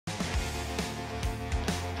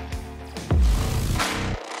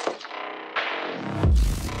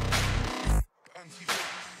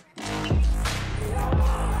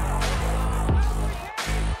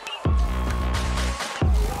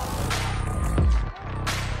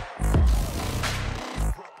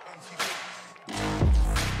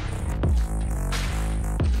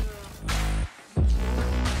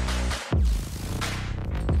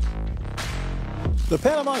The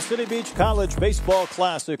Panama City Beach College Baseball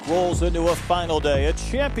Classic rolls into a final day, a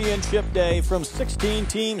championship day from 16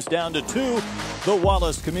 teams down to 2, the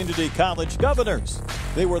Wallace Community College Governors.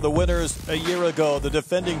 They were the winners a year ago, the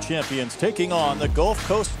defending champions, taking on the Gulf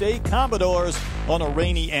Coast State Commodores on a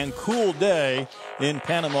rainy and cool day in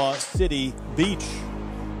Panama City Beach.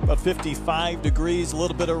 About 55 degrees, a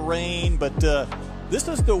little bit of rain, but this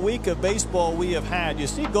is the week of baseball we have had. You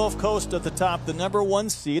see Gulf Coast at the top, the #1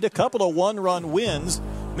 seed, a couple of one-run wins.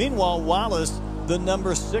 Meanwhile, Wallace, the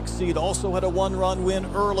 #6 seed, also had a one-run win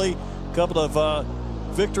early. A couple of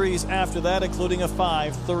victories after that, including a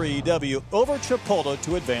 5-3 W over Chipola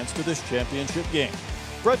to advance to this championship game.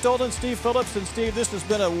 Brett Dolan, Steve Phillips, and Steve, this has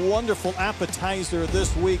been a wonderful appetizer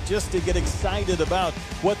this week just to get excited about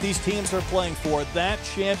what these teams are playing for. That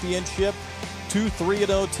championship, 2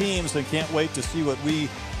 3-0 teams, and can't wait to see what we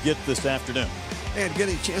get this afternoon. And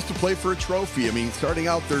getting a chance to play for a trophy. I mean, starting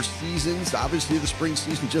out their seasons, obviously the spring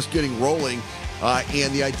season just getting rolling,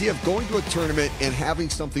 and the idea of going to a tournament and having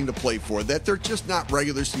something to play for, that they're just not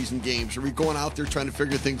regular season games where we're going out there trying to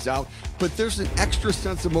figure things out, but there's an extra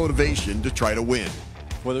sense of motivation to try to win.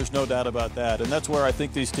 Well, there's no doubt about that, and that's where I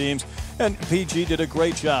think these teams, and PG did a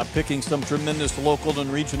great job picking some tremendous local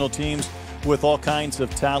and regional teams with all kinds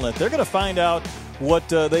of talent. They're going to find out what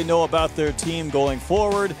they know about their team going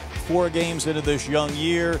forward. 4 games into this young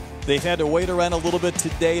year. They've had to wait around a little bit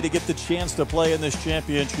today to get the chance to play in this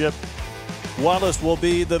championship. Wallace will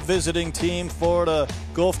be the visiting team for the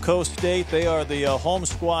Gulf Coast State. They are the home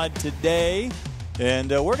squad today. And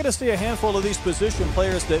we're going to see a handful of these position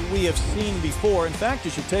players that we have seen before. In fact,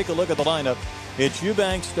 you should take a look at the lineup. It's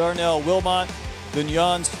Eubanks, Darnell, Wilmot,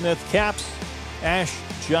 Vignon, Smith, Caps, Ash,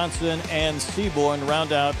 Johnson, and Seaborn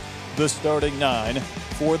round out the starting 9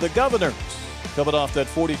 for the Governors. Coming off that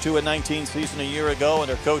 42-19 season a year ago, and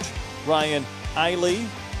their coach Ryan Eiley.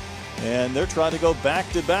 And they're trying to go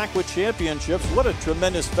back-to-back with championships. What a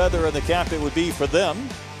tremendous feather in the cap it would be for them.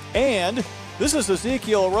 And this is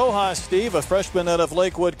Ezekiel Rojas, Steve, a freshman out of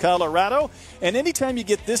Lakewood, Colorado. And anytime you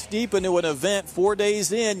get this deep into an event 4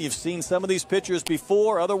 days in, you've seen some of these pitchers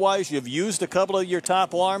before. Otherwise, you've used a couple of your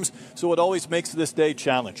top arms, so it always makes this day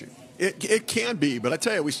challenging. It can be, but I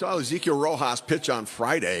tell you, we saw Ezekiel Rojas pitch on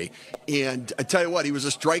Friday, and I tell you what, he was a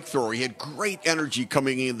strike thrower. He had great energy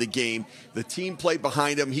coming into the game. The team played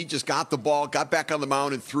behind him. He just got the ball, got back on the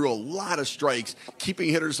mound, and threw a lot of strikes, keeping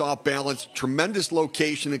hitters off balance. Tremendous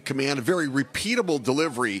location and command, a very repeatable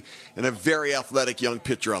delivery, and a very athletic young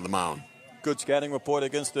pitcher on the mound. Good scouting report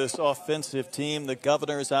against this offensive team. The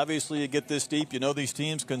Governors, obviously, you get this deep. You know these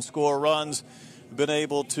teams can score runs. Been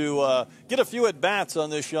able to get a few at-bats on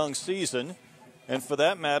this young season. And for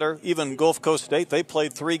that matter, even Gulf Coast State, they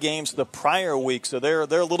played 3 games the prior week, so they're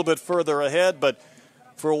a little bit further ahead. But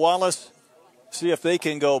for Wallace, see if they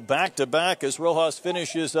can go back-to-back as Rojas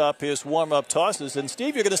finishes up his warm-up tosses. And,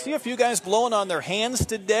 Steve, you're going to see a few guys blowing on their hands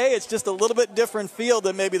today. It's just a little bit different feel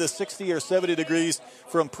than maybe the 60 or 70 degrees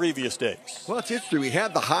from previous days. Well, it's interesting. We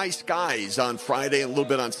had the high skies on Friday and a little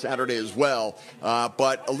bit on Saturday as well.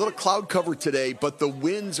 But a little cloud cover today, but the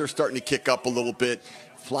winds are starting to kick up a little bit.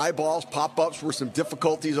 Fly balls, pop-ups were some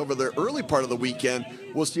difficulties over the early part of the weekend.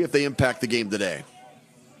 We'll see if they impact the game today.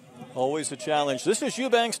 Always a challenge. This is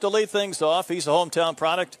Eubanks to lead things off. He's a hometown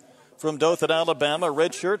product from Dothan, Alabama,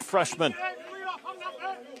 redshirt freshman.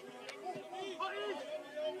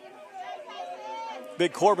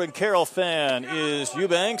 Big Corbin Carroll fan is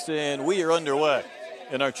Eubanks, and we are underway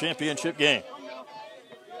in our championship game.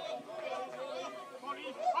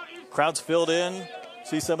 Crowds filled in.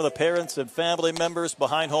 See some of the parents and family members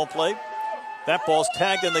behind home plate. That ball's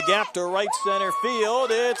tagged in the gap to right center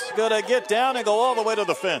field. It's going to get down and go all the way to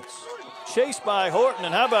the fence. Chased by Horton,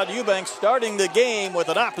 and how about Eubanks starting the game with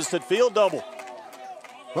an opposite field double?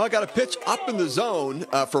 Well, I got a pitch up in the zone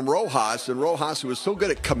from Rojas, and Rojas, who was so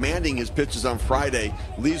good at commanding his pitches on Friday,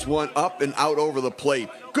 leaves one up and out over the plate.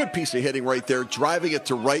 Good piece of hitting right there, driving it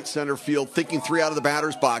to right center field, thinking 3 out of the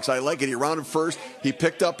batter's box. I like it. He rounded first. He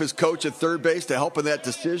picked up his coach at third base to help in that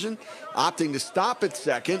decision, opting to stop at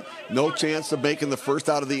second. No chance of making the first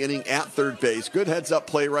out of the inning at third base. Good heads-up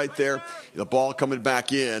play right there. The ball coming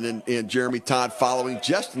back in, and Jeremy Todd following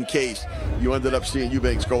just in case you ended up seeing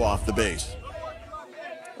Eubanks go off the base.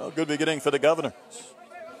 Well, good beginning for the Governors.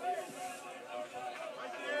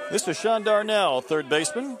 This is Sean Darnell, third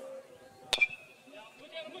baseman.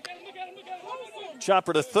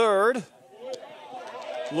 Chopper to third.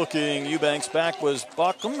 Looking Eubanks back was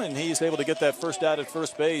Bauckham, and he's able to get that first out at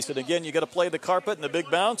first base. And again, you got to play the carpet and the big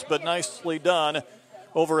bounce, but nicely done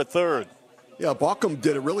over at third. Yeah, Bauckham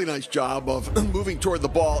did a really nice job of moving toward the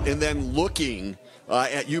ball and then looking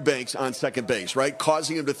at Eubanks on second base, right?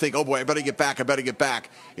 Causing him to think, oh boy, I better get back,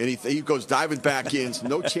 And he goes diving back in. So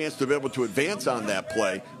no chance to be able to advance on that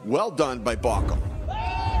play. Well done by Balkum.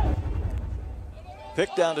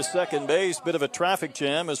 Picked down to second base. Bit of a traffic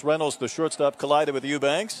jam as Reynolds, the shortstop, collided with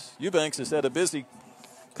Eubanks. Eubanks has had a busy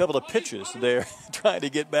couple of pitches there trying to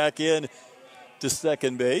get back in to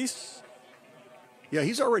second base. Yeah,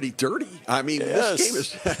 he's already dirty. I mean, yes.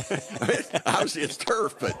 This game is obviously it's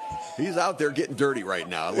turf, but he's out there getting dirty right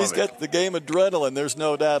now. He's got the game adrenaline, there's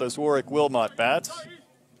no doubt, as Warwick Wilmot bats.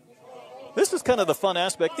 This is kind of the fun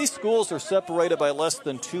aspect. These schools are separated by less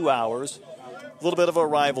than 2 hours. A little bit of a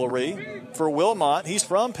rivalry. For Wilmot, he's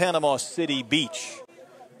from Panama City Beach.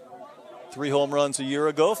 3 home runs a year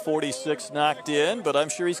ago, 46 knocked in, but I'm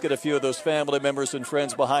sure he's got a few of those family members and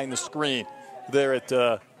friends behind the screen there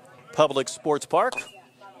at Public Sports Park.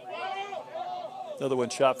 Another one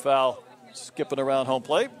chop foul, skipping around home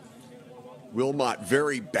plate. Wilmot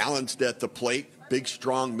very balanced at the plate. Big,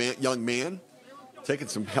 strong young man. Taking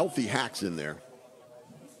some healthy hacks in there.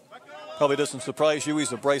 Probably doesn't surprise you.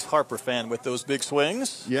 He's a Bryce Harper fan with those big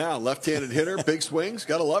swings. Yeah, left-handed hitter, big swings.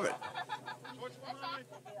 Got to love it.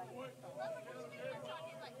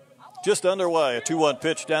 Just underway, a 2-1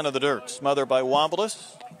 pitch down to the dirt. Smothered by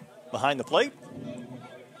Wombalis behind the plate.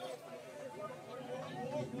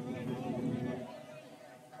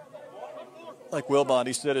 Like Wilmot,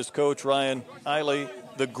 he said his coach, Ryan Eiley,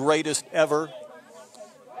 the greatest ever.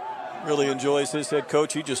 Really enjoys his head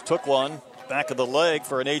coach. He just took one back of the leg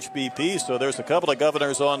for an HBP, so there's a couple of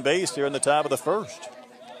Governors on base here in the top of the first.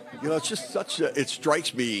 You know, it's just it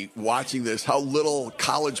strikes me watching this how little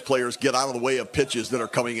college players get out of the way of pitches that are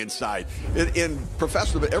coming inside. In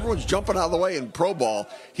professional, everyone's jumping out of the way in pro ball.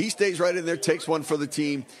 He stays right in there, takes one for the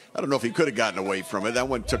team. I don't know if he could have gotten away from it. That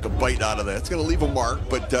one took a bite out of that. It's going to leave a mark,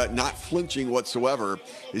 but not flinching whatsoever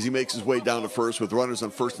as he makes his way down to first with runners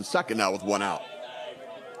on first and second now with one out.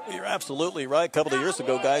 You're absolutely right. A couple of years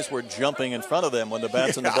ago, guys were jumping in front of them when the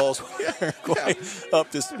bats and the balls were quite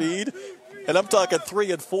up to speed. And I'm talking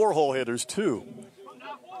 3- and 4-hole hitters, too.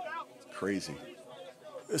 Crazy.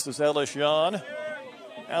 This is Ellis Yon,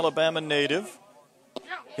 Alabama native.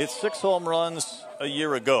 Hit 6 home runs a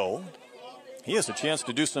year ago. He has a chance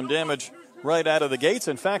to do some damage right out of the gates.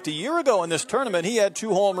 In fact, a year ago in this tournament, he had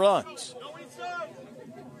 2 home runs.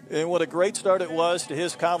 And what a great start it was to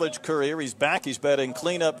his college career. He's back. He's batting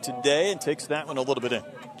cleanup today and takes that one a little bit in.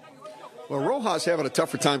 Well, Rojas having a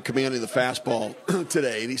tougher time commanding the fastball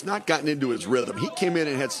today, and he's not gotten into his rhythm. He came in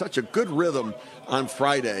and had such a good rhythm on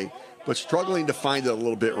Friday, but struggling to find it a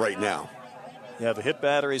little bit right now. Yeah, the hit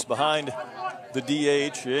battery's behind the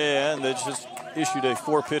DH, and they just issued a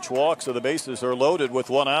 4-pitch walk, so the bases are loaded with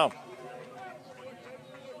 1 out.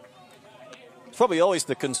 It's probably always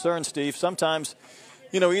the concern, Steve. Sometimes,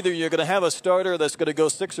 you know, either you're going to have a starter that's going to go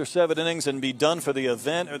 6 or 7 innings and be done for the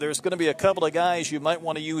event, or there's going to be a couple of guys you might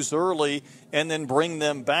want to use early and then bring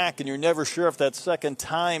them back, and you're never sure if that second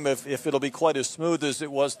time, if it'll be quite as smooth as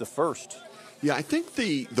it was the first. Yeah, I think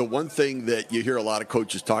the one thing that you hear a lot of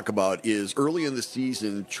coaches talk about is early in the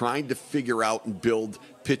season trying to figure out and build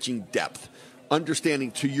pitching depth.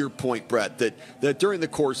 Understanding, to your point, Brett, that during the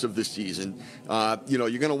course of the season, you're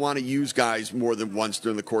going to want to use guys more than once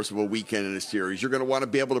during the course of a weekend in a series. You're going to want to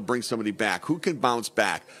be able to bring somebody back. Who can bounce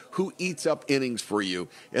back? Who eats up innings for you?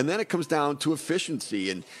 And then it comes down to efficiency.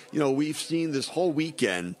 And, we've seen this whole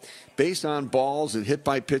weekend, based on balls and hit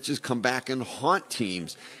by pitches, come back and haunt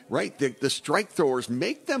teams, right? The strike throwers,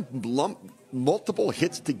 make them lump multiple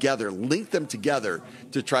hits together, link them together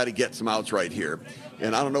to try to get some outs right here.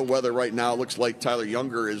 And I don't know whether right now it looks like Tyler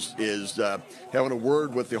Younger is having a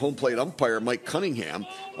word with the home plate umpire, Mike Cunningham,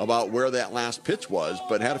 about where that last pitch was,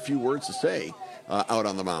 but had a few words to say out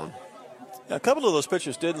on the mound. A couple of those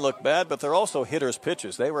pitches didn't look bad, but they're also hitters'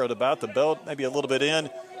 pitches. They were at about the belt, maybe a little bit in.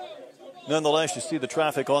 Nonetheless, you see the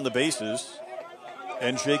traffic on the bases.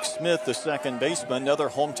 And Jake Smith, the second baseman, another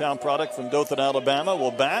hometown product from Dothan, Alabama,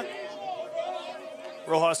 will bat.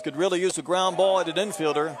 Rojas could really use a ground ball at an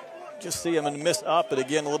infielder. Just see him and miss up, and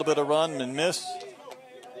again, a little bit of run and miss.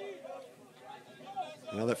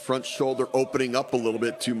 That front shoulder opening up a little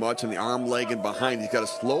bit too much, and the arm, leg, and behind. He's got to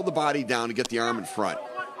slow the body down to get the arm in front.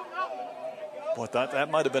 Boy, that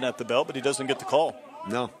might have been at the belt, but he doesn't get the call.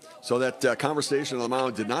 No. So that conversation on the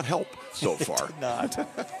mound did not help so far. Did not.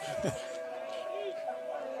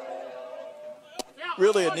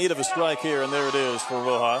 Really in need of a strike here, and there it is for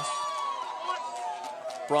Rojas.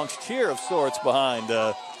 Bronx cheer of sorts behind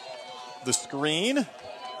the screen.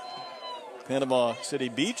 Panama City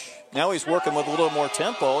Beach. Now he's working with a little more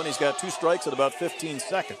tempo, and he's got 2 strikes at about 15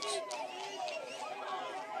 seconds.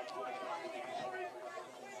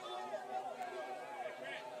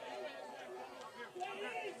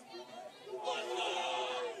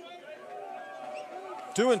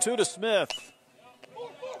 2-2 to Smith.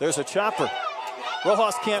 There's a chopper.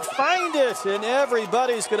 Rojas can't find it, and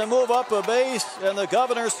everybody's going to move up a base, and the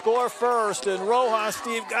Governors score first. And Rojas,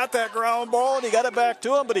 Steve, got that ground ball, and he got it back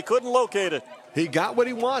to him, but he couldn't locate it. He got what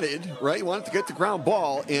he wanted, right? He wanted to get the ground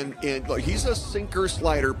ball, and look, he's a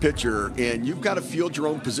sinker-slider pitcher, and you've got to field your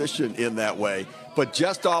own position in that way. But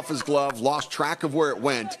just off his glove, lost track of where it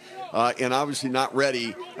went, and obviously not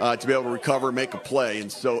ready to be able to recover and make a play.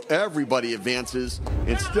 And so everybody advances,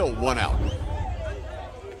 and still one out.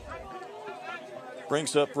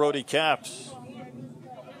 Brings up Brody Capps.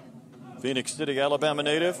 Phoenix City, Alabama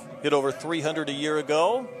native. Hit over 300 a year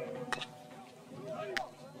ago.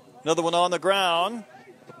 Another one on the ground.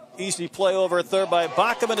 Easy play over at third by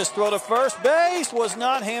Bachman. His throw to first base was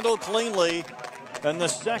not handled cleanly. And the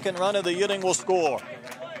second run of the inning will score.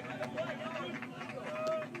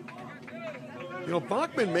 You know,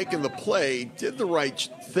 Bachman making the play did the right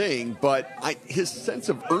thing, but his sense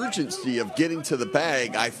of urgency of getting to the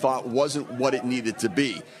bag, I thought, wasn't what it needed to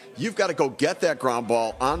be. You've got to go get that ground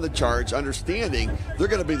ball on the charge, understanding they're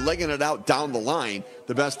going to be legging it out down the line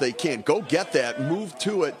the best they can. Go get that, move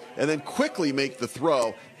to it, and then quickly make the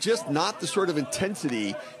throw. Just not the sort of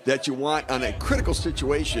intensity that you want on a critical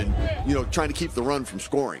situation, you know, trying to keep the run from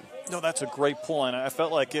scoring. No, that's a great point. I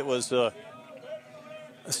felt like it was a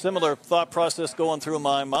similar thought process going through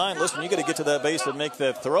my mind. Listen, you got to get to that base and make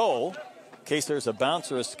that throw in case there's a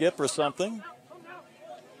bounce or a skip or something.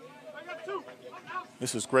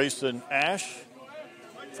 This is Grayson Ash.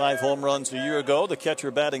 5 home runs a year ago. The catcher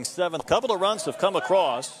batting 7th. A couple of runs have come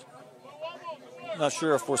across. Not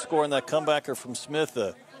sure if we're scoring that comebacker from Smith.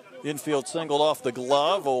 Infield single off the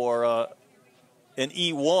glove or an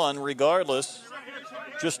E1 regardless.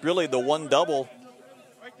 Just really the one double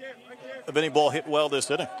of any ball hit well this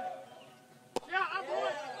inning.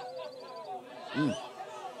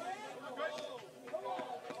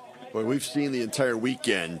 Well, we've seen the entire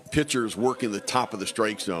weekend pitchers working the top of the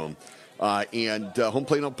strike zone. And home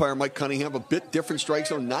plate umpire Mike Cunningham, a bit different strike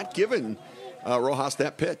zone, not giving Rojas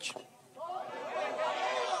that pitch.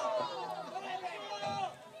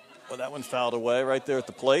 Well, that one fouled away right there at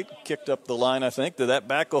the plate. Kicked up the line, I think. Did that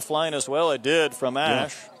bat go flying as well? It did from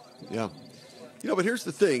Ash. Yeah. You know, but here's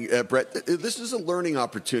the thing, Brett. This is a learning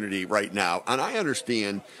opportunity right now. And I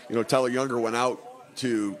understand, you know, Tyler Younger went out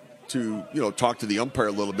to talk to the umpire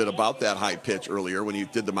a little bit about that high pitch earlier when he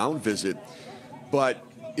did the mound visit. But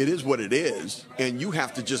it is what it is, and you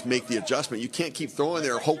have to just make the adjustment. You can't keep throwing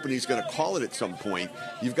there hoping he's going to call it at some point.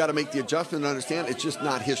 You've got to make the adjustment and understand it's just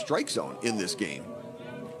not his strike zone in this game.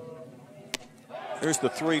 Here's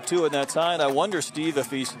the 3-2 in that side. I wonder, Steve,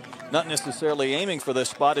 if he's not necessarily aiming for this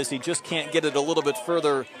spot, as he just can't get it a little bit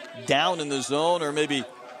further down in the zone or maybe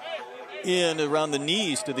in around the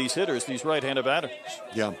knees to these hitters, these right-handed batters.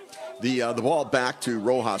 Yeah. The ball back to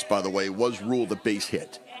Rojas, by the way, was ruled a base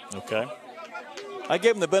hit. Okay. I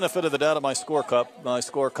gave him the benefit of the doubt of my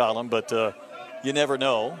score column, but you never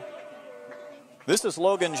know. This is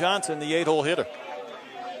Logan Johnson, the 8-hole hitter.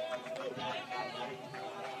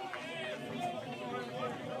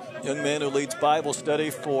 Young man who leads Bible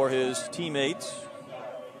study for his teammates.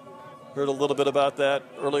 Heard a little bit about that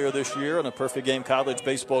earlier this year on a Perfect Game College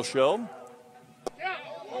baseball show.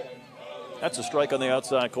 That's a strike on the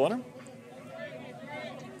outside corner.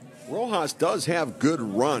 Rojas does have good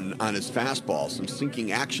run on his fastball, some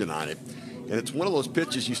sinking action on it. And it's one of those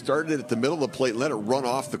pitches you started it at the middle of the plate and let it run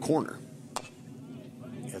off the corner.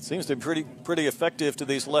 It seems to be pretty effective to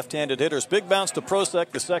these left-handed hitters. Big bounce to Prosek,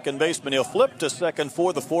 the second baseman. He'll flip to second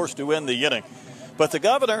for the force to end the inning. But the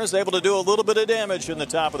Governors able to do a little bit of damage in the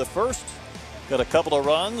top of the first. Got a couple of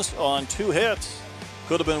runs on 2 hits.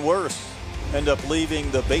 Could have been worse. End up leaving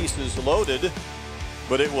the bases loaded.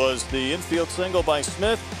 But it was the infield single by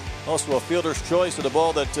Smith. Also a fielder's choice at a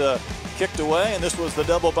ball that kicked away. And this was the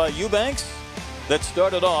double by Eubanks that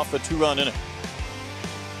started off a 2-run inning.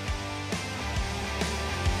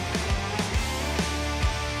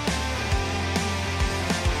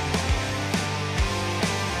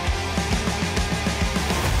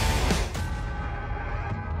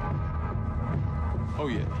 Oh,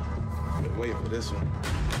 yeah. Wait for this one.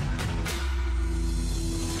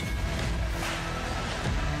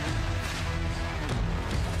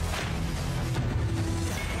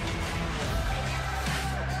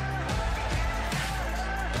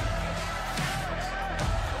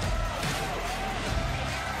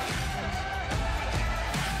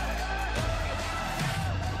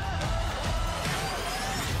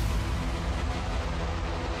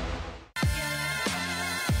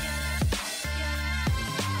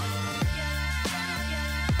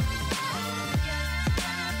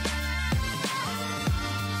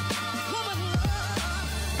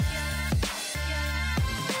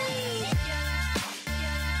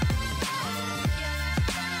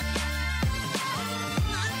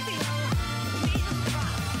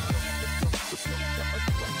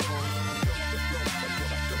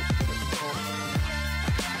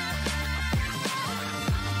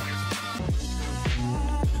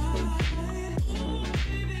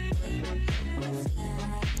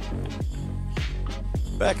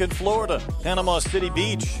 Back in Florida, Panama City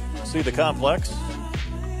Beach. See the complex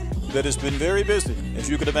that has been very busy, as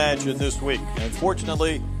you can imagine, this week. And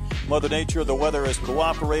fortunately, Mother Nature, the weather has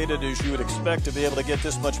cooperated as you would expect to be able to get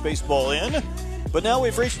this much baseball in. But now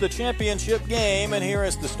we've reached the championship game, and here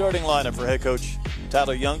is the starting lineup for head coach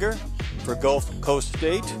Tyler Younger for Gulf Coast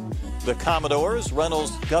State. The Commodores,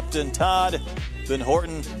 Reynolds, Gupton, Todd, then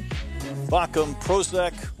Horton, Backham,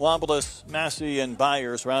 Prozac, Wombalis, Massey, and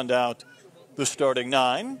Byers round out the starting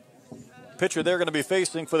 9. Pitcher they're going to be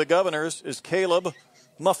facing for the Governors is Caleb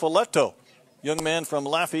Muffaletto, young man from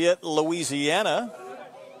Lafayette, Louisiana.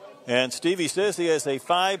 And Stevie says he has a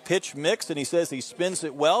 5-pitch mix, and he says he spins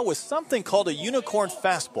it well with something called a unicorn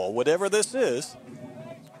fastball, whatever this is.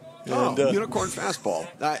 And, unicorn fastball.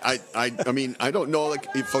 I mean, I don't know. Like,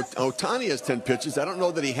 if Ohtani has 10 pitches, I don't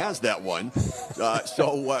know that he has that one.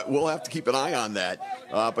 So we'll have to keep an eye on that.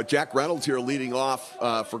 But Jack Reynolds here leading off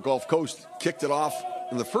for Gulf Coast. Kicked it off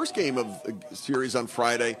in the first game of the series on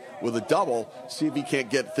Friday with a double. See if he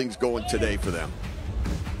can't get things going today for them.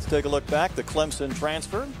 Let's take a look back. The Clemson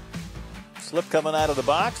transfer. Slip coming out of the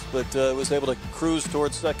box, but was able to cruise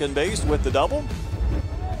towards second base with the double.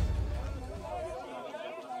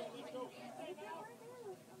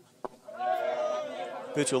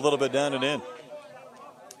 Pitch a little bit down and in.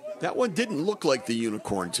 That one didn't look like the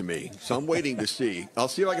unicorn to me, so I'm waiting to see. I'll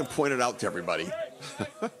see if I can point it out to everybody.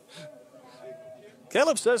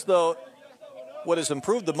 Caleb says, though, what has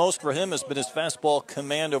improved the most for him has been his fastball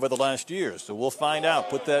command over the last year. So we'll find out.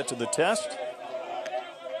 Put that to the test.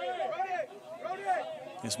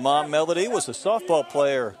 His mom, Melody, was a softball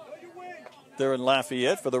player there in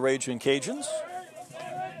Lafayette for the Raging Cajuns.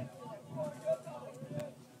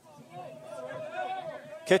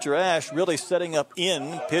 Catcher Ash really setting up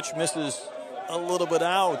in. Pitch misses a little bit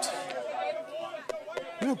out.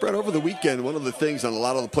 You know, Brett, over the weekend, one of the things on a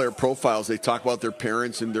lot of the player profiles, they talk about their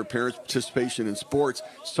parents and their parents' participation in sports.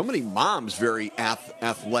 So many moms very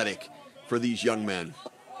athletic for these young men.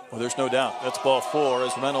 Well, there's no doubt. That's ball 4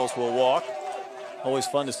 as Reynolds will walk. Always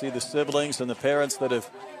fun to see the siblings and the parents that have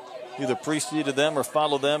either preceded them or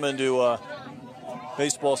followed them into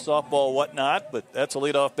baseball, softball, whatnot. But that's a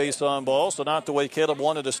leadoff base on ball. So not the way Caleb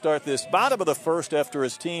wanted to start this bottom of the first after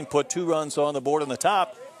his team put 2 runs on the board in the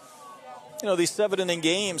top. You know, these 7-inning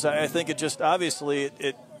games, I think it just obviously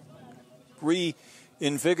it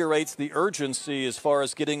reinvigorates the urgency as far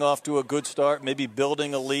as getting off to a good start, maybe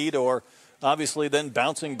building a lead, or obviously then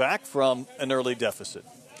bouncing back from an early deficit.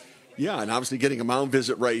 Yeah, and obviously getting a mound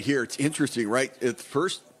visit right here. It's interesting, right? It's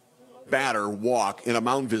first batter walk and a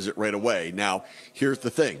mound visit right away. Now, here's the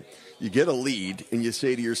thing. You get a lead and you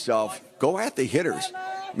say to yourself, go at the hitters.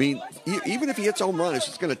 I mean, even if he hits a home run, it's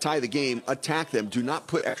just going to tie the game. Attack them. Do not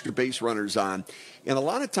put extra base runners on. And a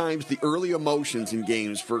lot of times the early emotions in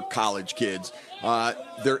games for college kids,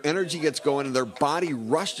 their energy gets going and their body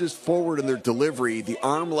rushes forward in their delivery, the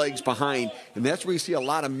arm legs behind, and that's where you see a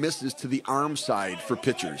lot of misses to the arm side for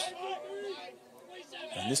pitchers.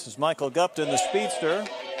 And this is Michael Gupton, the speedster.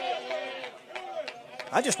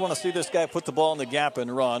 I just want to see this guy put the ball in the gap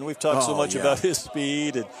and run. We've talked so much about his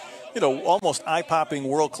speed and, you know, almost eye-popping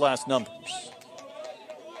world-class numbers.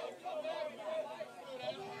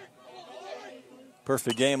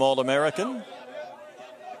 Perfect game All-American.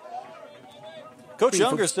 Coach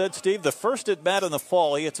Younger said, Steve, the first at bat in the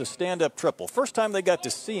fall, he hits a stand-up triple. First time they got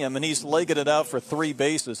to see him, and he's legging it out for 3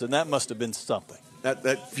 bases, and that must have been something.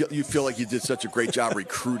 You feel like you did such a great job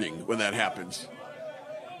recruiting when that happens.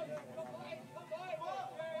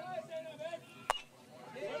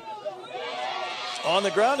 On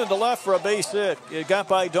the ground and to left for a base hit. It got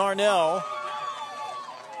by Darnell.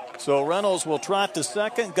 So Reynolds will trot to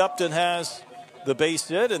second. Gupton has the base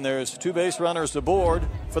hit, and there's 2 base runners aboard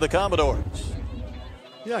for the Commodores.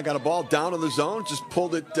 Yeah, got a ball down in the zone. Just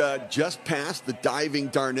pulled it just past the diving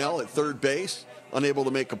Darnell at third base. Unable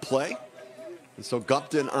to make a play. And so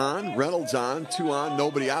Gupton on, Reynolds on, 2 on,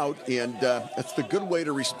 nobody out. And that's the good way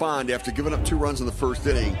to respond after giving up 2 runs in the first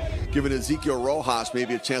inning, giving Ezekiel Rojas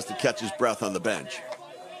maybe a chance to catch his breath on the bench.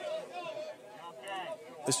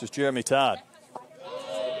 This is Jeremy Todd.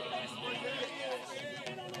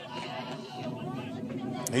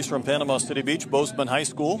 He's from Panama City Beach, Bozeman High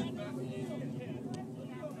School.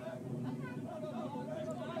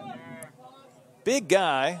 Big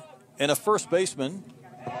guy and a first baseman.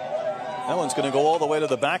 That one's going to go all the way to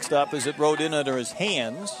the backstop as it rode in under his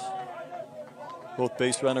hands. Both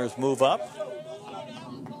base runners move up.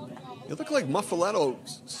 It looked like Muffaletto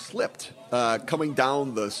slipped coming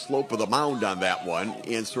down the slope of the mound on that one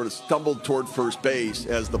and sort of stumbled toward first base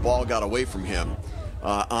as the ball got away from him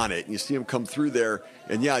on it. And you see him come through there,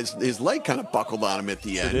 and yeah, his leg kind of buckled on him at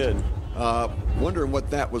the end. It did. Wondering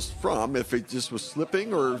what that was from, if it just was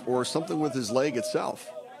slipping or something with his leg itself.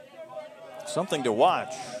 Something to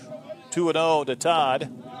watch. 2-0 to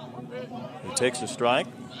Todd, who takes a strike.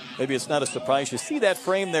 Maybe it's not a surprise. You see that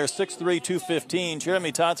frame there, 6'3", 215.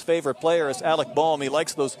 Jeremy Todd's favorite player is Alec Boehm. He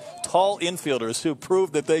likes those tall infielders who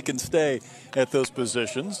prove that they can stay at those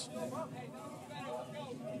positions.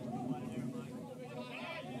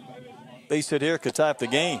 Base hit here could tie up the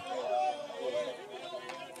game.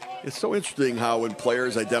 It's so interesting how when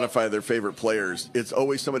players identify their favorite players, it's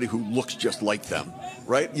always somebody who looks just like them,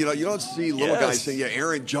 right? You know, you don't see little guys saying, yeah,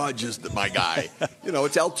 Aaron Judge is my guy. You know,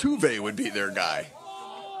 it's Altuve would be their guy.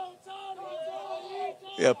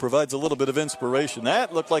 Yeah, provides a little bit of inspiration.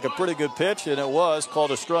 That looked like a pretty good pitch, and it was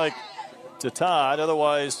called a strike to Todd.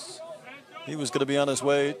 Otherwise, he was going to be on his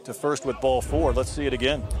way to first with ball 4. Let's see it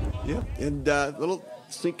again. Yeah, and little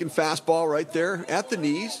sinking fastball right there at the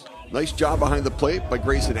knees. Nice job behind the plate by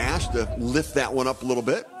Grayson Ash to lift that one up a little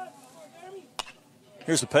bit.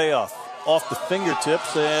 Here's the payoff off the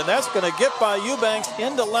fingertips, and that's going to get by Eubanks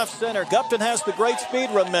into left center. Gupton has the great speed,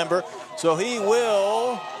 remember, so he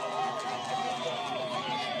will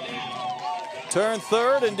turn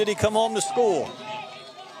third. And did he come home to school?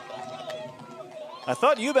 I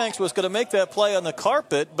thought Eubanks was going to make that play on the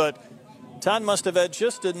carpet, but Todd must have had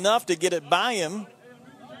just enough to get it by him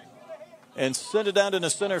and send it down into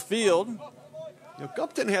center field. You know,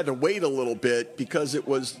 Gupton had to wait a little bit because it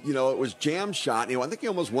was, you know, it was jam shot. You know, I think he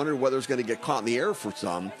almost wondered whether it was going to get caught in the air for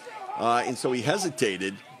some, and so he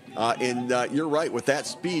hesitated. You're right, with that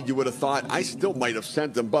speed, you would have thought I still might have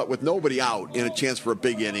sent him, but with nobody out and a chance for a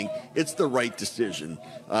big inning, it's the right decision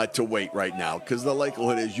to wait right now, because the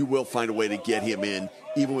likelihood is you will find a way to get him in,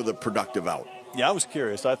 even with a productive out. Yeah, I was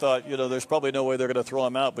curious. I thought, you know, there's probably no way they're going to throw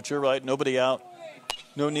him out, but you're right, nobody out.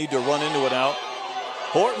 No need to run into it out.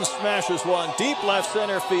 Horton smashes one deep left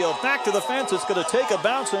center field. Back to the fence. It's going to take a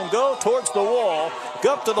bounce and go towards the wall.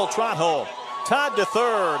 Gupton will trot home. Todd to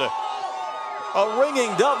third. A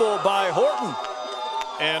ringing double by Horton.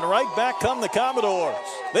 And right back come the Commodores.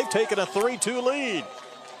 They've taken a 3-2 lead.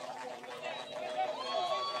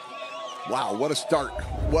 Wow, what a start.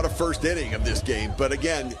 What a first inning of this game. But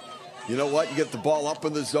again, you know what? You get the ball up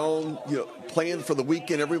in the zone, you know, playing for the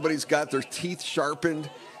weekend. Everybody's got their teeth sharpened,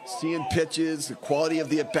 seeing pitches, the quality of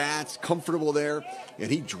the at-bats, comfortable there.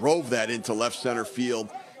 And he drove that into left center field,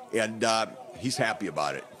 and he's happy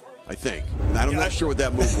about it, I think. And I'm not sure what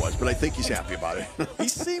that move was, but I think he's happy about it. He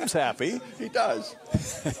seems happy. He does.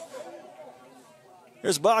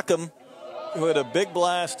 Here's Bacham, who had a big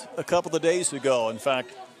blast a couple of days ago. In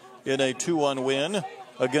fact, in a 2-1 win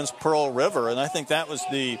against Pearl River. And I think that was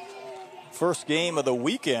the first game of the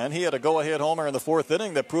weekend. He had a go-ahead homer in the 4th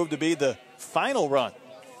inning that proved to be the final run.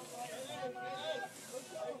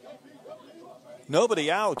 Nobody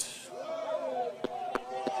out.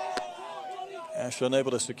 Ash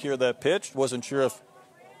unable to secure that pitch. Wasn't sure if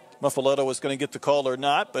Muffaletto was going to get the call or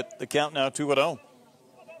not, but the count now 2-0.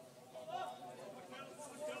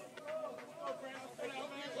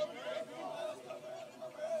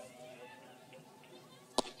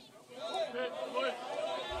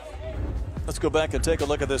 Let's go back and take a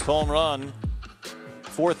look at this home run.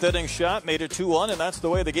 4th inning shot, made it 2-1, and that's the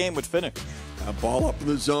way the game would finish. A ball up in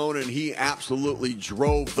the zone, and he absolutely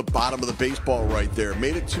drove the bottom of the baseball right there.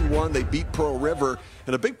 Made it 2-1. They beat Pearl River,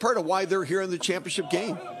 and a big part of why they're here in the championship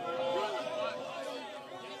game.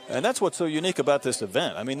 And that's what's so unique about this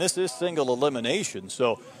event. I mean, this is single elimination,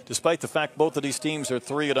 so despite the fact both of these teams are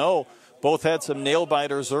 3-0, both had some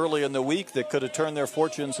nail-biters early in the week that could have turned their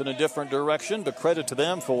fortunes in a different direction, but credit to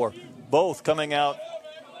them for both coming out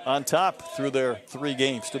on top through their 3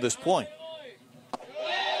 games to this point.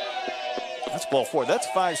 That's ball 4. That's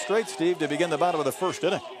 5 straight, Steve, to begin the bottom of the 1st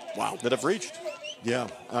inning. Wow. That have reached. Yeah,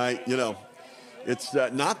 you know, it's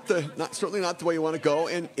certainly not the way you want to go.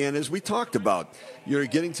 And as we talked about, you're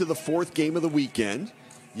getting to the 4th game of the weekend.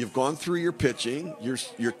 You've gone through your pitching.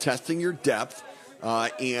 You're testing your depth.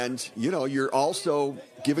 And, you know, you're also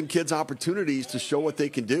giving kids opportunities to show what they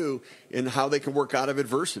can do and how they can work out of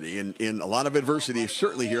adversity. And a lot of adversity is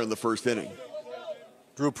certainly here in the 1st inning.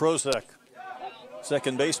 Drew Prozek,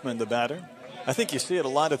 second baseman, the batter. I think you see it a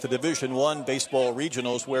lot at the Division I baseball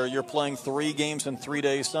regionals where you're playing 3 games in 3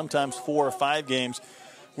 days, sometimes 4 or 5 games,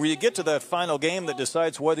 where you get to that final game that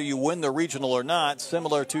decides whether you win the regional or not,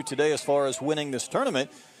 similar to today as far as winning this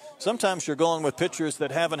tournament. Sometimes you're going with pitchers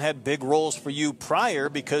that haven't had big roles for you prior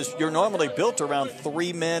because you're normally built around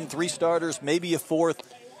 3 men, 3 starters, maybe a 4th,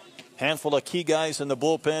 handful of key guys in the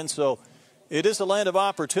bullpen. So it is a land of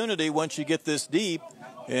opportunity once you get this deep.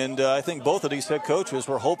 And I think both of these head coaches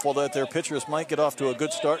were hopeful that their pitchers might get off to a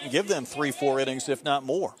good start and give them 3-4 innings, if not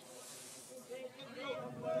more.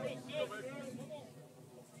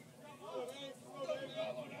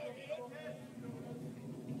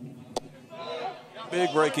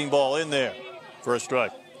 Big breaking ball in there for a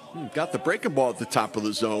strike. Got the breaking ball at the top of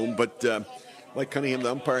the zone, but like Cunningham,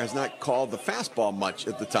 the umpire has not called the fastball much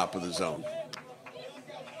at the top of the zone.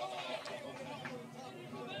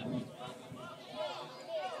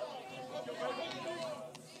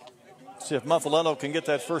 See if Muffaletto can get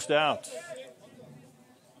that first out.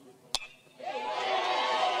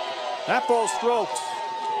 That ball stroked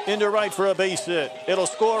into right for a base hit. It'll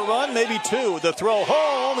score a run, maybe two. The throw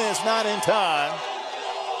home is not in time.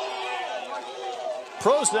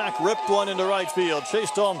 Prozac ripped one into right field.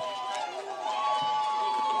 Chased home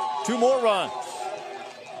 2 more runs.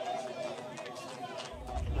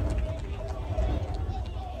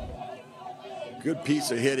 Good piece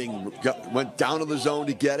of hitting. Went down to the zone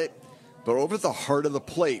to get it, but over the heart of the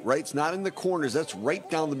plate, right? It's not in the corners. That's right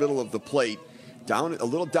down the middle of the plate. Down a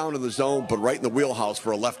little down to the zone, but right in the wheelhouse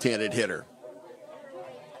for a left-handed hitter.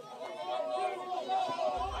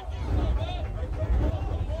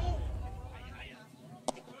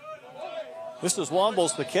 This is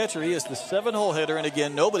Wombles, the catcher. He is the 7-hole hitter, and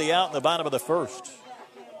again, nobody out in the bottom of the first.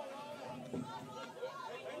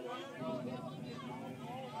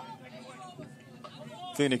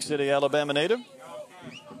 Phoenix City, Alabama native.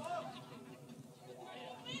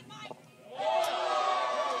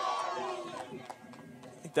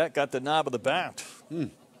 I think that got the knob of the bat.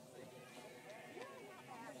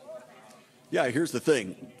 Yeah, here's the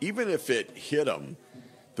thing. Even if it hit him,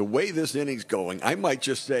 the way this inning's going, I might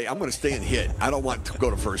just say, I'm going to stay and hit. I don't want to go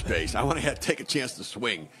to first base. I want to take a chance to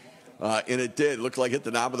swing. And it did. Looked like it hit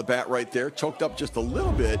the knob of the bat right there. Choked up just a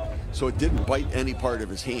little bit, so it didn't bite any part of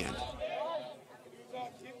his hand.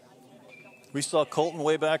 We saw Colton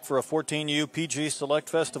way back for a 14U PG Select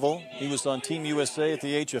Festival. He was on Team USA at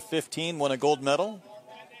the age of 15, won a gold medal.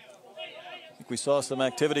 I think we saw some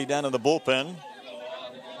activity down in the bullpen.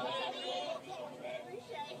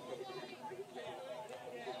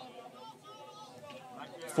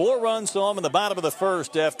 Four runs saw him in the bottom of the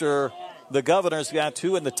first after the Governors got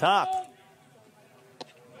 2 in the top.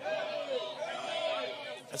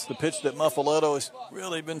 That's the pitch that Muffaletto has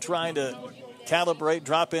really been trying to calibrate,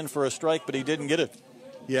 drop in for a strike, but he didn't get it.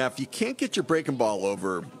 Yeah, if you can't get your breaking ball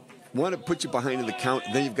over, one, it puts you behind in the count,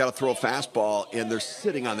 and then you've got to throw a fastball, and they're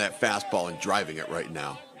sitting on that fastball and driving it right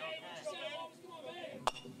now.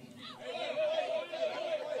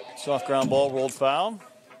 Soft ground ball rolled foul.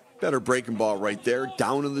 Better breaking ball right there,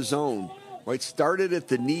 down in the zone. Right, start it at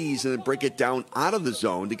the knees and then break it down out of the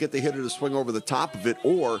zone to get the hitter to swing over the top of it,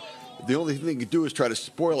 or the only thing you can do is try to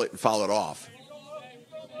spoil it and foul it off.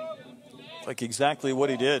 Like exactly what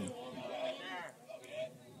he did.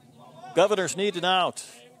 Governors need an out.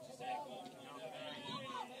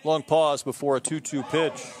 Long pause before a 2-2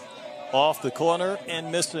 pitch. Off the corner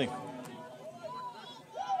and missing.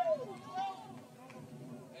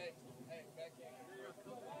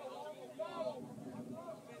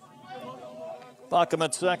 Bacham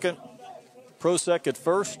at second. Prozac at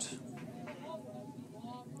first.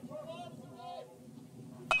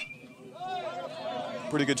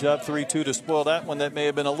 Pretty good job, 3-2 to spoil that one. That may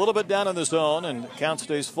have been a little bit down in the zone, and the count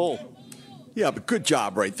stays full. Yeah, but good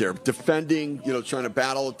job right there. Defending, trying to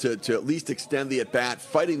battle to at least extend the at-bat,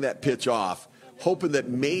 fighting that pitch off, hoping that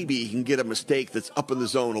maybe he can get a mistake that's up in the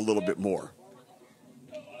zone a little bit more.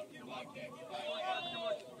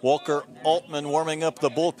 Walker Altman warming up the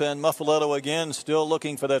bullpen. Muffaletto again still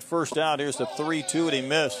looking for that first out. Here's the 3-2, and he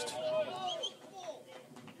missed.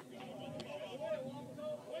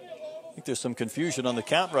 I think there's some confusion on the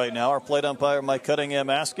count right now. Our plate umpire, Mike Cunningham,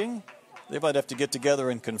 asking. They might have to get together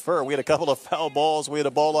and confer. We had a couple of foul balls. We had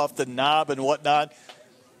a ball off the knob and whatnot.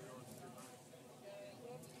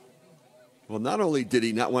 Well, not only did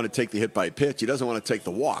he not want to take the hit by pitch, he doesn't want to take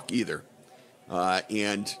the walk either.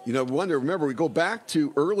 Remember, we go back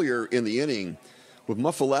to earlier in the inning with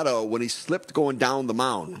Muffaletto when he slipped going down the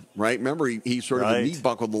mound, right? Remember, he sort of knee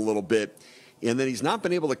buckled a little bit, and then he's not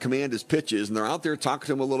been able to command his pitches, and they're out there talking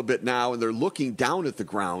to him a little bit now, and they're looking down at the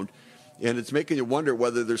ground, and it's making you wonder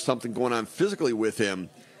whether there's something going on physically with him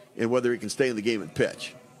and whether he can stay in the game and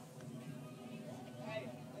pitch.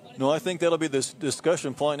 No, I think that'll be this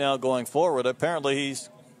discussion point now going forward. Apparently he's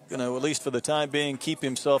going to, at least for the time being, keep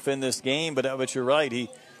himself in this game. But you're right.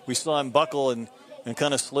 We saw him buckle and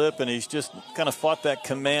kind of slip, and he's just kind of fought that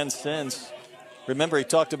command since. Remember, he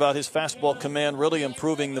talked about his fastball command really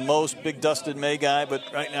improving the most. Big Dustin May guy, but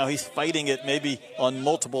right now he's fighting it maybe on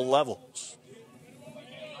multiple levels.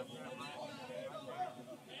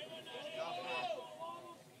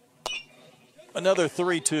 Another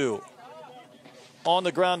 3-2. On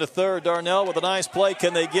the ground to third, Darnell with a nice play.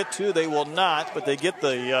 Can they get two? They will not, but they get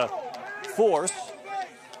the force.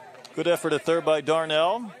 Good effort at third by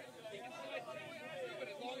Darnell.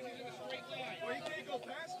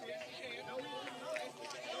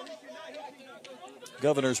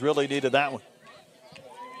 Governors really needed that one.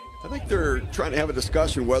 I think they're trying to have a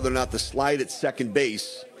discussion whether or not the slide at second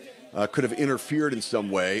base could have interfered in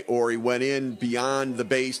some way, or he went in beyond the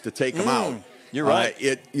base to take him out. You're right.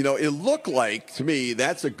 It looked like to me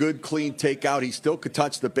that's a good clean takeout. He still could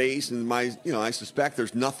touch the base, and I suspect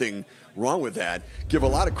there's nothing wrong with that. Give a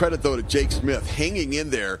lot of credit though to Jake Smith hanging in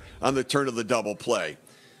there on the turn of the double play.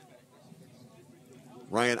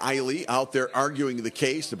 Ryan Eiley out there arguing the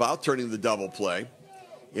case about turning the double play,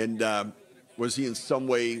 and was he in some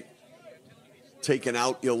way taken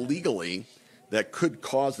out illegally that could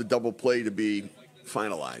cause the double play to be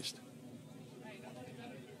finalized?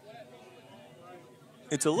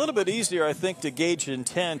 It's a little bit easier, I think, to gauge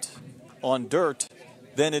intent on dirt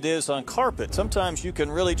than it is on carpet. Sometimes you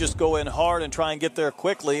can really just go in hard and try and get there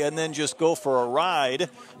quickly and then just go for a ride.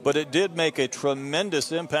 But it did make a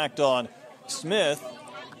tremendous impact on Smith.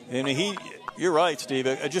 And you're right, Steve,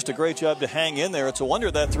 just a great job to hang in there. It's a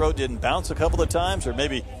wonder that throw didn't bounce a couple of times or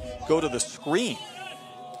maybe go to the screen.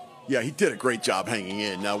 Yeah, he did a great job hanging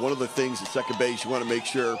in. Now, one of the things at second base, you want to make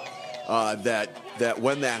sure that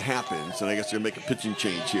when that happens, and I guess you're going to make a pitching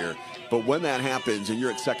change here, but when that happens and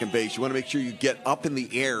you're at second base, you want to make sure you get up in the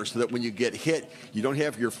air so that when you get hit, you don't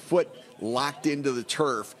have your foot locked into the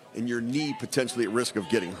turf and your knee potentially at risk of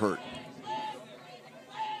getting hurt.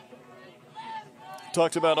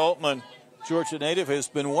 Talked about Altman. Georgia native has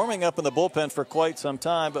been warming up in the bullpen for quite some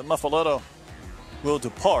time, but Muffaleto will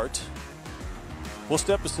depart. We'll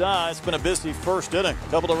step aside. It's been a busy first inning. A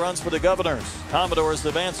couple of runs for the Governors. Commodores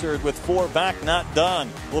have answered with 4 back, not done.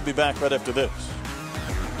 We'll be back right after this.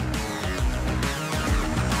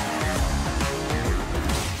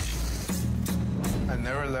 I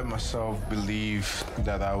never let myself believe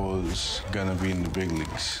that I was gonna be in the big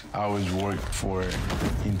leagues. I always worked for it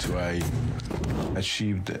until I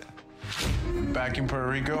achieved it. Back in Puerto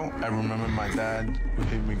Rico, I remember my dad would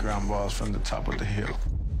hit me ground balls from the top of the hill.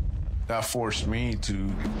 That forced me to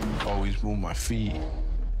always move my feet.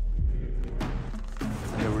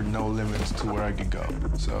 There were no limits to where I could go,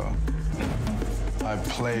 so I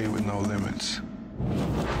played with no limits.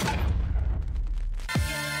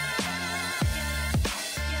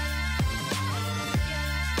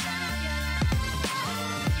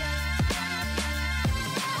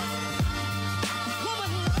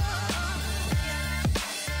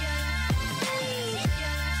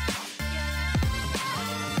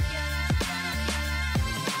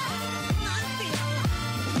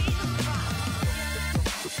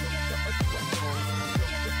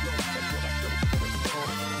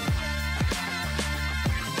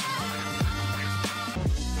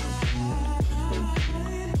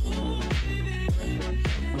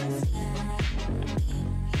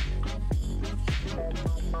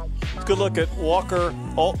 Good look at Walker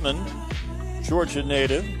Altman, Georgia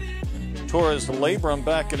native. Tore his labrum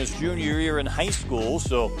back in his junior year in high school,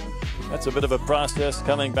 so that's a bit of a process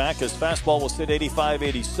coming back. His fastball will sit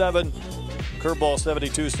 85-87, curveball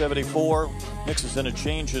 72-74, mixes in a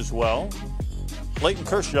change as well. Clayton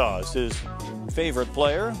Kershaw is his favorite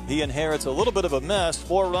player. He inherits a little bit of a mess.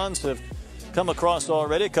 4 runs have come across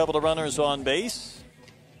already, a couple of runners on base.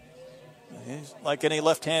 He's like any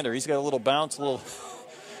left-hander. He's got a little bounce, a little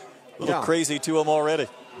crazy to him already.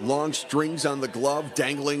 Long strings on the glove,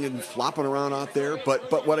 dangling and flopping around out there.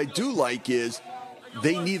 But what I do like is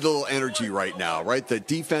they need a little energy right now, right? The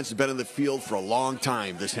defense has been in the field for a long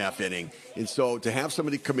time this half inning. And so to have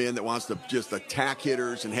somebody come in that wants to just attack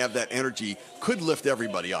hitters and have that energy could lift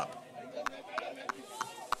everybody up.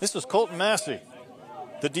 This is Colton Massey,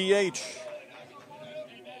 the DH.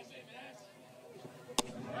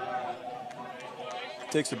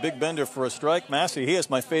 Takes a big bender for a strike. Massey, he has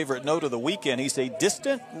my favorite note of the weekend. He's a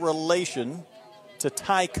distant relation to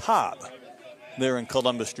Ty Cobb there in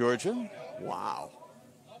Columbus, Georgia. Wow.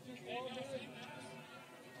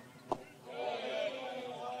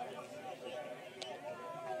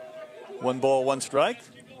 One ball, one strike.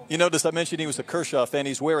 You notice I mentioned he was a Kershaw fan.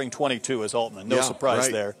 He's wearing 22 as Altman. No surprise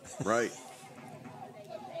there. Right.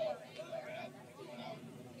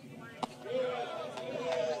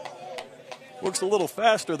 Works a little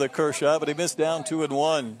faster than Kershaw, but he missed down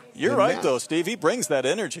 2-1. You're right, though, Steve. He brings that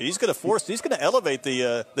energy. He's going to elevate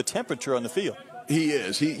the temperature on the field. He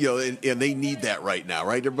is. And they need that right now,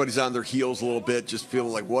 right? Everybody's on their heels a little bit, just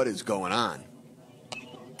feeling like, what is going on?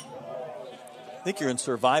 I think you're in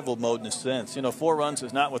survival mode in a sense. 4 runs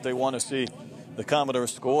is not what they want to see the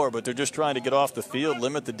Commodores score, but they're just trying to get off the field,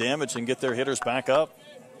 limit the damage, and get their hitters back up.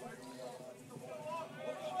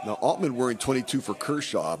 Now, Altman wearing 22 for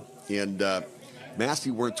Kershaw, and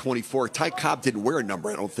Massey wearing 24. Ty Cobb didn't wear a number,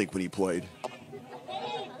 I don't think, when he played.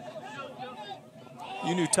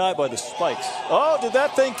 You knew tied by the spikes. Oh, did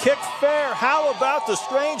that thing kick fair? How about the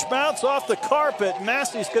strange bounce off the carpet?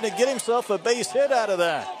 Massey's going to get himself a base hit out of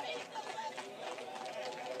that.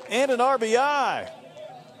 And an RBI.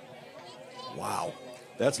 Wow,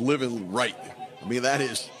 that's living right. I mean, that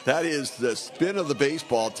is the spin of the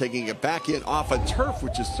baseball, taking it back in off a turf,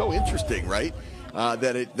 which is so interesting, right?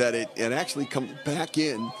 That it actually comes back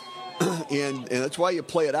in, and that's why you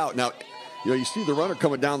play it out. Now, you see the runner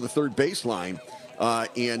coming down the third baseline,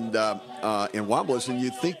 and Wallace, and you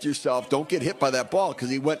think to yourself, don't get hit by that ball, because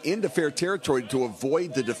he went into fair territory to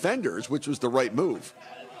avoid the defenders, which was the right move.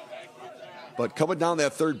 But coming down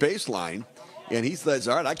that third baseline, and he says,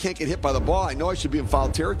 all right, I can't get hit by the ball. I know I should be in foul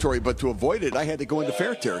territory, but to avoid it, I had to go into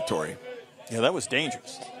fair territory. Yeah, that was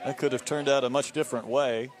dangerous. That could have turned out a much different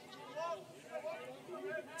way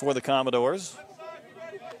for the Commodores.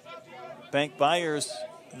 Bank Byers,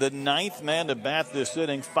 the 9th man to bat this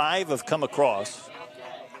inning. 5 have come across.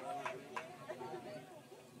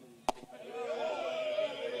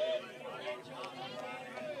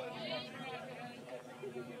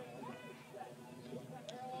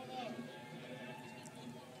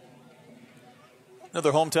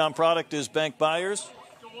 Another hometown product is Bank Byers.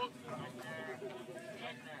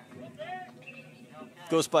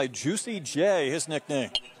 Goes by Juicy J, his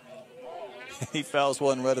nickname. He fouls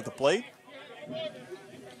one right at the plate.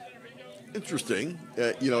 Interesting.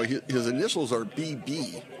 His initials are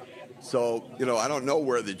BB. So, I don't know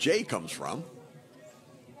where the J comes from.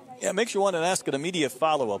 Yeah, it makes you want to ask an immediate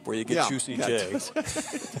follow-up where you get Juicy J.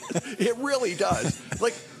 It really does.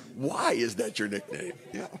 Like, why is that your nickname?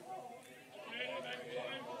 Yeah.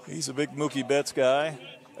 He's a big Mookie Betts guy.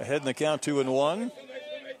 Ahead in the count, 2-1.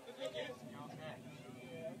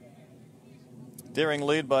 Daring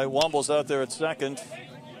lead by Wombles out there at second.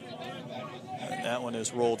 And that one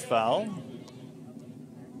is rolled foul.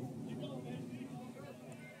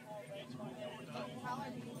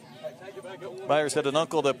 Byers had an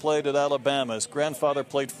uncle that played at Alabama. His grandfather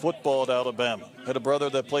played football at Alabama. Had a brother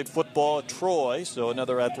that played football at Troy, so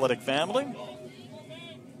another athletic family.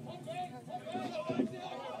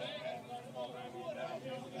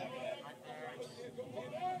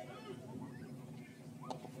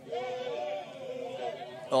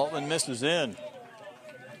 Altman misses in.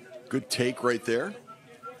 Good take right there.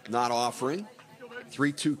 Not offering.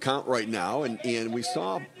 3-2 count right now. And we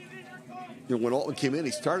saw, when Altman came in,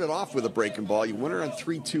 he started off with a breaking ball. You wonder on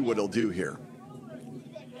 3-2 what he'll do here.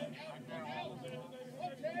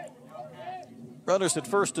 Runners at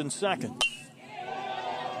first and second.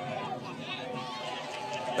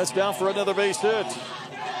 That's down for another base hit.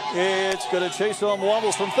 It's going to chase home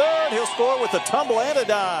Wombles from third. He'll score with a tumble and a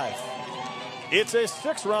dive. It's a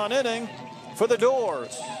 6-run inning for the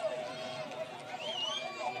Doors.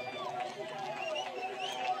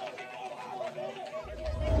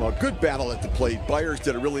 Well, good battle at the plate. Byers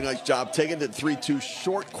did a really nice job taking it 3-2.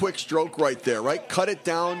 Short, quick stroke right there, right? Cut it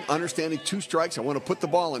down, understanding 2 strikes. I want to put the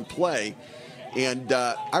ball in play. And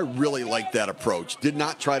I really like that approach. Did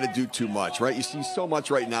not try to do too much, right? You see so much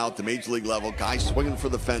right now at the major league level, guys swinging for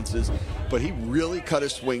the fences, but he really cut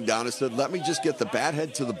his swing down and said, let me just get the bat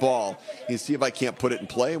head to the ball and see if I can't put it in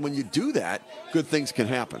play. And when you do that, good things can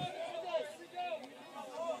happen.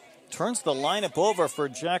 Turns the lineup over for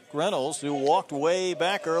Jack Reynolds, who walked way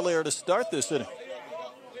back earlier to start this inning.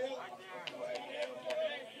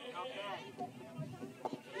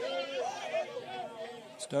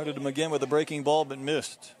 Started him again with a breaking ball, but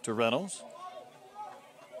missed to Reynolds.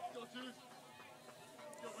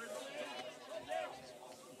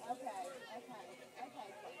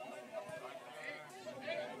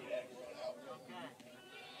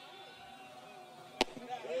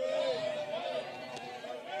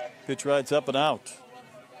 Pitch rides up and out.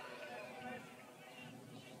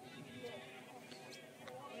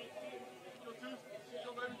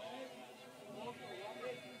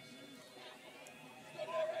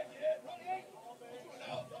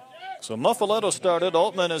 So Muffaletto started.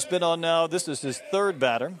 Altman has been on now. This is his 3rd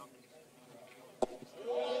batter.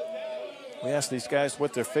 We asked these guys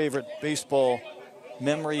what their favorite baseball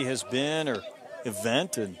memory has been or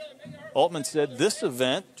event, and Altman said this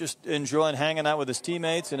event, just enjoying hanging out with his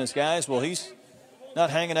teammates and his guys. Well, he's not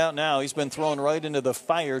hanging out now. He's been thrown right into the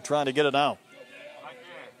fire trying to get it out.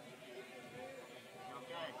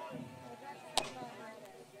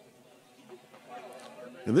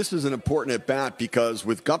 And this is an important at-bat because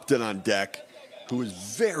with Gupton on deck, who is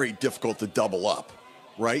very difficult to double up,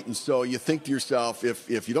 right? And so you think to yourself,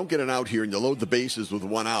 if you don't get an out here and you load the bases with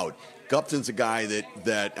 1 out, Gupton's a guy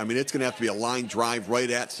that I mean, it's going to have to be a line drive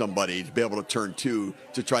right at somebody to be able to turn 2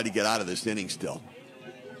 to try to get out of this inning still.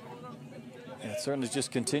 It certainly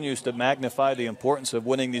just continues to magnify the importance of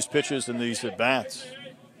winning these pitches and these at-bats.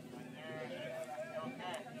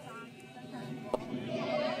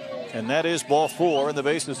 And that is ball 4, and the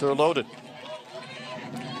bases are loaded.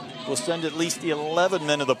 We'll send at least 11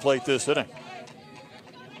 men to the plate this inning.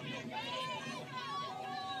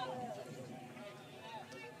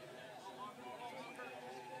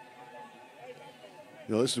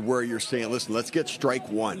 You know, this is where you're saying, listen, let's get strike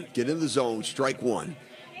one. Get in the zone, strike one.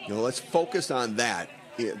 You know, let's focus on that.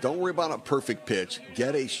 Don't worry about a perfect pitch.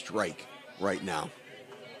 Get a strike right now.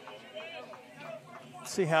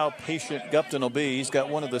 See how patient Gupton will be. He's got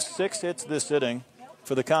one of the 6 hits this inning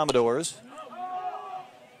for the Commodores.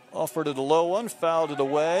 Offered it a low one, fouled it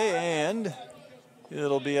away, and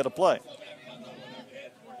it'll be at a play.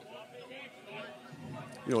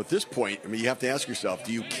 You know, at this point, I mean, you have to ask yourself,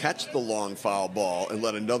 do you catch the long foul ball and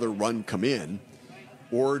let another run come in?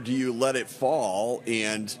 Or do you let it fall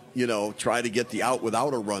and, you know, try to get the out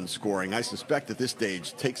without a run scoring? I suspect at this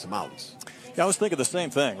stage, take some outs. Yeah, I was thinking the same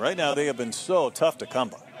thing. Right now, they have been so tough to come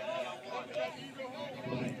by.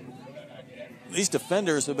 These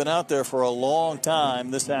defenders have been out there for a long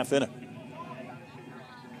time this half inning.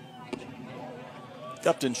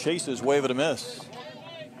 Gupton chases, wave and a miss.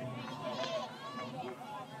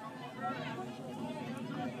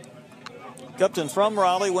 Gupton from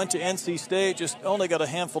Raleigh went to NC State, just only got a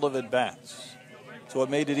handful of at-bats. So it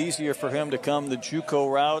made it easier for him to come the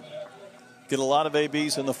JUCO route, get a lot of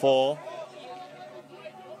ABs in the fall.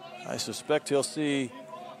 I suspect he'll see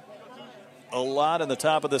a lot in the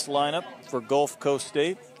top of this lineup for Gulf Coast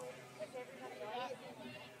State.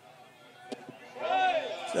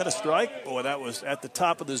 Is that a strike? Boy, that was at the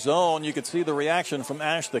top of the zone. You could see the reaction from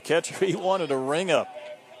Ash, the catcher. He wanted a ring up.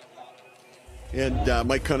 And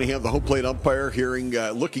Mike Cunningham, the home plate umpire,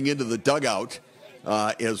 looking into the dugout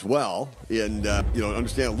as well, and you know,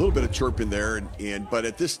 understand a little bit of chirp in there. But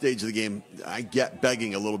at this stage of the game, I get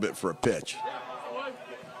begging a little bit for a pitch.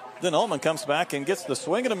 Then Ullman comes back and gets the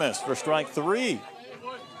swing and a miss for strike 3.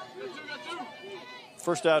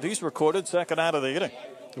 First out he's recorded, second out of the inning.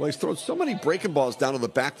 Well, he's thrown so many breaking balls down to the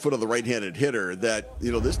back foot of the right-handed hitter that,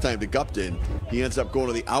 you know, this time to Gupton, he ends up going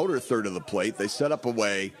to the outer third of the plate. They set up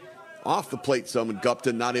away off the plate some, and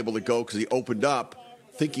Gupton not able to go because he opened up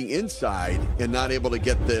thinking inside and not able to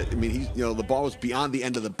get the, I mean, you know, the ball was beyond the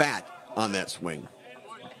end of the bat on that swing.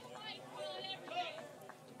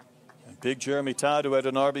 Big Jeremy Todd, who had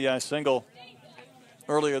an RBI single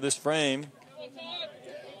earlier this frame,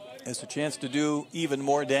 has a chance to do even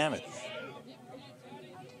more damage.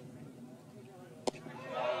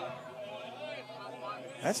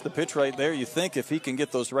 That's the pitch right there. You think if he can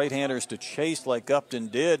get those right-handers to chase like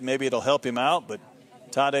Gupton did, maybe it'll help him out, but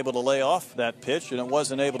Todd able to lay off that pitch, and it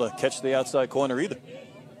wasn't able to catch the outside corner either.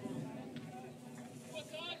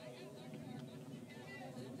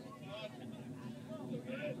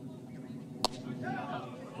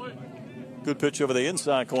 Good pitch over the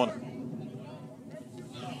inside corner.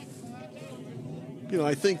 You know,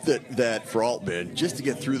 I think that for Altman, just to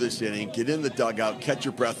get through this inning, get in the dugout, catch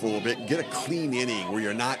your breath a little bit, and get a clean inning where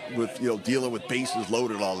you're not with, you know, dealing with bases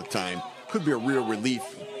loaded all the time, could be a real relief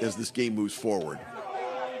as this game moves forward.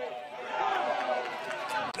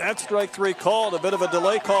 That's strike 3 called. A bit of a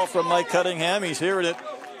delay call from Mike Cunningham. He's hearing it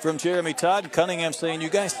from Jeremy Todd. Cunningham saying, you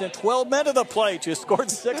guys sent 12 men to the plate. You scored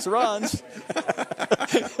 6 runs.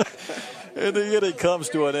 And the inning comes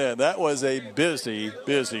to an end. That was a busy,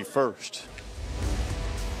 busy first.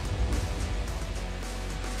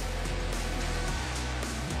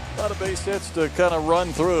 A lot of base hits to kind of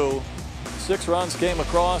run through. 6 runs came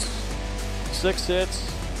across, 6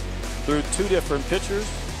 hits through 2 different pitchers.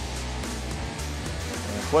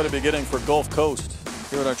 And quite a beginning for Gulf Coast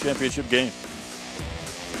here in our championship game.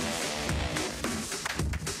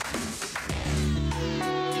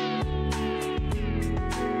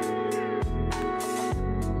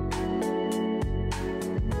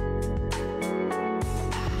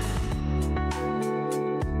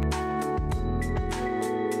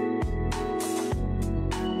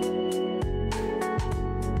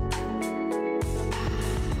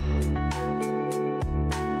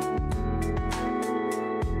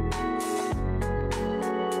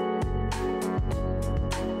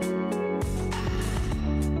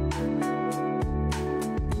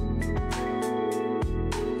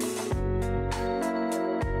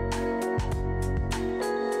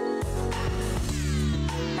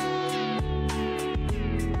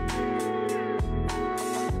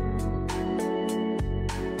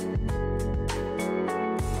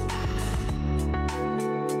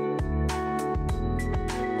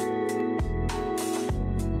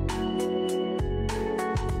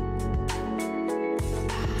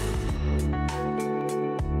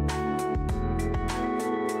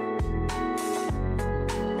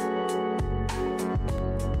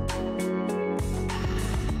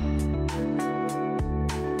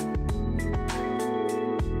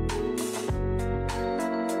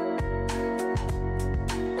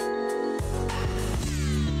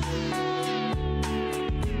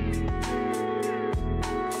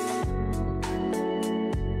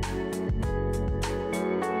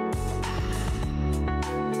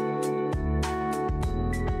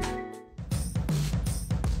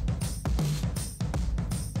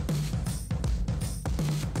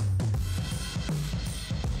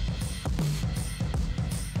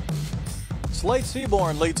 Slade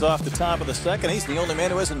Seaborn leads off the top of the second. He's the only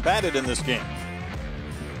man who hasn't batted in this game.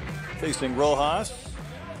 Facing Rojas.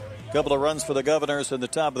 A couple of runs for the Governors in the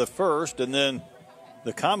top of the first, and then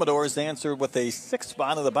the Commodores answered with a 6th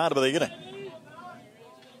spot at the bottom of the inning.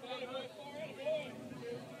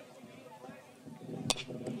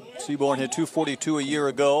 Seaborn hit .242 a year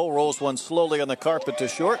ago. Rolls one slowly on the carpet to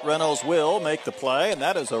short. Reynolds will make the play, and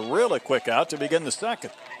that is a really quick out to begin the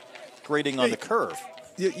second. Grading on the curve.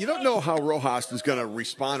 You don't know how Rojas is going to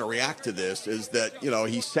respond or react to this. Is that,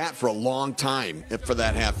 he sat for a long time for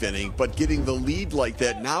that half inning, but getting the lead like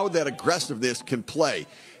that, now that aggressiveness can play.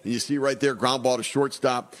 And you see right there, ground ball to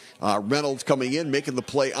shortstop. Reynolds coming in, making the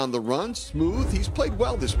play on the run. Smooth. He's played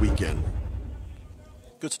well this weekend.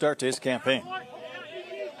 Good start to his campaign.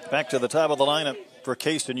 Back to the top of the lineup for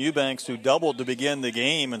Casey Eubanks, who doubled to begin the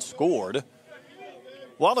game and scored.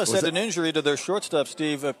 Wallace had an injury to their shortstop,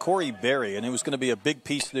 Steve, Corey Berry, and it was going to be a big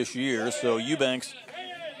piece this year. So Eubanks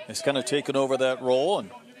has kind of taken over that role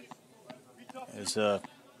and has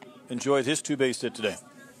enjoyed his 2-base hit today.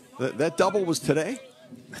 That double was today?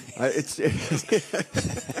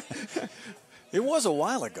 It was a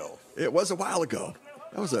while ago. It was a while ago.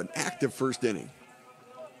 That was an active first inning.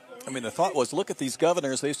 I mean, the thought was, look at these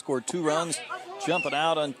Governors. They scored 2 runs, jumping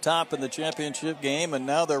out on top in the championship game, and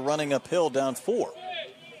now they're running uphill down 4.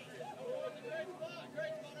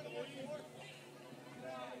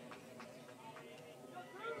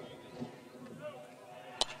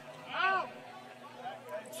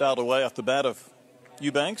 Fouled away off the bat of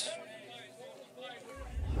Eubanks.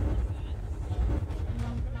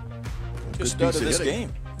 Just started this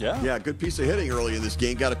game. Yeah, good piece of hitting early in this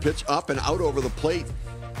game. Got a pitch up and out over the plate.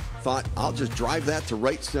 Thought, I'll just drive that to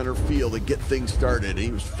right center field and get things started. And he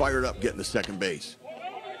was fired up getting to second base.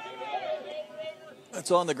 That's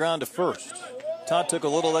on the ground to first. Todd took a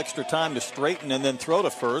little extra time to straighten and then throw to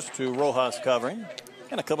first to Rojas covering.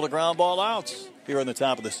 And a couple of ground ball outs here in the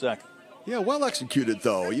top of the second. Yeah, well executed,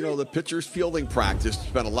 though. The pitcher's fielding practice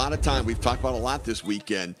spent a lot of time. We've talked about a lot this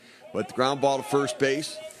weekend. But the ground ball to first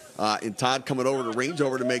base, and Todd coming over to range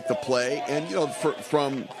over to make the play. And,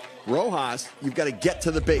 from Rojas, you've got to get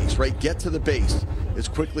to the base, right? Get to the base as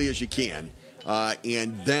quickly as you can.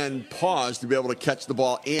 And then pause to be able to catch the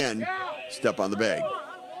ball and step on the bag.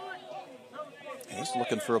 He's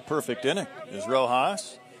looking for a perfect inning. Is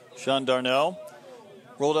Rojas. Sean Darnell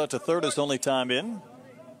rolled out to third his only time in.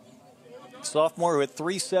 Sophomore who hit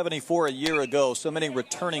 .374 a year ago. So many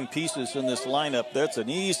returning pieces in this lineup. That's an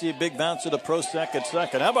easy big bounce to the pro second.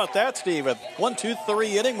 How about that, Steve? A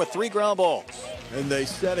 1-2-3 inning with 3 ground balls. And they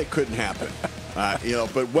said it couldn't happen.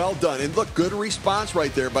 But well done. And look, good response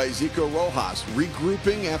right there by Ezequiel Rojas.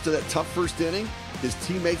 Regrouping after that tough first inning. His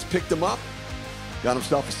teammates picked him up. Got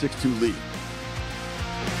himself a 6-2 lead.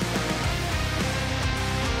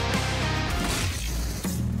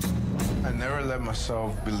 I never let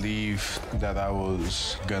myself believe that I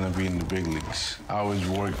was gonna be in the big leagues. I always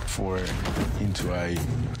worked for it until I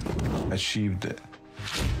achieved it.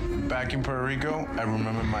 Back in Puerto Rico, I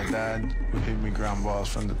remember my dad would hit me ground balls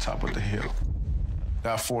from the top of the hill.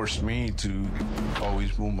 That forced me to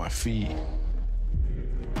always move my feet.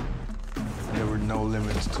 There were no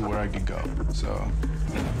limits to where I could go, so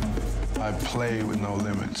I played with no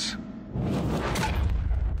limits.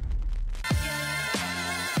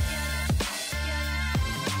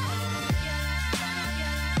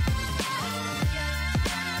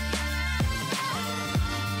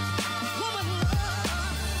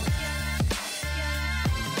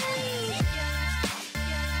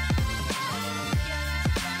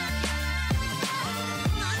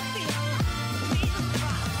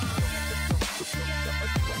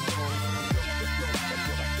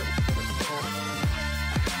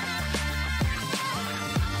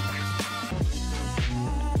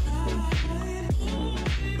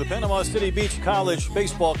 Panama City Beach College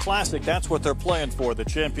Baseball Classic, that's what they're playing for, the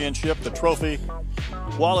championship, the trophy.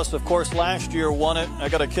 Wallace, of course, last year won it. I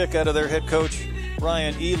got a kick out of their head coach,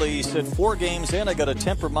 Ryan Ely. He said 4 games in, I got to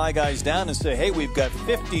temper my guys down and say, hey, we've got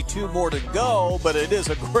 52 more to go, but it is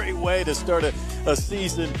a great way to start a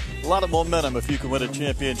season. A lot of momentum if you can win a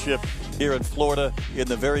championship here in Florida in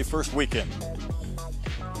the very first weekend.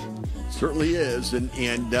 Certainly is, and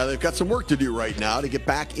they've got some work to do right now to get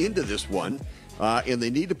back into this one. And they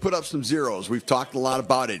need to put up some zeros. We've talked a lot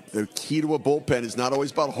about it. The key to a bullpen is not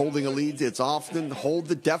always about holding a lead. It's often hold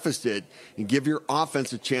the deficit and give your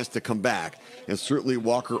offense a chance to come back. And certainly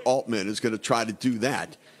Walker Altman is going to try to do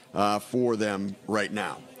that for them right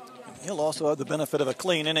now. He'll also have the benefit of a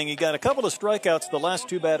clean inning. He got a couple of strikeouts the last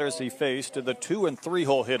 2 batters he faced, the 2- and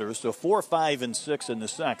 3-hole hitters, so 4, 5, and 6 in the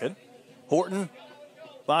second. Horton,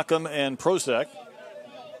 Bacham, and Prozac.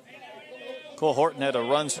 Cole Horton had a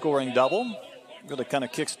run-scoring double. Really kind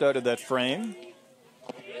of kick-started that frame.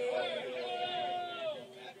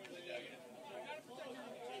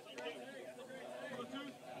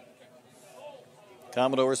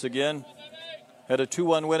 Commodores again had a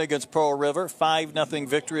 2-1 win against Pearl River, 5-0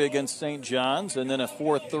 victory against St. John's, and then a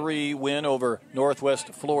 4-3 win over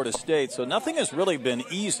Northwest Florida State. So nothing has really been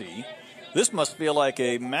easy. This must feel like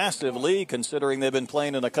a massive lead considering they've been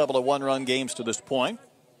playing in a couple of one-run games to this point.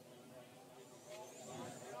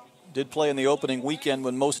 Did play in the opening weekend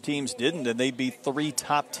when most teams didn't, and they beat 3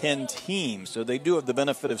 top 10 teams. So they do have the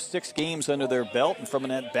benefit of 6 games under their belt, and from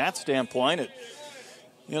an at-bat standpoint,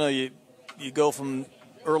 you go from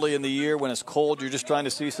early in the year when it's cold, you're just trying to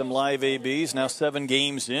see some live ABs. Now 7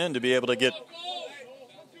 games in to be able to get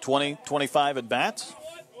 20, 25 at-bats.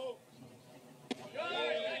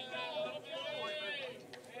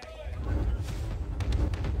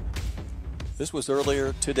 This was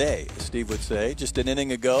earlier today, Steve would say. Just an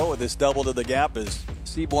inning ago, this double to the gap as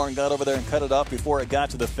Seaborn got over there and cut it off before it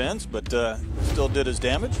got to the fence, but still did his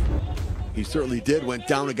damage. He certainly did. Went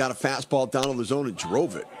down and got a fastball down to the zone and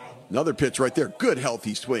drove it. Another pitch right there. Good,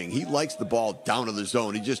 healthy swing. He likes the ball down to the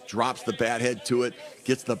zone. He just drops the bat head to it,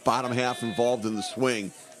 gets the bottom half involved in the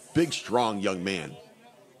swing. Big, strong young man.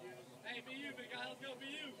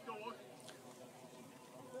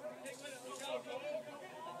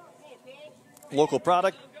 Local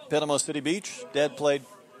product, Panama City Beach. Dad played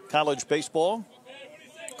college baseball.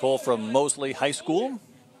 Cole from Mosley High School.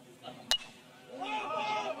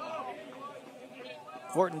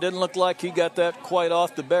 Horton didn't look like he got that quite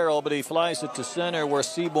off the barrel, but he flies it to center where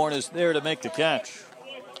Seaborn is there to make the catch.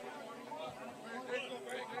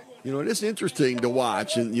 You know, it is interesting to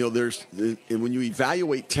watch, and and when you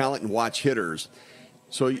evaluate talent and watch hitters,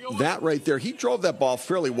 so that right there, he drove that ball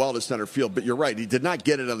fairly well to center field, but you're right, he did not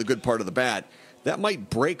get it on the good part of the bat. That might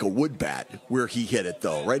break a wood bat where he hit it,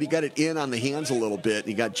 though, right? He got it in on the hands a little bit, and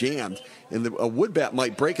he got jammed. And a wood bat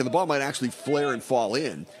might break, and the ball might actually flare and fall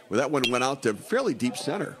in, where that one went out to fairly deep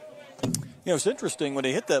center. It's interesting when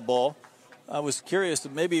he hit that ball. I was curious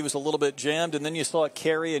that maybe he was a little bit jammed, and then you saw it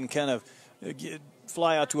carry and kind of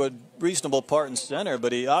fly out to a reasonable part in center,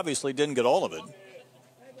 but he obviously didn't get all of it.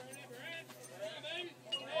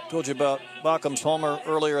 Told you about Bachum's homer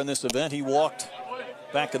earlier in this event. He walked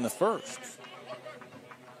back in the first.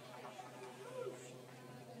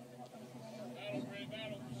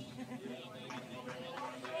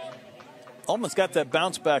 Altman's got that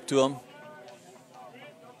bounce back to him.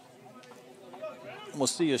 We'll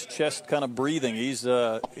see his chest kind of breathing. He's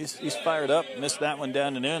fired up. Missed that one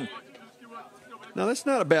down and in. Now, that's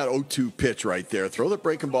not a bad 0-2 pitch right there. Throw the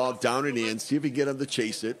breaking ball down and in. See if he can get him to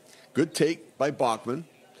chase it. Good take by Bachum.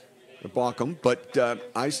 But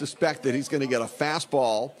I suspect that he's going to get a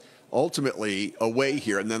fastball ultimately away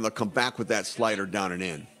here, and then they'll come back with that slider down and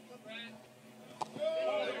in.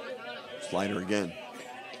 Slider again.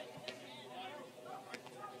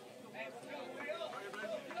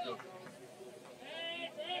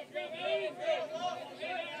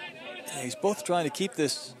 He's both trying to keep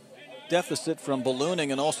this deficit from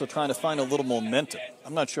ballooning and also trying to find a little momentum.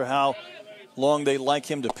 I'm not sure how long they like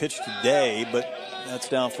him to pitch today, but that's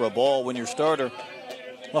down for a ball. When your starter,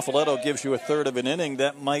 Muffaletto, gives you a third of an inning,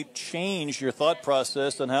 that might change your thought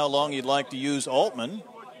process on how long you'd like to use Altman.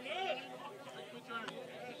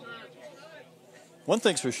 One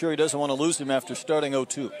thing's for sure, he doesn't want to lose him after starting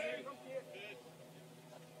 0-2.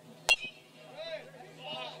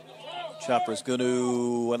 Chopper's going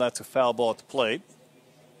to, well, that's a foul ball at the plate.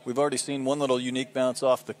 We've already seen one little unique bounce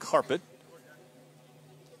off the carpet.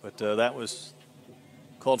 But that was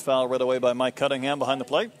called foul right away by Mike Cunningham behind the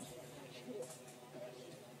plate.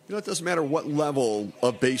 It doesn't matter what level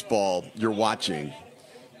of baseball you're watching.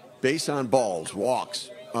 Base on balls,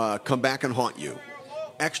 walks, come back and haunt you.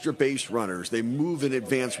 Extra base runners, they move in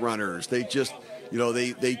advance runners. They just...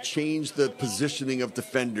 they change the positioning of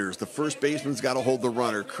defenders. The first baseman's got to hold the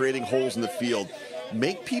runner, creating holes in the field.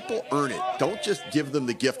 Make people earn it. Don't just give them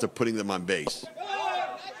the gift of putting them on base.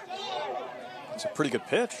 It's a pretty good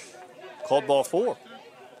pitch. Called ball 4.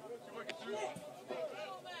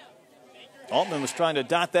 Altman was trying to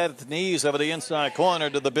dot that at the knees over the inside corner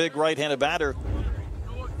to the big right-handed batter,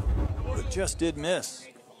 but just did miss.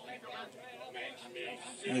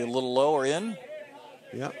 Maybe a little lower in.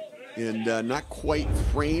 Yep. And not quite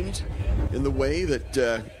framed in the way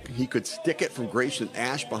that he could stick it from Grayson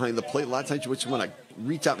Ash behind the plate. A lot of times you just want to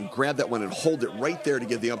reach out and grab that one and hold it right there to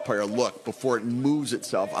give the umpire a look before it moves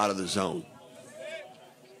itself out of the zone.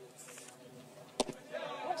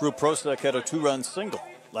 Drew Prosek had a 2-run single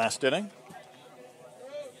last inning.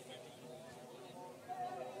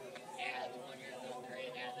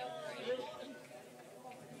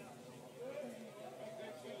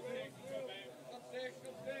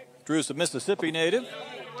 Drew's a Mississippi native.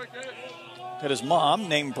 Had his mom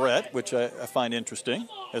named Brett, which I find interesting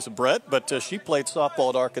as a Brett, but she played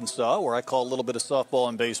softball at Arkansas, where I call a little bit of softball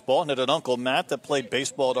and baseball, and had an uncle, Matt, that played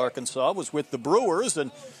baseball at Arkansas, was with the Brewers,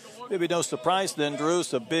 and maybe no surprise then,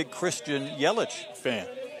 Drew's a big Christian Yelich fan.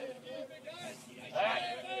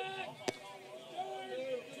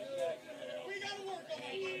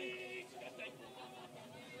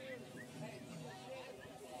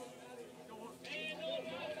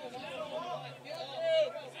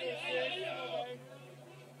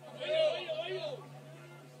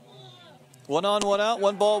 One on, one out,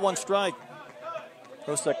 1 ball, 1 strike.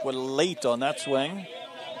 Prosek was late on that swing.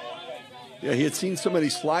 Yeah, he had seen so many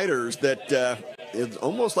sliders that it's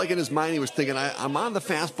almost like in his mind he was thinking, I'm on the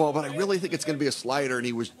fastball, but I really think it's going to be a slider, and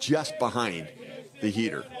he was just behind the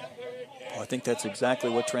heater. Oh, I think that's exactly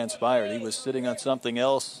what transpired. He was sitting on something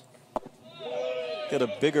else. Got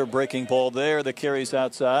a bigger breaking ball there that carries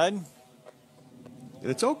outside. And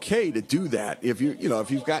it's okay to do that. If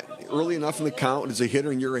you've got early enough in the count as a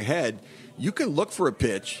hitter and you're ahead, you can look for a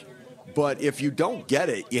pitch, but if you don't get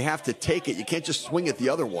it, you have to take it. You can't just swing at the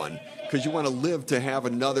other one because you want to live to have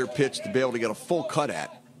another pitch to be able to get a full cut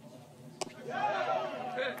at.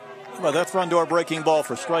 Well, that front door breaking ball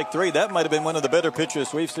for strike 3. That might have been one of the better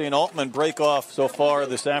pitches we've seen Altman break off so far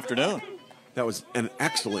this afternoon. That was an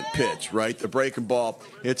excellent pitch, right? The breaking ball.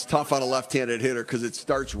 It's tough on a left-handed hitter because it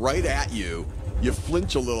starts right at you. You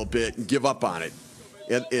flinch a little bit and give up on it.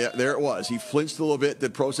 And there it was. He flinched a little bit, then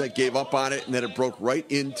Prosek gave up on it, and then it broke right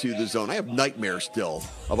into the zone. I have nightmares still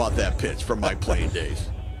about that pitch from my playing days.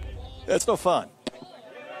 That's no fun.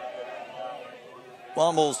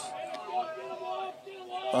 Wombles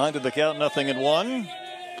behind to the count, 0-1.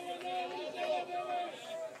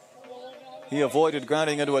 He avoided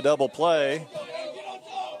grounding into a double play.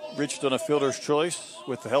 Reached on a fielder's choice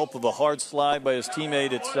with the help of a hard slide by his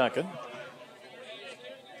teammate at second.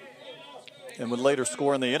 And would later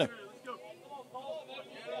score in the inning.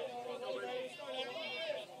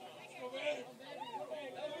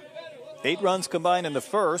 Eight runs combined in the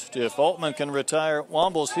first. If Altman can retire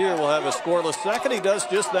Wombles here, we'll have a scoreless second. He does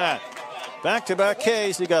just that. Back-to-back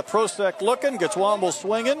Ks. He got Prosek looking, gets Wombles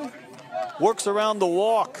swinging, works around the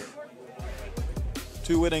walk.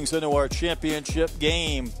 2 innings into our championship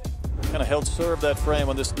game. Kind of held serve that frame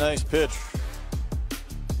on this nice pitch.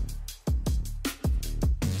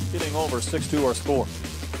 Getting over 6-2 our score.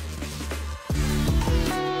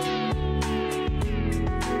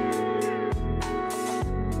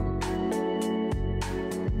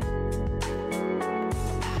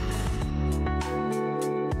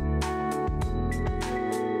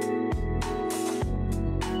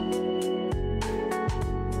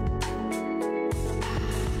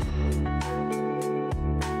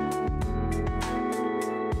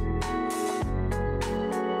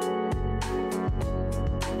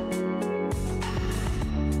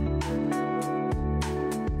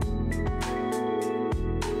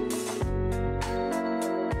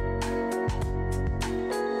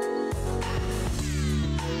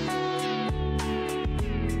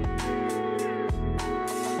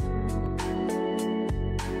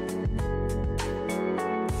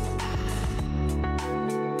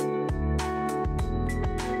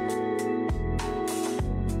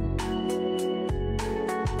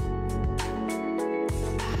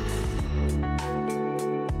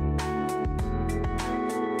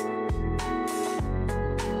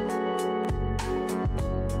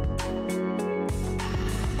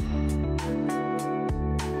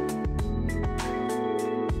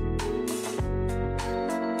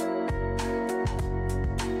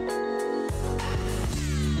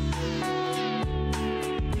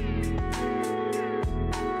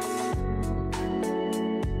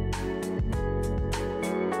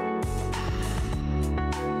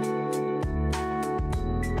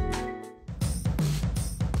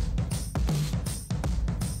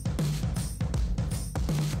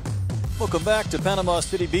 Welcome back to Panama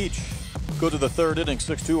City Beach. Go to the 3rd inning,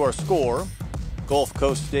 6-2 our score. Gulf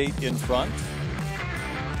Coast State in front.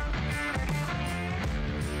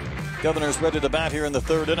 Governors ready to bat here in the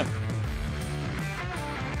 3rd inning.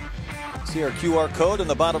 See our QR code in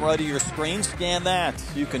the bottom right of your screen. Scan that.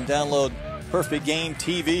 You can download Perfect Game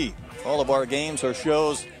TV. All of our games, our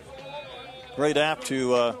shows. Great app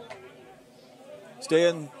to stay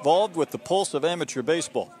involved with the pulse of amateur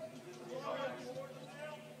baseball.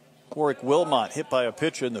 Warwick Wilmot hit by a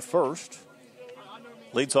pitch in the first.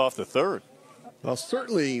 Leads off the 3rd. Well,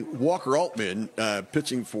 certainly Walker Altman,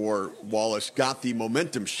 pitching for Wallace, got the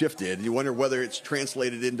momentum shifted. You wonder whether it's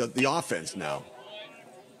translated into the offense now.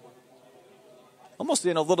 almost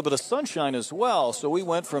in a little bit of sunshine as well. So we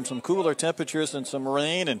went from some cooler temperatures and some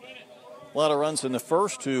rain and a lot of runs in the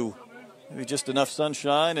first to maybe just enough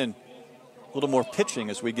sunshine and a little more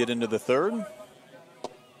pitching as we get into the third. You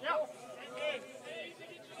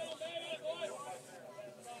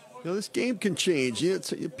know, this game can change.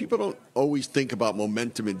 People don't always think about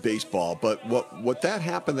momentum in baseball, but what that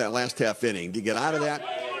happened that last half inning, to get out of that,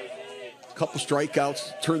 a couple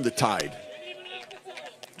strikeouts, turned the tide.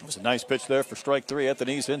 It was a nice pitch there for strike three at the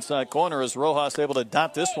knees inside corner. As Rojas able to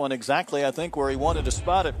dot this one exactly, I think, where he wanted to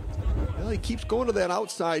spot it. Well, he keeps going to that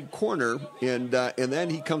outside corner, and then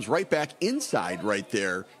he comes right back inside right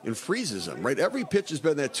there and freezes him. Right, every pitch has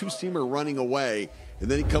been that two-seamer running away, and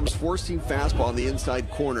then he comes four-seam fastball on the inside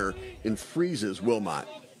corner and freezes Wilmot.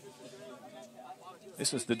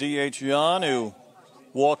 This is the DH Jan, who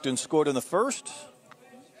walked and scored in the first.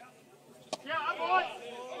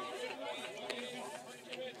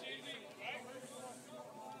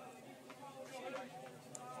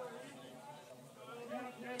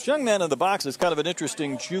 This young man in the box is kind of an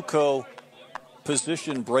interesting JUCO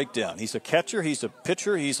position breakdown. He's a catcher, he's a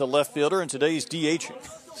pitcher, he's a left fielder, and today he's DHing.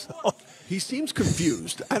 So he seems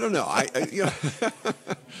confused. I don't know. You know.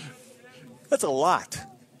 That's a lot.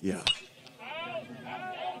 Yeah.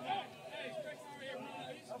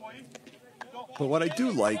 But what I do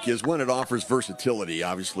like is when it offers versatility,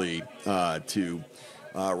 obviously, to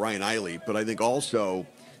Ryan Eiley. But I think also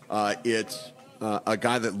it's a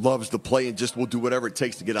guy that loves the play and just will do whatever it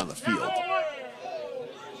takes to get on the field.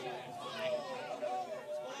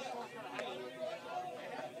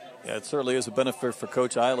 Yeah, it certainly is a benefit for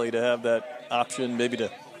Coach Eiley to have that option, maybe to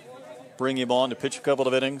bring him on to pitch a couple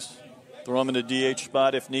of innings, throw him in the DH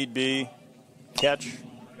spot if need be, catch.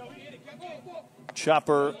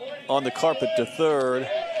 Chopper on the carpet to third.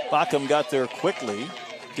 Backham got there quickly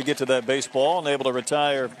to get to that baseball and able to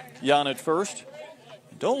retire Jan at first.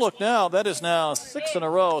 Don't look now. That is now 6 in a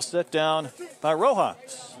row set down by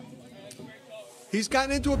Rojas. He's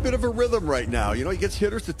gotten into a bit of a rhythm right now. You know, he gets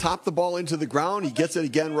hitters to top the ball into the ground. He gets it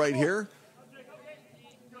again right here.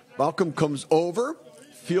 Malcolm comes over,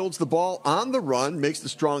 fields the ball on the run, makes the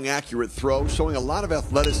strong, accurate throw, showing a lot of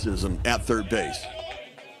athleticism at third base.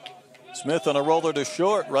 Smith on a roller to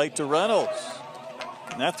short, right to Reynolds.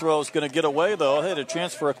 And that throw is going to get away, though. Had a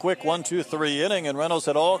chance for a quick 1-2-3 inning, and Reynolds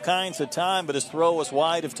had all kinds of time, but his throw was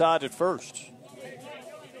wide of Todd at first.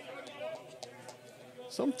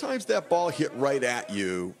 Sometimes that ball hit right at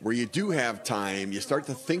you where you do have time. You start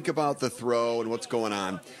to think about the throw and what's going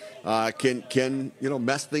on. Can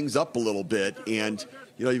mess things up a little bit. And,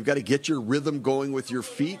 you've got to get your rhythm going with your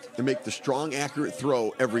feet and make the strong, accurate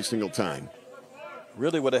throw every single time.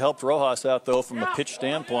 Really would have helped Rojas out, though, from a pitch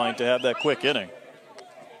standpoint to have that quick inning.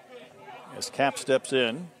 As Cap steps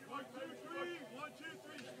in.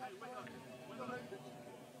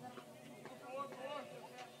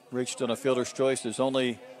 Reached on a fielder's choice. Is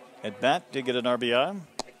only at bat. Did get an RBI.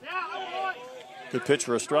 Good pitch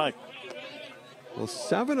for a strike. Well,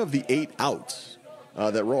 7 of the 8 outs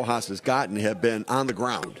that Rojas has gotten have been on the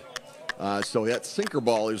ground. So that sinker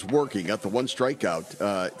ball is working. Got the 1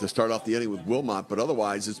 strikeout to start off the inning with Wilmot, but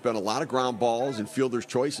otherwise it's been a lot of ground balls and fielder's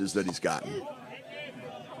choices that he's gotten.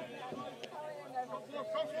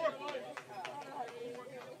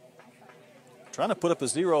 Trying to put up a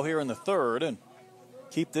 0 here in the third and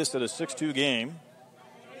keep this at a 6-2 game.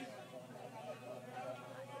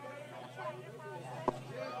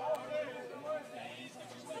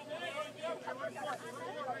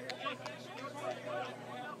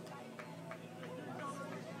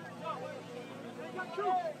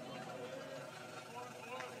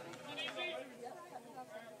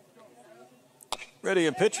 Ready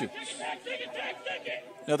and pitching.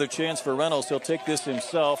 Another chance for Reynolds. He'll take this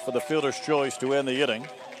himself for the fielder's choice to end the inning.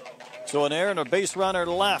 So an error and a base runner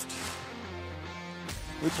left.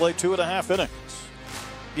 We played 2.5 innings.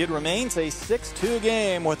 It remains a 6-2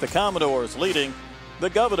 game with the Commodores leading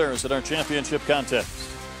the Governors in our championship contest.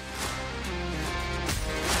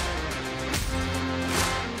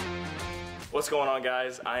 What's going on,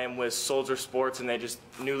 guys? I am with Soldier Sports, and they just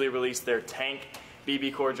newly released their Tank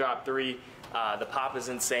BB Core Drop 3. The pop is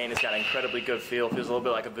insane. It's got an incredibly good feel. Feels a little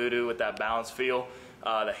bit like a Voodoo with that balance feel.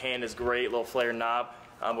 The hand is great, little flare knob.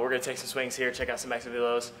 But we're going to take some swings here, check out some exit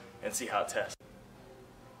velos, and see how it tests.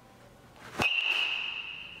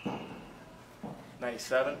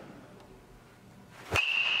 97.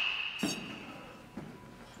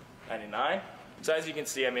 99. So as you can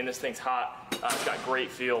see, I mean, this thing's hot. It's got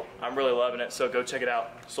great feel. I'm really loving it. So go check it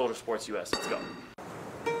out. Soldier Sports US. Let's go.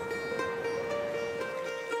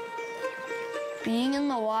 Being in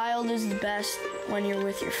the wild is the best when you're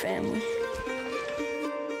with your family.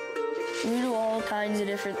 We do all kinds of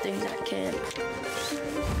different things at camp.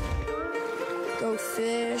 Go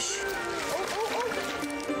fish,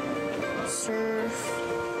 surf,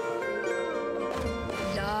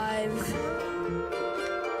 dive.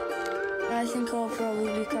 I think I'll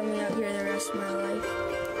probably be coming out here the rest of my life.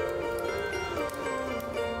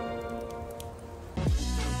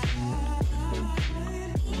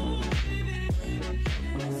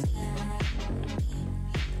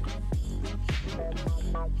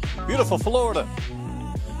 Beautiful Florida.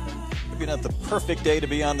 Maybe not the perfect day to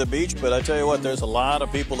be on the beach, but I tell you what, there's a lot of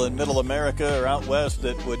people in Middle America or out west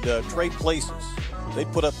that would trade places. They'd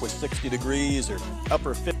put up with 60 degrees or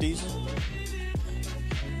upper 50s.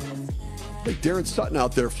 Like Darren Sutton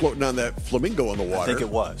out there floating on that flamingo in the water. I think it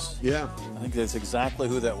was. Yeah. I think that's exactly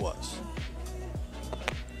who that was.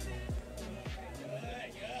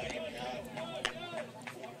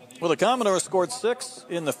 Well, the Commodores scored 6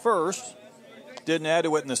 in the first. Didn't add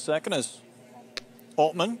to it in the second as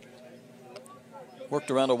Altman worked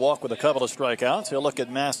around a walk with a couple of strikeouts. He'll look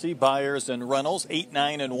at Massey, Byers, and Reynolds, 8,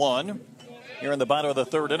 9, and 1 here in the bottom of the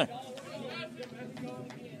third inning.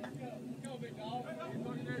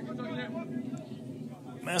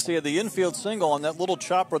 Massey had the infield single on that little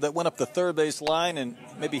chopper that went up the third base line and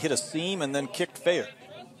maybe hit a seam and then kicked fair.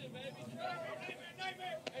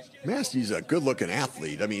 Massey's a good-looking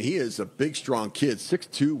athlete. I mean, he is a big, strong kid,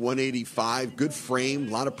 6'2", 185, good frame,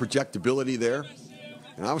 a lot of projectability there,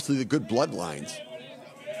 and obviously the good bloodlines.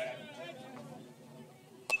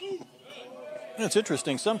 It's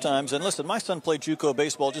interesting sometimes, and listen, my son played JUCO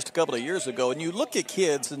baseball just a couple of years ago, and you look at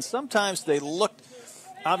kids, and sometimes they look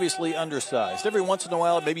obviously undersized. Every once in a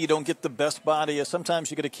while, maybe you don't get the best body.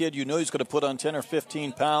 Sometimes you get a kid you know he's going to put on 10 or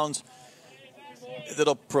 15 pounds.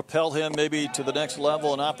 That'll propel him maybe to the next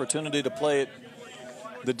level, an opportunity to play at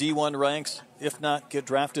the D1 ranks, if not get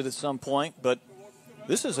drafted at some point. But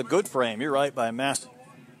this is a good frame, you're right, by Massey.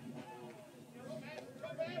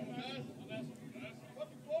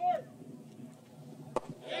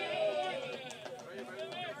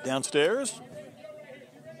 Downstairs.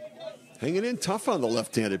 Hanging in tough on the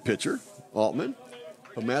left-handed pitcher, Altman.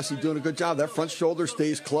 But Massey doing a good job. That front shoulder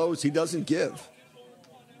stays closed. He doesn't give.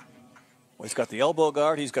 Well, he's got the elbow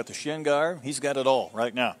guard. He's got the shin guard. He's got it all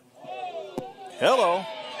right now. Hello.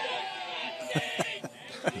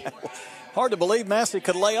 Hard to believe Massey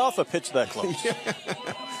could lay off a pitch that close.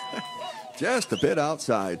 Just a bit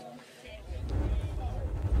outside.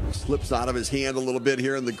 Slips out of his hand a little bit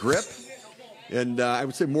here in the grip. And I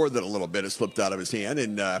would say more than a little bit. It slipped out of his hand,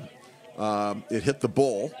 and it hit the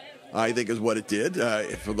bull, I think is what it did,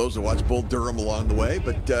 for those who watch Bull Durham along the way.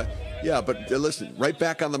 But, listen, right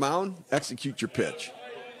back on the mound, execute your pitch.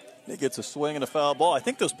 He gets a swing and a foul ball. I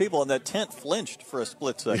think those people in that tent flinched for a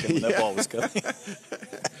split second when that ball was coming.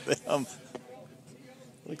 I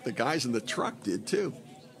think the guys in the truck did, too.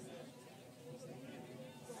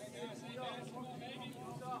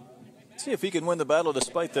 See if he can win the battle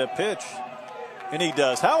despite that pitch. And he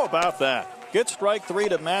does. How about that? Get strike 3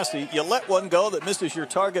 to Massey. You let one go that misses your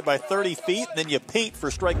target by 30 feet, then you paint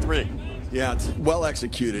for strike 3. Yeah, it's well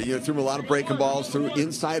executed. You threw a lot of breaking balls, threw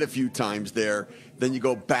inside a few times there. Then you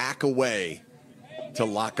go back away to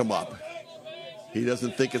lock him up. He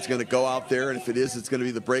doesn't think it's going to go out there, and if it is, it's going to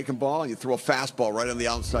be the breaking ball, and you throw a fastball right on the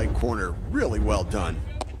outside corner. Really well done.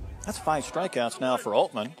 That's 5 strikeouts now for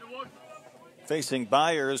Altman. Facing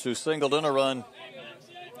Byers, who singled in a run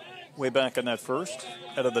way back in that first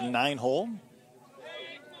out of the 9-hole.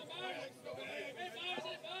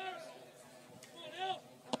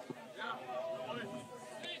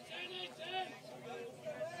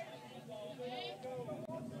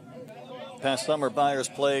 Past summer, Byers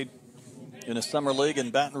played in a summer league in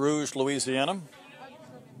Baton Rouge, Louisiana.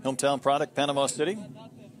 Hometown product, Panama City.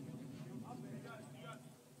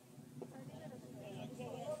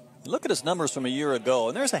 Look at his numbers from a year ago,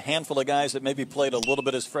 and there's a handful of guys that maybe played a little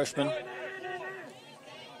bit as freshmen.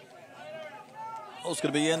 Ball's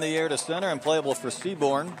going to be in the air to center and playable for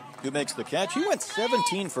Seaborn, who makes the catch. He went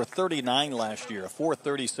 17 for 39 last year, a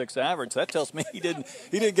 436 average. That tells me he didn't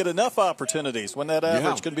get enough opportunities when that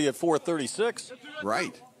average can be at 436.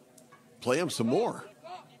 Right. Play him some more.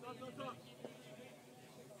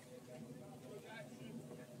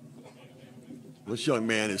 This young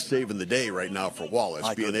man is saving the day right now for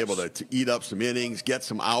Wallace, being able to eat up some innings, get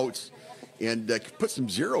some outs, and put some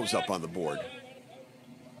zeros up on the board.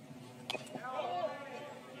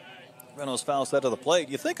 Reynolds fouls that to the plate.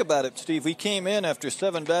 You think about it, Steve, we came in after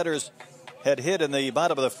 7 batters had hit in the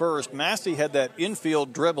bottom of the first. Massey had that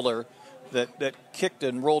infield dribbler that kicked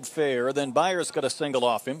and rolled fair. Then Byers got a single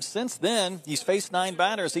off him. Since then, he's faced 9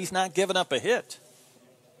 batters. He's not given up a hit.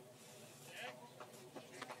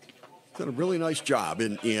 Done a really nice job.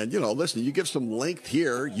 And you know, listen, you give some length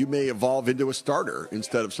here, you may evolve into a starter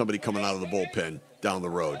instead of somebody coming out of the bullpen down the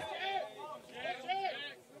road.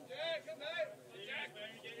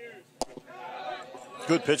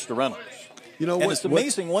 Good pitch to Reynolds. You know, and it's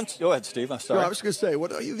amazing once. Go ahead, Steve. I'm sorry. No, I was going to say,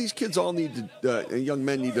 what these kids all need to, young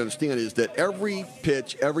men need to understand is that every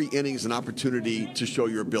pitch, every inning is an opportunity to show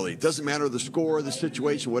your ability. It doesn't matter the score, the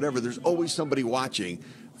situation, whatever. There's always somebody watching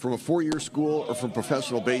from a four-year school or from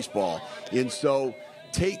professional baseball. And so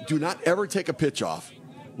do not ever take a pitch off.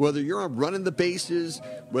 Whether you're on running the bases,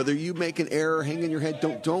 whether you make an error, hang in your head,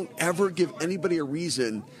 don't ever give anybody a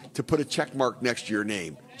reason to put a check mark next to your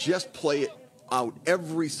name. Just play it out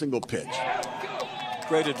every single pitch.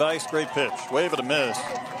 Great advice, great pitch. Wave and a miss.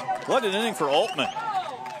 What an inning for Altman.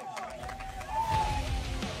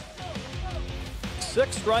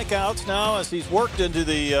 6 strikeouts now as he's worked into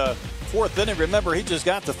the fourth inning. Remember, he just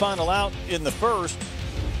got the final out in the first.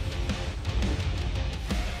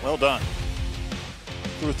 Well done.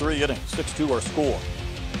 Through 3 innings, 6-2 our score.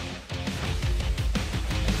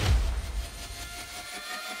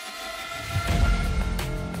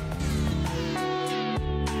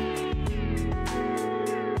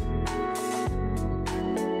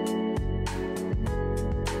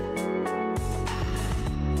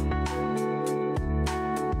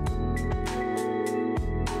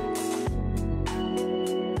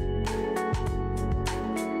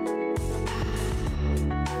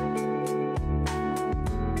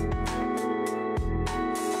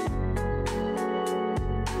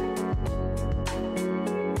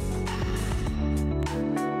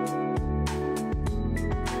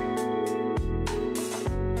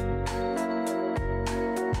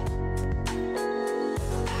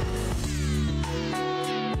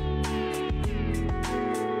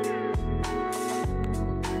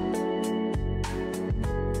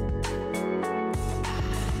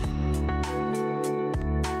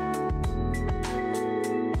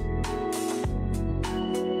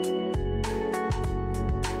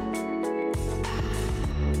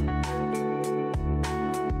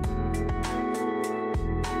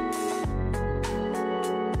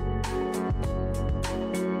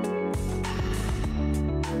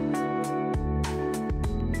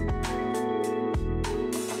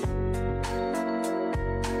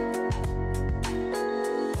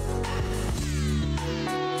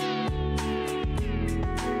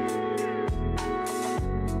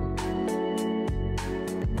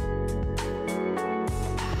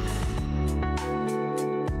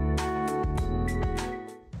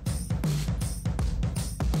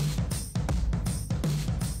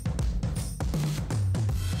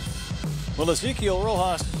 Well, Ezekiel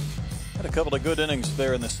Rojas had a couple of good innings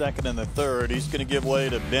there in the second and the third. He's going to give way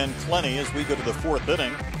to Ben Clenny as we go to the fourth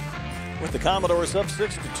inning with the Commodores up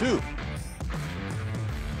 6-2.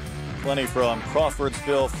 Clenny from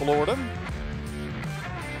Crawfordsville, Florida.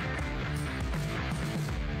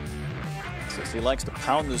 Says he likes to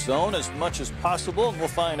pound the zone as much as possible, and we'll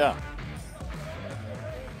find out.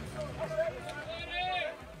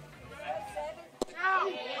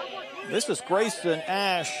 This is Grayson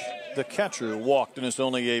Ash, the catcher, who walked in his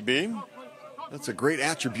only AB. That's a great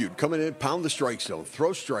attribute. Coming in, pound the strike zone,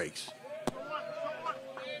 throw strikes.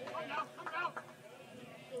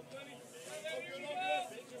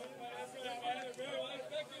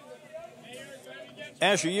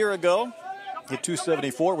 Ash a year ago hit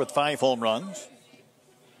 .274 with 5 home runs.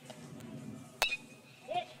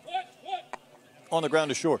 On the ground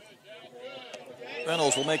to short.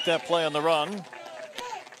 Reynolds will make that play on the run.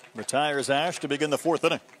 Retires Ash to begin the fourth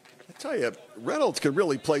inning. I tell you, Reynolds can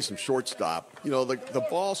really play some shortstop. You know, the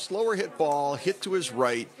ball, slower hit ball, hit to his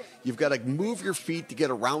right. You've got to move your feet to get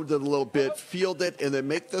around it a little bit, field it, and then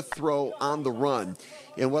make the throw on the run.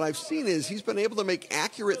 And what I've seen is he's been able to make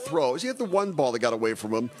accurate throws. He had the one ball that got away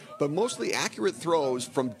from him, but mostly accurate throws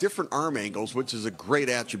from different arm angles, which is a great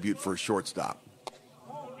attribute for a shortstop.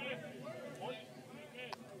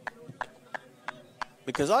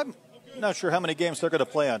 Because I'm not sure how many games they're going to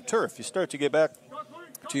play on turf. You start to get back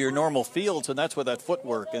to your normal fields, and that's where that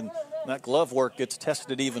footwork and that glove work gets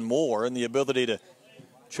tested even more, and the ability to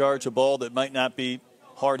charge a ball that might not be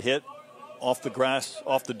hard hit off the grass,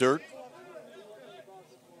 off the dirt.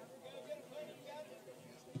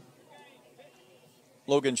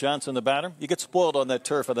 Logan Johnson, the batter. You get spoiled on that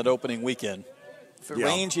turf on that opening weekend. If it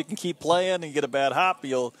rains, you can keep playing, and you get a bad hop,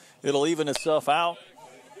 it'll even itself out.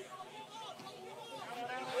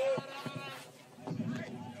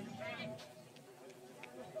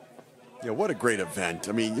 Yeah, what a great event.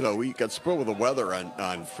 I mean, you know, we got spoiled with the weather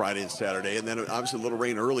on Friday and Saturday, and then obviously a little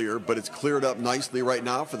rain earlier, but it's cleared up nicely right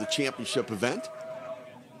now for the championship event.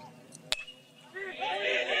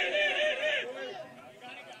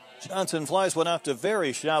 Johnson flies one out to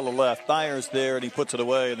very shallow left. Byers there, and he puts it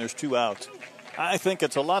away, and there's 2 outs. I think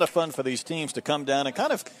it's a lot of fun for these teams to come down and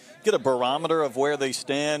kind of get a barometer of where they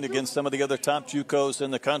stand against some of the other top JUCOs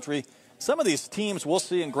in the country. Some of these teams we'll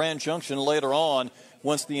see in Grand Junction later on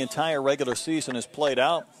once the entire regular season is played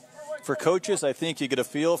out. For coaches, I think you get a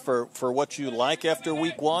feel for what you like after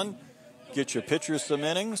week 1. Get your pitchers some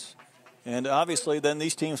innings. And obviously then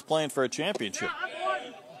these teams playing for a championship.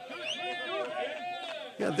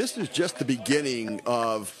 Yeah, this is just the beginning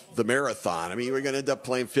of the marathon. I mean, we're going to end up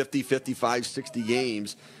playing 50, 55, 60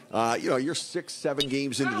 games. You're 6, 7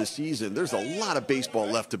 games into the season. There's a lot of baseball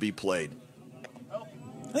left to be played.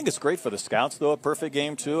 I think it's great for the scouts, though, a perfect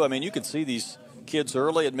game, too. I mean, you can see these kids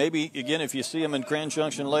early, and maybe, again, if you see them in Grand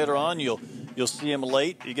Junction later on, you'll see them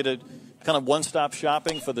late. You get a kind of one-stop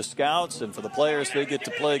shopping for the scouts, and for the players, they get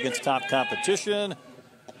to play against top competition.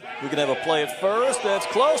 We can have a play at first. That's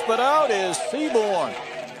close, but out is Seaborn.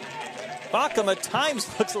 Bacham at times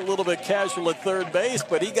looks a little bit casual at third base,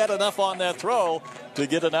 but he got enough on that throw to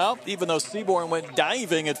get it out, even though Seaborn went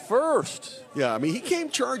diving at first. Yeah, I mean, he came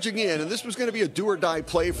charging in, and this was going to be a do-or-die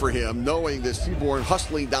play for him, knowing that Seaborn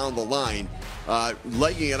hustling down the line,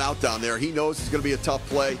 legging it out down there. He knows it's going to be a tough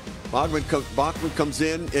play. Bachman comes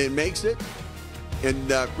in and makes it, and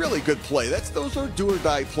really good play. Those are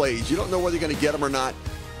do-or-die plays. You don't know whether you're going to get them or not.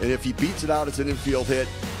 And if he beats it out, it's an infield hit.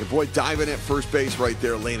 And boy, diving at first base right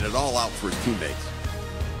there, laying it all out for his teammates.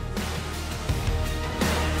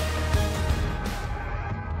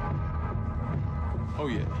 Oh,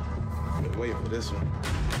 yeah. Been waiting for this one.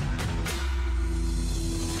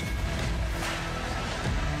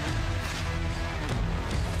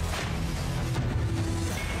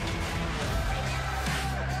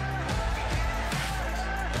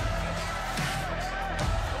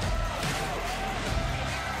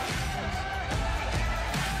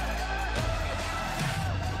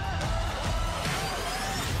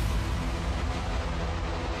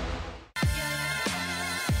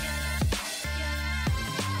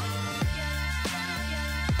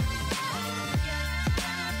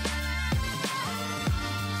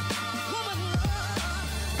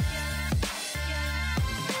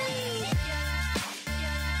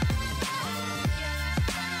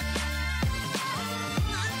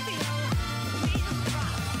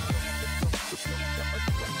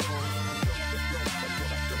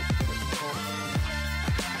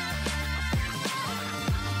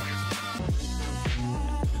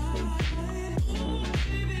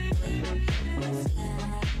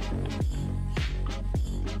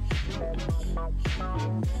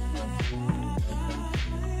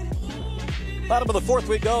 Bottom of the 4th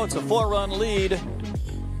we go. It's a 4-run lead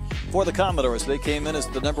for the Commodores. They came in as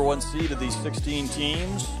the #1 seed of these 16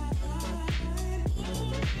 teams.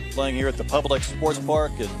 Playing here at the Public Sports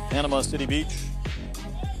Park in Panama City Beach.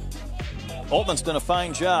 Altman's done a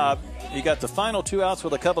fine job. He got the final 2 outs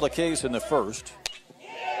with a couple of Ks in the first.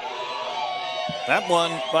 That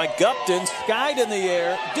one by Gupton, skied in the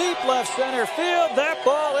air, deep left center field. That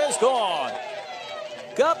ball is gone.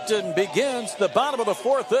 Gupton begins the bottom of the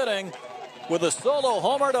 4th inning with a solo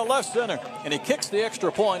homer to left center, and he kicks the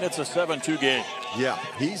extra point. It's a 7-2 game. Yeah,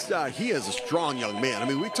 he is a strong young man. I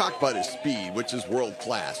mean, we talked about his speed, which is world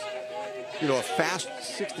class. You know, a fast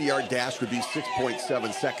 60-yard dash would be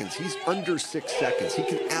 6.7 seconds. He's under 6 seconds. He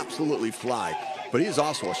can absolutely fly, but he is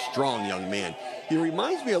also a strong young man. He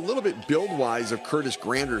reminds me a little bit build-wise of Curtis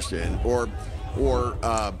Granderson or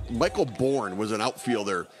Michael Bourne was an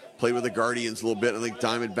outfielder. Played with the Guardians a little bit, I think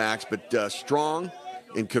Diamondbacks, but strong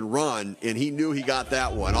and can run, and he knew he got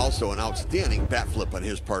that one. Also an outstanding bat flip on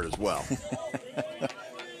his part as well.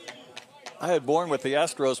 I had Bourne with the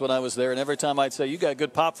Astros when I was there, and every time I'd say, you got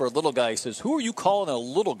good pop for a little guy, he says, who are you calling a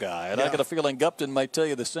little guy? And I got a feeling Gupton might tell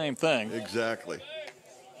you the same thing. Exactly.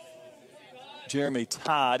 Jeremy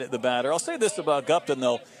Todd, the batter. I'll say this about Gupton,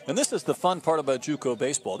 though, and this is the fun part about JUCO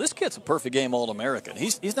baseball. This kid's a perfect game All-American.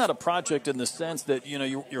 He's not a project in the sense that, you know,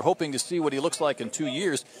 you're hoping to see what he looks like in 2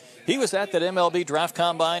 years. He was at that MLB draft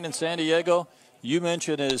combine in San Diego. You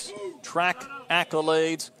mentioned his track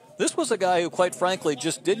accolades. This was a guy who, quite frankly,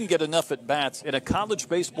 just didn't get enough at-bats in a college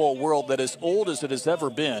baseball world that is old as it has ever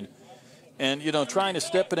been. And, you know, trying to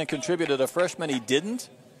step in and contribute as a freshman, he didn't.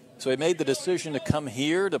 So he made the decision to come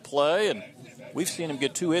here to play, and we've seen him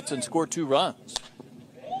get 2 hits and score 2 runs.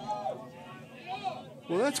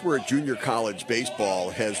 Well, that's where junior college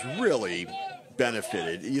baseball has really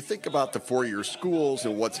benefited. You think about the 4-year schools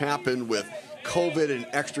and what's happened with COVID and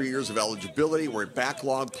extra years of eligibility. We're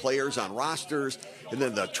backlogged players on rosters, and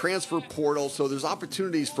then the transfer portal. So there's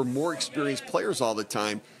opportunities for more experienced players all the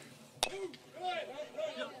time.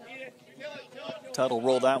 Tuttle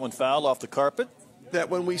rolled that one foul off the carpet. that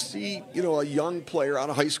when we see, a young player out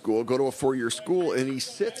of high school go to a 4-year school and he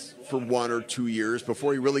sits for 1 or 2 years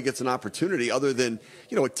before he really gets an opportunity, other than,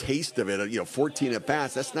 a taste of it, 14 at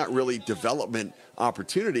bats, that's not really development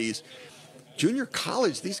opportunities. Junior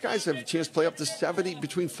college, these guys have a chance to play up to 70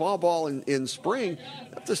 between fall ball and spring,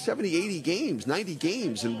 up to 70, 80 games, 90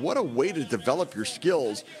 games. And what a way to develop your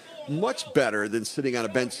skills. Much better than sitting on a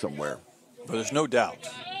bench somewhere. But there's no doubt.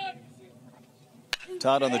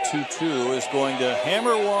 Todd on the 2-2 is going to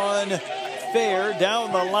hammer one fair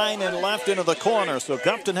down the line and left into the corner. So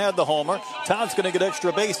Gupton had the homer. Todd's going to get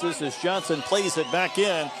extra bases as Johnson plays it back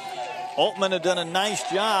in. Altman had done a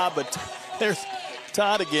nice job, but there's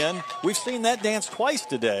Todd again. We've seen that dance twice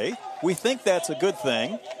today. We think that's a good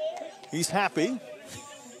thing. He's happy.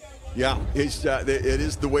 Yeah, it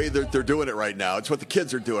is the way they're doing it right now. It's what the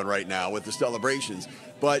kids are doing right now with the celebrations.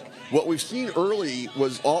 But what we've seen early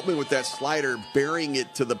was Altman with that slider burying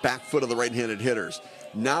it to the back foot of the right-handed hitters.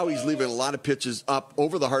 Now he's leaving a lot of pitches up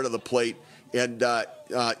over the heart of the plate. And,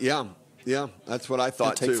 yeah, that's what I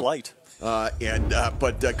thought, too. Take flight.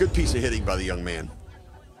 But good piece of hitting by the young man.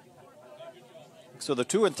 So the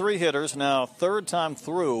 2 and 3 hitters now third time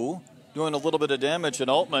through doing a little bit of damage.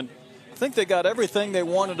 And Altman, I think they got everything they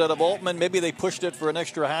wanted out of Altman. Maybe they pushed it for an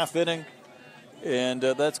extra half inning. And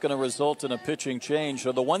that's going to result in a pitching change.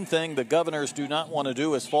 So the one thing the Governors do not want to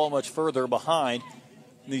do is fall much further behind.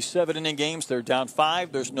 In these 7-inning games, they're down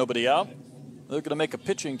 5. There's nobody out. They're going to make a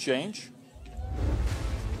pitching change.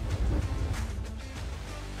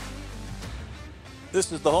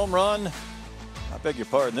 This is the home run. I beg your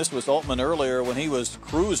pardon. This was Altman earlier when he was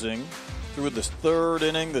cruising through the 3rd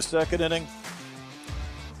inning, the 2nd inning.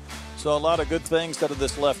 So a lot of good things out of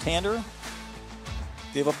this left-hander.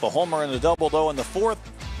 Gave up a homer and a double, though, in the 4th.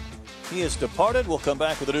 He has departed. We'll come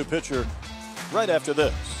back with a new pitcher right after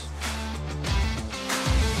this.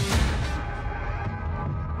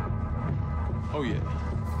 Oh,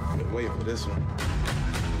 yeah. Good wait for this one.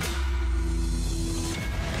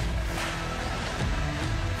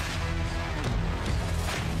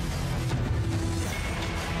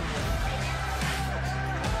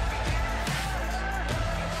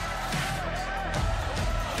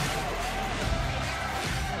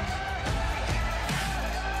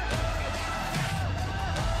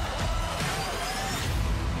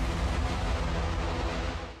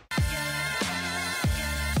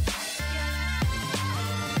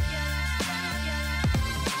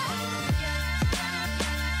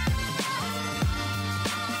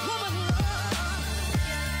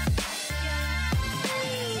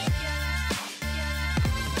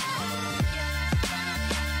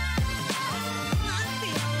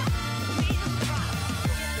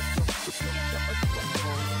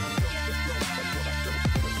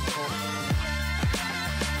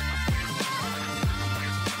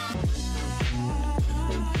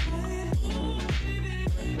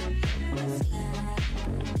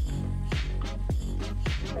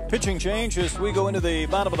 Pitching change as we go into the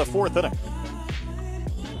bottom of the 4th inning.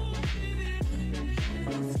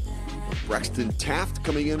 Braxton Taft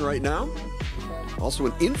coming in right now. Also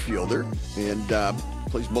an infielder and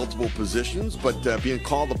plays multiple positions, but being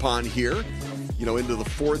called upon here, into the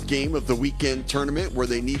 4th game of the weekend tournament where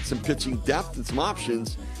they need some pitching depth and some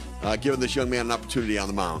options, giving this young man an opportunity on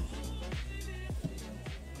the mound.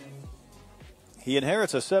 He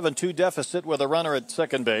inherits a 7-2 deficit with a runner at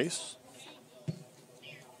second base.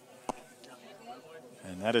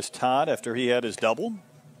 And that is Todd after he had his double.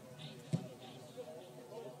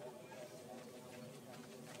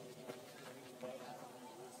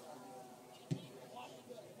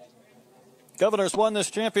 Governors won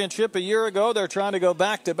this championship a year ago. They're trying to go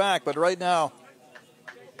back-to-back, but right now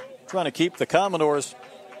trying to keep the Commodores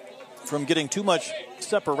from getting too much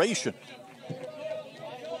separation.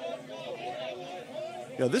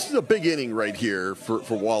 Yeah, this is a big inning right here for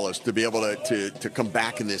Wallace to be able to come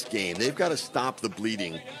back in this game. They've got to stop the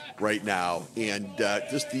bleeding right now, and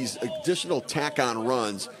just these additional tack-on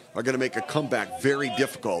runs are going to make a comeback very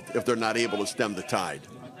difficult if they're not able to stem the tide.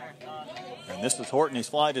 And this is Horton. He's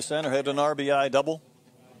fly to center, had an RBI double.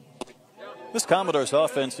 This Commodores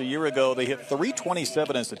offense a year ago, they hit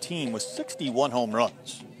 327 as a team with 61 home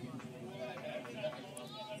runs.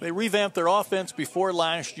 They revamped their offense before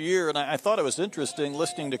last year, and I thought it was interesting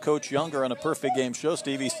listening to Coach Younger on a Perfect Game show.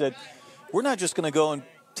 Steve, he said, we're not just going to go and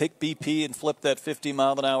take BP and flip that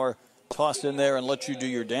 50-mile-an-hour toss in there and let you do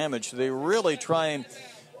your damage. They really try and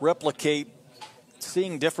replicate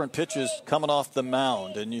seeing different pitches coming off the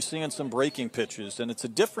mound, and you're seeing some breaking pitches, and it's a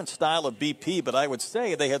different style of BP, but I would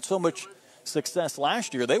say they had so much success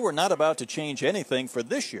last year, they were not about to change anything for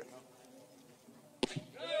this year.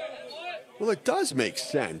 Well, it does make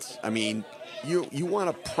sense. I mean, you want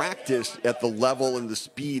to practice at the level and the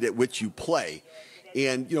speed at which you play.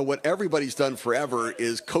 And, you know, what everybody's done forever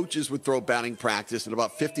is coaches would throw batting practice at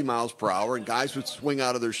about 50 miles per hour, and guys would swing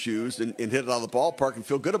out of their shoes and hit it out of the ballpark and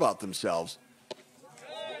feel good about themselves.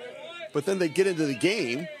 But then they get into the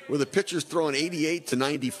game where the pitcher's throwing 88 to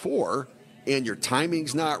 94, and your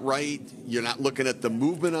timing's not right. You're not looking at the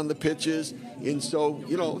movement on the pitches. And so,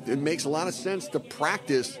 you know, it makes a lot of sense to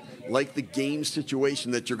practice like the game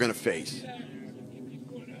situation that you're going to face.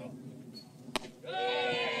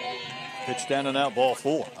 Pitch down and out, ball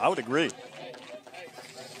 4. I would agree.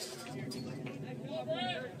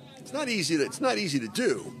 It's not easy to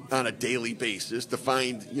do on a daily basis to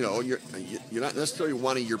find, you know, you're not necessarily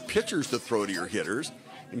wanting your pitchers to throw to your hitters,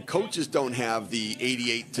 and coaches don't have the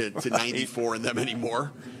 88 to 94 in them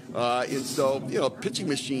anymore. And so, you know, pitching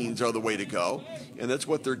machines are the way to go, and that's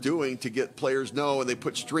what they're doing to get players know, and they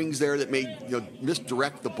put strings there that may, you know,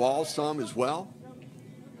 misdirect the ball some as well.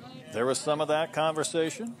 There was some of that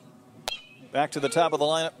conversation. Back to the top of the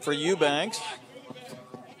lineup for Eubanks.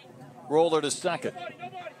 Roller to second.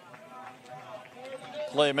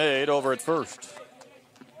 Play made over at first.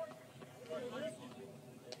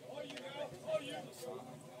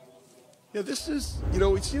 Yeah, this is, you know,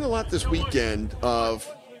 we've seen a lot this weekend of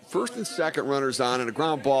first and second runners on and a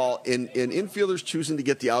ground ball, and infielders choosing to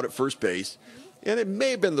get the out at first base. And it may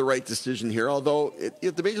have been the right decision here, although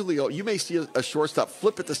at the Major League, you may see a shortstop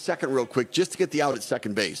flip it to second real quick just to get the out at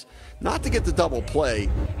second base. Not to get the double play,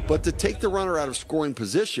 but to take the runner out of scoring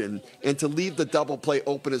position and to leave the double play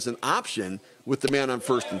open as an option with the man on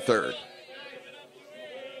first and third.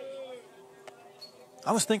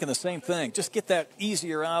 I was thinking the same thing. Just get that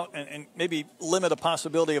easier out and maybe limit a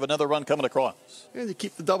possibility of another run coming across. And to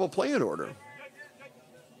keep the double play in order.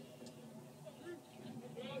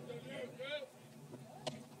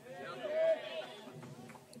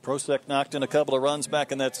 Prosek knocked in a couple of runs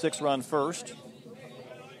back in that 6-run first.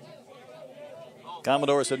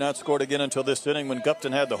 Commodores had not scored again until this inning when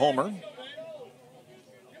Gupton had the homer.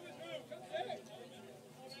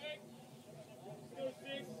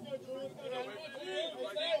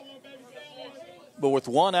 But with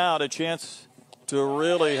one out, a chance to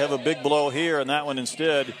really have a big blow here, and that one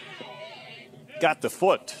instead got the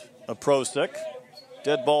foot of Prosek.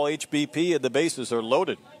 Dead ball HBP, and the bases are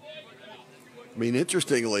loaded. I mean,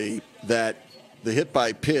 interestingly, that the hit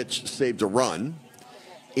by pitch saved a run,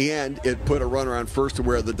 and it put a runner on first to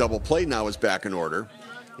where the double play now is back in order.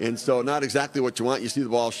 And so not exactly what you want. You see the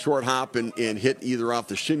ball short hop and hit either off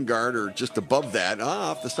the shin guard or just above that,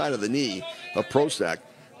 off the side of the knee of Prosek.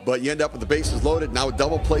 But you end up with the bases loaded. Now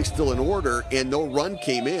double play still in order, and no run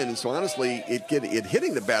came in. And so honestly, it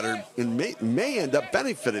hitting the batter and may end up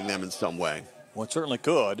benefiting them in some way. Well, it certainly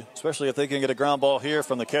could, especially if they can get a ground ball here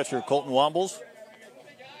from the catcher, Colton Wombles.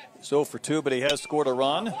 So for 2, but he has scored a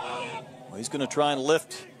run. Well, he's going to try and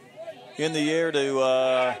lift in the air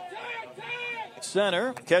to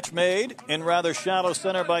center. Catch made in rather shallow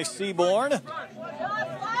center by Seaborn.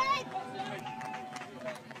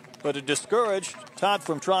 But it discouraged Todd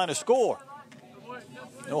from trying to score.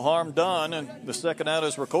 No harm done, and the second out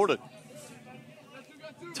is recorded.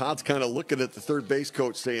 Todd's kind of looking at the third base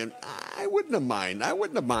coach saying, I wouldn't have mind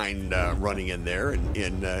running in there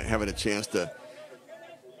and having a chance to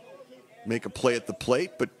make a play at the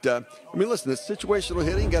plate. But, I mean, listen, it's situational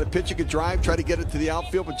hitting. Got a pitch you could drive, try to get it to the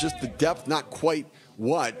outfield, but just the depth, not quite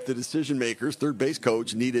what the decision makers, third base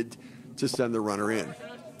coach, needed to send the runner in.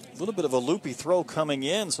 A little bit of a loopy throw coming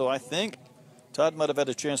in, so I think Todd might have had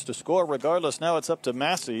a chance to score. Regardless, now it's up to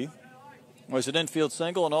Massey. Was an infield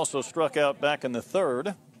single and also struck out back in the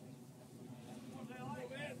third.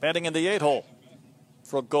 Batting in the 8-hole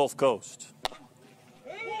for Gulf Coast.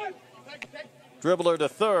 Dribbler to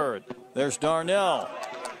third. There's Darnell.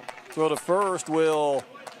 Throw to first will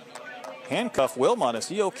handcuff Wilmot. Is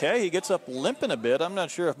he okay? He gets up limping a bit. I'm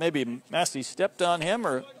not sure if maybe Massey stepped on him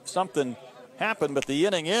or something happened, but the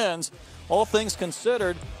inning ends. All things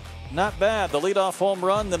considered, not bad. The leadoff home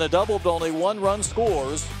run, then a double, but only 1 run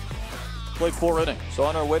scores. Played 4 innings. So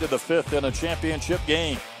on our way to the 5th in a championship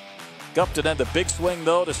game. Gupton had the big swing,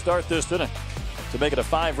 though, to start this inning to make it a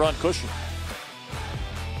 5-run cushion.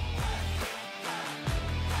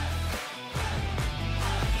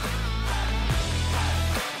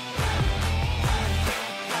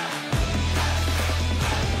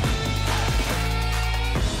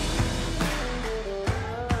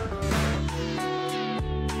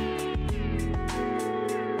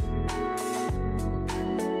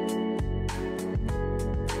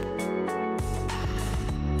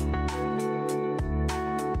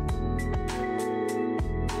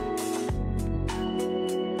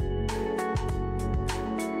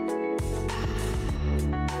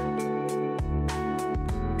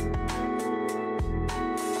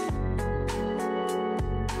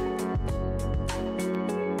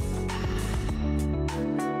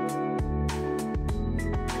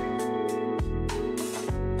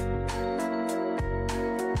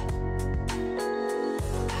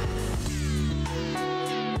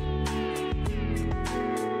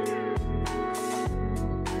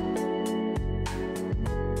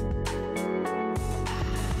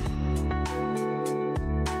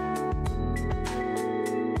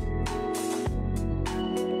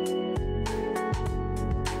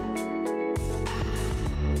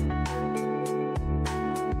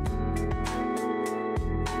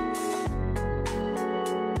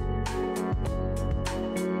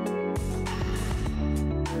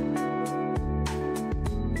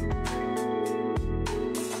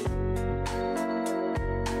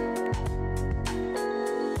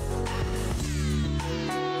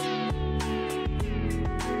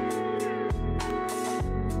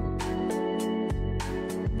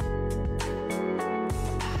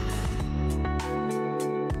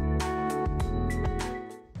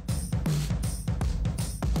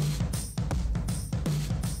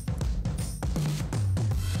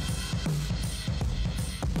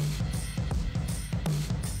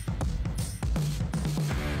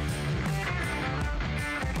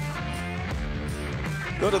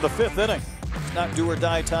 Go to the 5th inning. It's not do or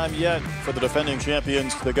die time yet for the defending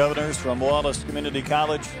champions, the Governors from Wallace Community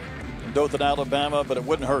College in Dothan, Alabama, but it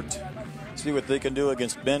wouldn't hurt. See what they can do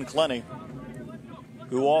against Ben Clenny,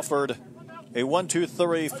 who offered a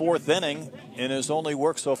 1-2-3 4th inning in his only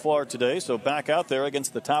work so far today. So back out there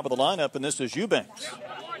against the top of the lineup, and this is Eubanks.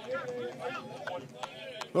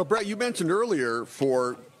 Well, Brett, you mentioned earlier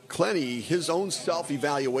for Clenny, his own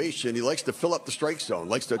self-evaluation, he likes to fill up the strike zone,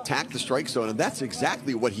 likes to attack the strike zone, and that's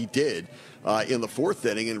exactly what he did in the 4th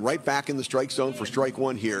inning, and right back in the strike zone for strike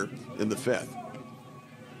 1 here in the 5th.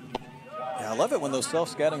 Yeah, I love it when those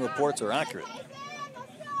self-scouting reports are accurate.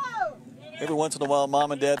 Every once in a while,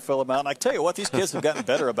 mom and dad fill them out. And I tell you what, these kids have gotten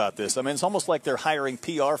better about this. I mean, it's almost like they're hiring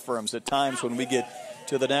PR firms at times when we get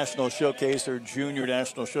to the National Showcase or Junior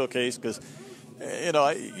National Showcase because, you know,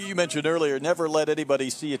 you mentioned earlier, never let anybody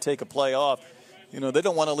see you take a play off. You know, they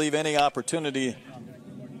don't want to leave any opportunity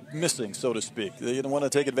missing, so to speak. They don't want to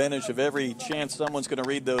take advantage of every chance someone's going to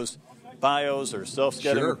read those bios or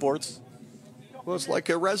self-scouting reports. Well, it's like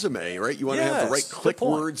a resume, right? You want to have the right click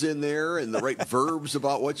words in there and the right verbs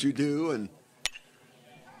about what you do. And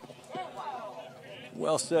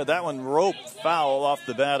well said. That one rope foul off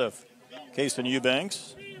the bat of Kason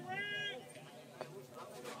Eubanks.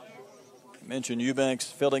 I mentioned Eubanks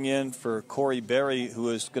filling in for Corey Berry, who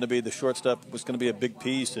is going to be the shortstop, was going to be a big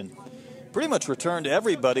piece, and pretty much returned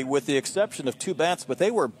everybody with the exception of 2 bats, but they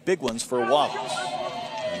were big ones for Wallace.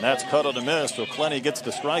 And that's cut on a miss, so Clenny gets the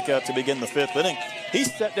strikeout to begin the 5th inning.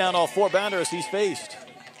 He's set down all 4 batters he's faced.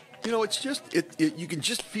 You know, it's just, you can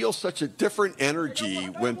just feel such a different energy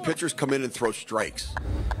when pitchers come in and throw strikes.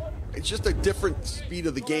 It's just a different speed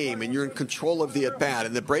of the game, and you're in control of the at-bat,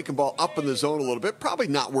 and the breaking ball up in the zone a little bit, probably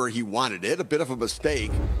not where he wanted it, a bit of a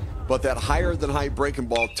mistake, but that higher-than-high breaking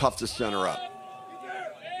ball, tough to center up.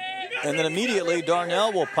 And then immediately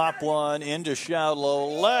Darnell will pop one into shallow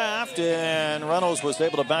left, and Reynolds was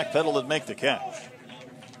able to backpedal and make the catch.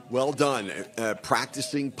 Well done.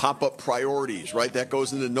 Practicing pop-up priorities, right? That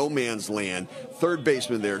goes into no man's land. Third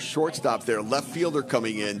baseman there, shortstop there, left fielder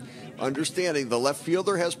coming in. Understanding the left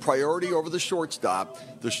fielder has priority over the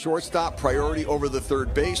shortstop priority over the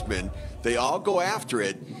third baseman. They all go after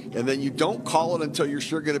it, and then you don't call it until you're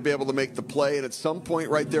sure going to be able to make the play. And at some point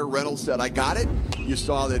right there, Reynolds said, I got it. You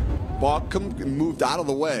saw that ball moved out of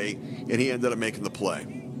the way, and he ended up making the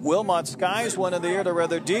play. Wilmot skies one in the air to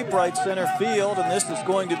rather deep right center field, and this is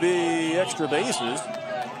going to be extra bases.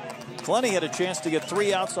 Clenny had a chance to get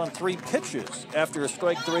 3 outs on 3 pitches after a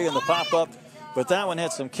strike 3 in the pop-up, but that one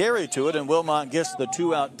had some carry to it, and Wilmot gets the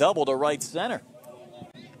 2-out double to right center.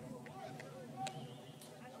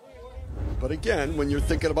 But again, when you're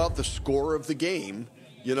thinking about the score of the game,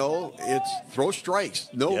 you know, it's throw strikes.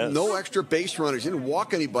 No extra base runners. He didn't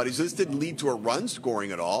walk anybody, so this didn't lead to a run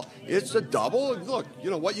scoring at all. It's a double. And look,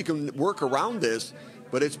 you know what, you can work around this,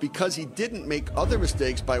 but it's because he didn't make other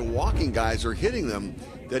mistakes by walking guys or hitting them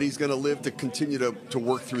that he's going to live to continue to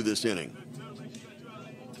work through this inning.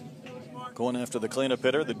 Going after the cleanup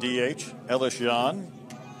hitter, the DH, Ellis Jan.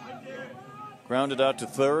 Grounded out to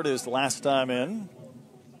third his last time in.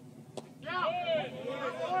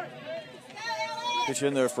 Pitch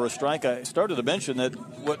in there for a strike. I started to mention that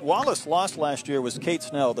what Wallace lost last year was Kate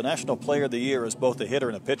Snell, the National Player of the Year as both a hitter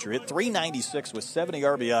and a pitcher. Hit .396 with 70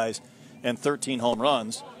 RBIs and 13 home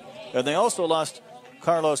runs. And they also lost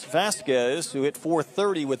Carlos Vasquez, who hit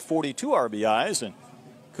 .430 with 42 RBIs. And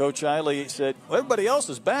Coach Eiley said, well, everybody else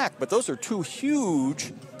is back, but those are 2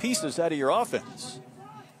 huge pieces out of your offense.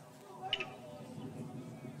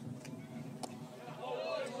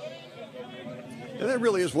 And that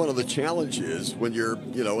really is one of the challenges when you're,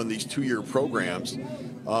 you know, in these 2-year programs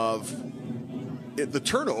of the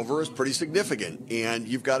turnover is pretty significant. And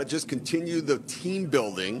you've got to just continue the team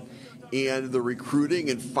building and the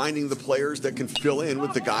recruiting and finding the players that can fill in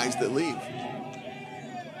with the guys that leave.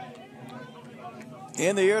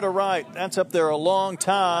 In the air to right. That's up there a long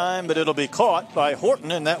time, but it'll be caught by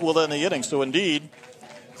Horton, and that will end the inning. So indeed,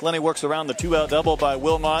 Clenny works around the 2-out double by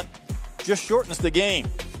Wilmot. Just shortens the game.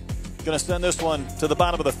 Going to send this one to the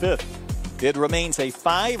bottom of the 5th. It remains a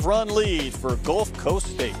 5-run lead for Gulf Coast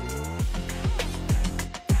State.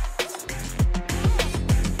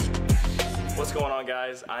 What's going on,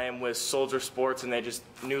 guys? I am with Soldier Sports, and they just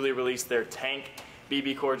newly released their Tank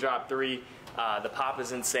BB Core Drop 3. The pop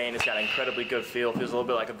is insane. It's got an incredibly good feel. Feels a little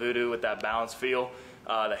bit like a voodoo with that balance feel.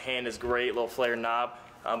 The hand is great, little flare knob.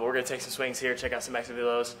 But we're going to take some swings here, check out some exit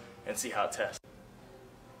velos, and see how it tests.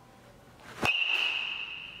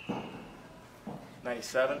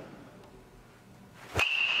 97,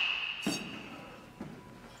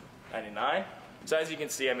 99. So as you can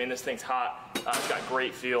see, I mean, this thing's hot. It's got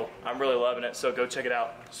great feel. I'm really loving it, so go check it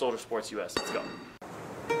out. Soldier Sports US. Let's go.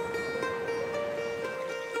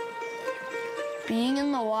 Being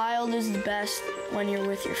in the wild is the best when you're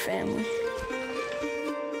with your family.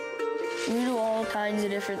 We do all kinds of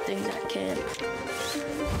different things at camp.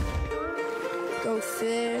 Go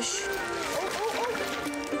fish,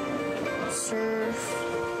 surf,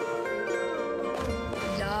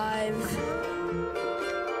 dive.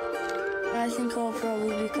 I think I'll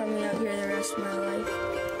probably be coming out here the rest of my life.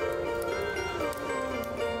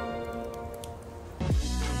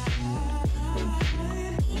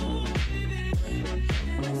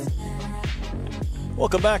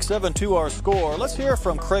 Welcome back, 7-2 our score. Let's hear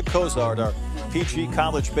from Craig Cozart, our PG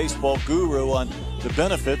college baseball guru, on the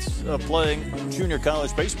benefits of playing junior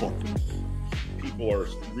college baseball. People are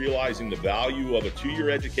realizing the value of a 2-year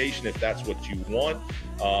education if that's what you want.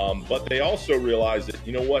 But they also realize that,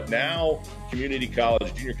 you know what, now community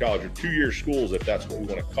college, junior college, or 2-year schools, if that's what we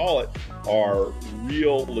want to call it, are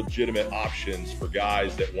real legitimate options for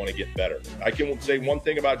guys that want to get better. I can say one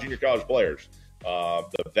thing about junior college players.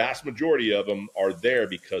 The vast majority of them are there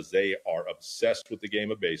because they are obsessed with the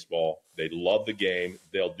game of baseball. They love the game.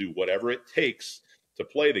 They'll do whatever it takes to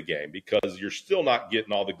play the game, because you're still not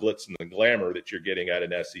getting all the glitz and the glamour that you're getting at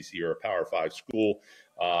an SEC or a Power 5 school.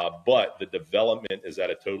 But the development is at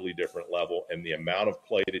a totally different level, and the amount of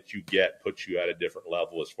play that you get puts you at a different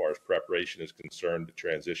level as far as preparation is concerned to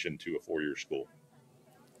transition to a 4-year school.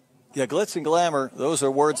 Yeah, glitz and glamour, those are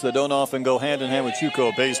words that don't often go hand in hand with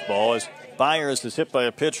JUCO baseball, as Byers is hit by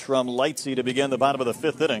a pitch from Lightsey to begin the bottom of the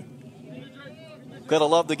 5th inning. Gotta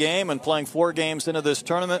love the game, and playing 4 games into this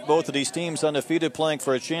tournament, both of these teams undefeated, playing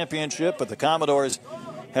for a championship, but the Commodores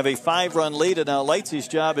have a 5-run lead, and now Lightsey's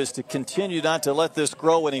job is to continue not to let this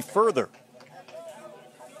grow any further.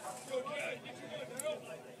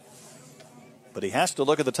 But he has to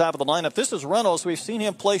look at the top of the lineup. This is Reynolds. We've seen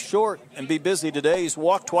him play short and be busy today. He's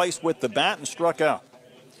walked twice with the bat and struck out.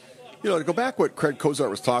 You know, to go back what Craig Cozart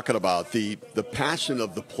was talking about, the passion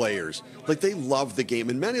of the players. Like, they love the game,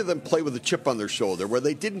 and many of them play with a chip on their shoulder, where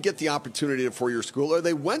they didn't get the opportunity at a 4-year school, or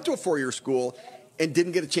they went to a 4-year school and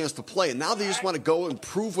didn't get a chance to play. And now they just want to go and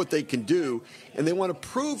prove what they can do, and they want to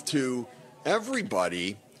prove to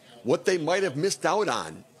everybody what they might have missed out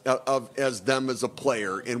on as them as a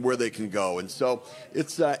player and where they can go. And so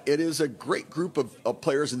it is a great group of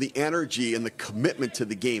players, and the energy and the commitment to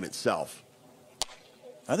the game itself.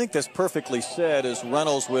 I think that's perfectly said, as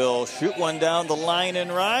Reynolds will shoot one down the line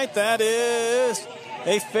and right. That is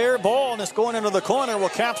a fair ball, and it's going into the corner. Well,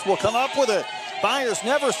 Caps will come up with it. Byers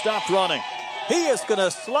never stopped running. He is going to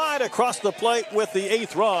slide across the plate with the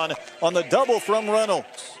 8th run on the double from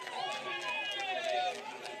Reynolds.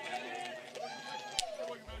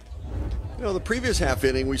 You know, the previous half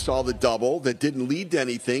inning, we saw the double that didn't lead to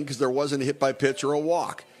anything because there wasn't a hit by pitch or a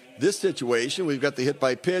walk. This situation, we've got the hit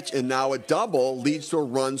by pitch, and now a double leads to a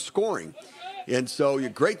run scoring. And so, a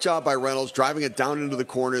great job by Reynolds driving it down into the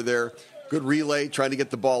corner there. Good relay, trying to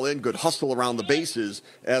get the ball in. Good hustle around the bases,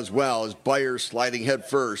 as well as Byers sliding head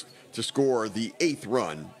first to score the 8th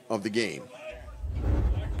run of the game.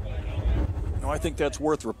 No, I think that's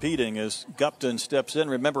worth repeating as Gupton steps in.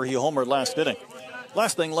 Remember, he homered last inning.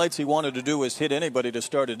 Last thing Lightsey wanted to do was hit anybody to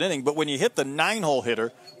start an inning, but when you hit the 9-hole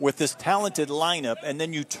hitter with this talented lineup and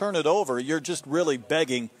then you turn it over, you're just really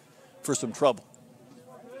begging for some trouble.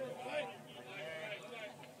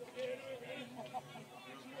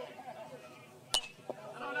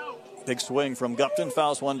 Big swing from Gupton,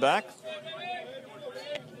 fouls one back.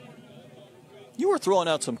 You were throwing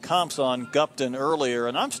out some comps on Gupton earlier,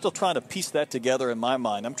 and I'm still trying to piece that together in my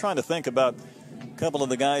mind. I'm trying to think about a couple of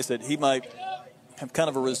the guys that he might have kind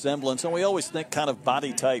of a resemblance, and we always think kind of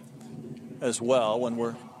body type as well when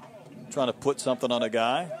we're trying to put something on a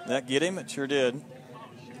guy. That get him? It sure did.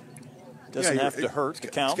 Doesn't have to hurt to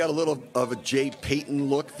count. It's got a little of a Jay Payton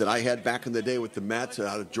look that I had back in the day with the Mets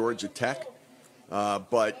out of Georgia Tech.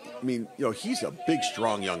 But, I mean, you know, he's a big,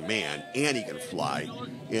 strong young man, and he can fly.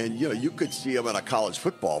 And, you know, you could see him on a college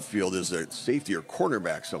football field as a safety or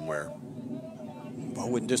cornerback somewhere. I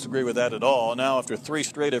wouldn't disagree with that at all. Now, after 3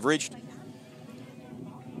 straight have reached,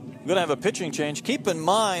 we're going to have a pitching change. Keep in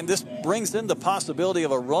mind, this brings in the possibility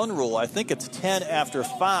of a run rule. I think it's 10 after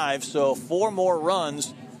 5, so 4 more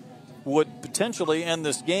runs would potentially end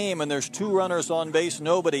this game, and there's 2 runners on base,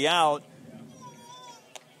 nobody out.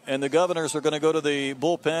 And the Governors are going to go to the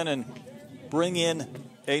bullpen and bring in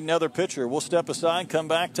another pitcher. We'll step aside, come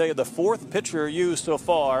back, tell you the 4th pitcher used so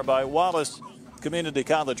far by Wallace Community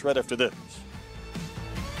College right after this.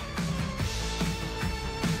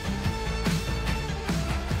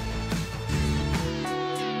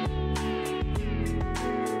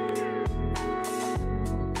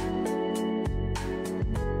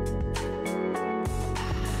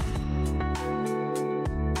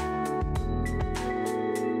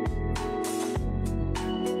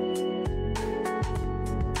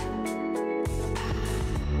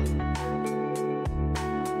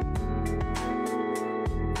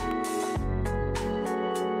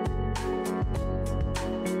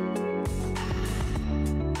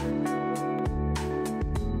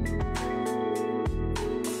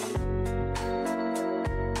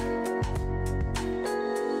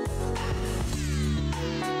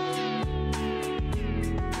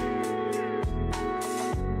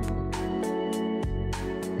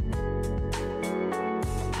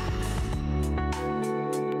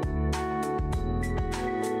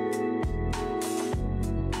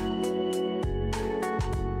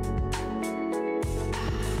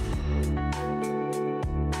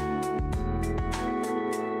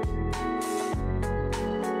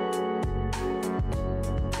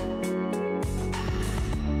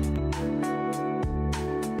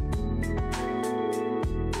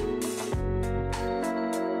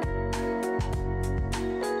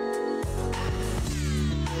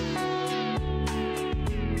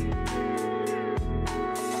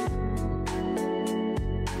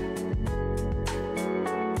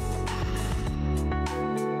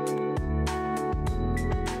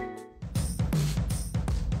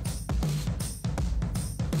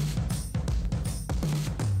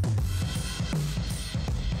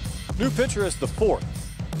 New pitcher is the 4th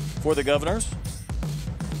for the Governors,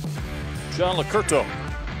 John Licurto.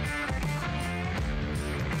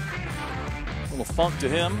 Little funk to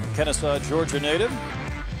him, Kennesaw, Georgia native.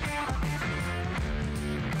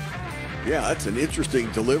 Yeah, that's an interesting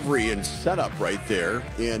delivery and setup right there.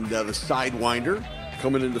 And the sidewinder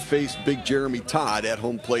coming in to face big Jeremy Todd at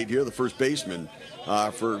home plate here, the first baseman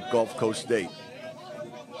for Gulf Coast State.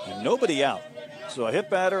 And nobody out. So a hit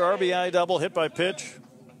batter, RBI double, hit by pitch.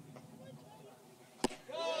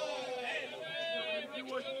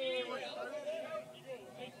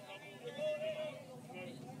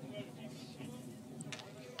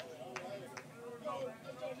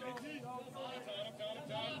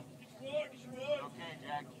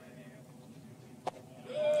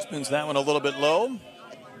 Spins that one a little bit low.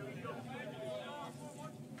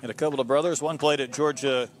 Had a couple of brothers. One played at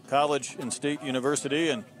Georgia College and State University,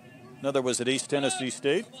 and another was at East Tennessee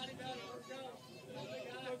State.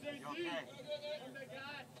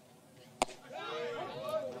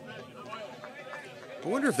 I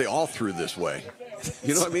wonder if they all threw this way.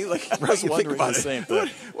 You know what I mean? Like, I was wondering about the it. same thing.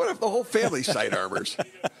 What if the whole family sidearmers?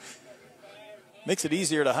 Makes it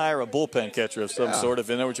easier to hire a bullpen catcher of some sort if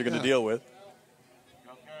you know what you're going to deal with.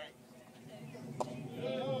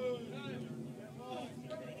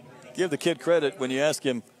 Give the kid credit when you ask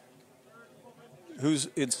him who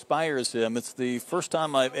inspires him. It's the first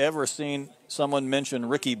time I've ever seen someone mention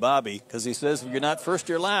Ricky Bobby, because he says, if you're not first,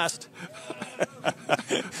 you're last.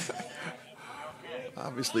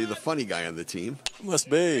 Obviously the funny guy on the team. Must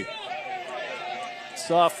be.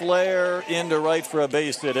 Soft flare into right for a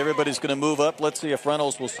base hit. Everybody's going to move up. Let's see if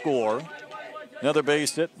Reynolds will score. Another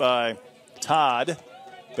base hit by Todd.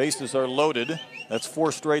 Bases are loaded. That's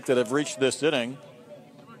 4 straight that have reached this inning.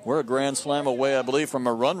 We're a grand slam away, I believe, from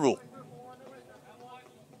a run rule.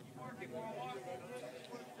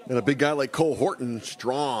 And a big guy like Cole Horton,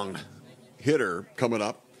 strong hitter coming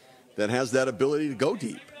up that has that ability to go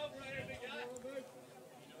deep.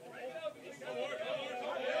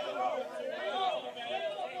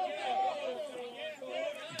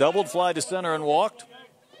 Doubled fly to center and walked.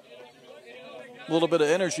 A little bit of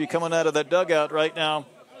energy coming out of that dugout right now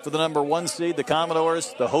for the number 1 seed, the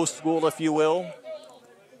Commodores, the host school, if you will.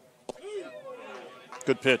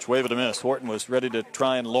 Good pitch, wave it a miss. Horton was ready to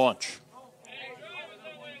try and launch.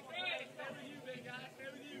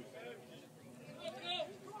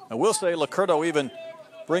 I will say Licurto even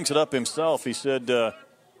brings it up himself. He said,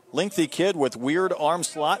 lengthy kid with weird arm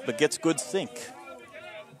slot, but gets good sink.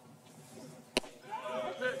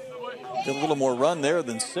 Get a little more run there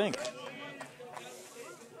than sink.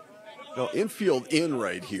 Well, infield in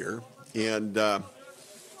right here. And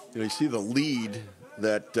you see the lead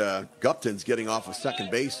that Gupton's getting off of second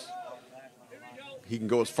base. He can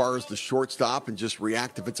go as far as the shortstop and just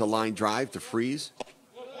react if it's a line drive to freeze.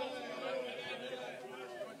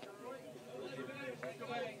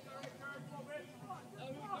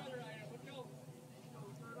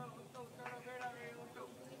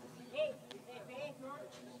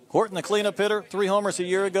 Horton, the cleanup hitter, 3 homers a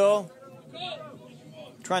year ago.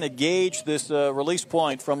 Trying to gauge this release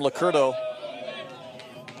point from Licurto.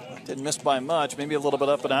 Didn't miss by much, maybe a little bit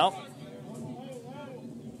up and out.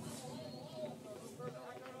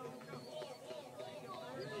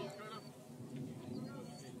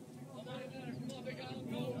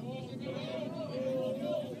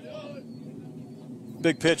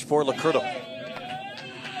 Big pitch for Licurto.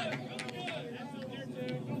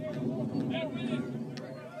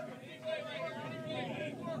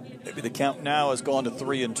 Maybe the count now has gone to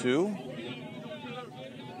 3-2.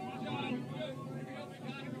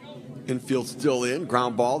 Infield still in,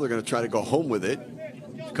 ground ball. They're going to try to go home with it,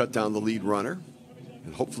 cut down the lead runner,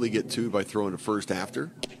 and hopefully get 2 by throwing to first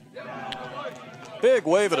after. Big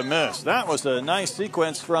wave and a miss. That was a nice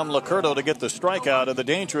sequence from Licurto to get the strikeout of the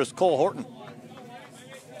dangerous Cole Horton.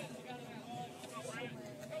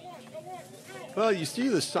 Well, you see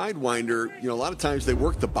the sidewinder, a lot of times they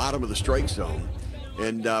work the bottom of the strike zone.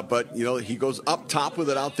 And but, he goes up top with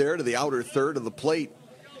it out there to the outer third of the plate.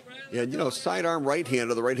 And, sidearm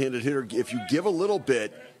right-hander, the right-handed hitter, if you give a little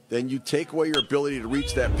bit, then you take away your ability to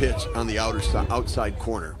reach that pitch on the outside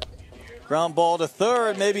corner. Ground ball to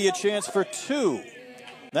third, maybe a chance for 2.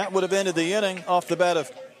 That would have ended the inning off the bat of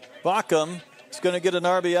Backham. He's going to get an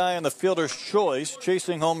RBI on the fielder's choice,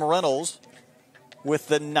 chasing home Reynolds with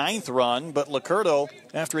the 9th run. But Licurto,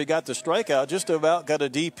 after he got the strikeout, just about got a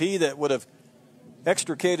DP that would have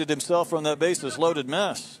extricated himself from that bases loaded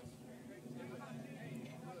mess.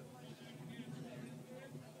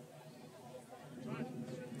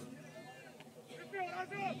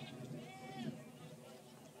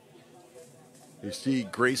 You see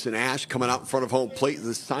Grayson Ash coming out in front of home plate.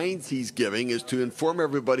 The signs he's giving is to inform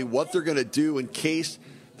everybody what they're going to do in case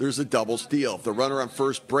there's a double steal. If the runner on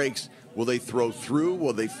first breaks, will they throw through?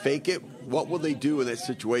 Will they fake it? What will they do in that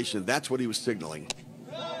situation? That's what he was signaling.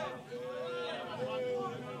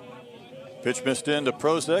 Pitch missed into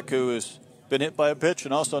Prozac, who has been hit by a pitch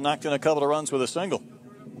and also knocked in a couple of runs with a single.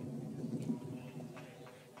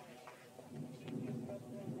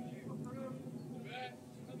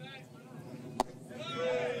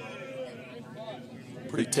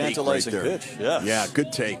 Pretty tantalizing pitch. Yeah,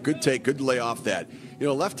 good take. Good take. Good lay off that. You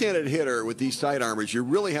know, left-handed hitter with these side armors, you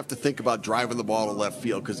really have to think about driving the ball to left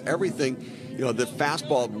field because everything, you know, the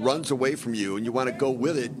fastball runs away from you and you want to go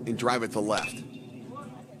with it and drive it to left.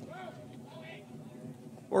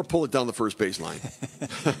 Or pull it down the first baseline.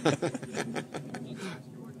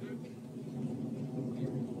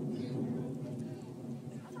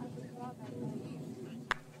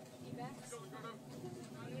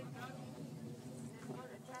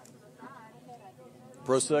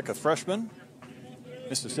 Prozac, a freshman,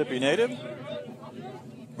 Mississippi native.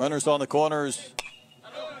 Runners on the corners.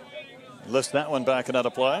 Lifts that one back and out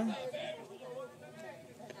of play.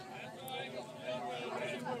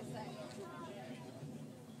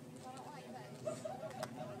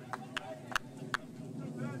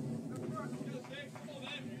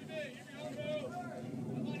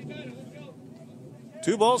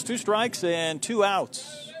 Two balls, two strikes, and two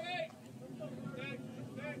outs.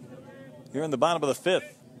 Here in the bottom of the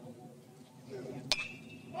fifth.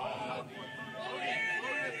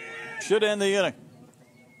 Should end the inning.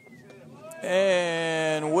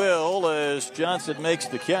 And will, as Johnson makes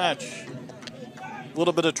the catch. A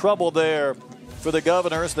little bit of trouble there for the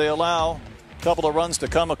Governors. They allow a couple of runs to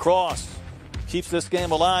come across. Keeps this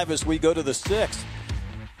game alive as we go to the sixth.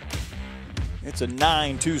 It's a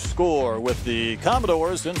 9-2 score with the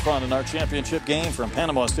Commodores in front in our championship game from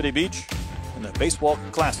Panama City Beach in the Baseball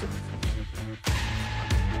Classic.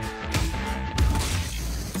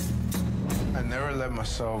 I never let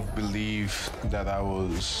myself believe that I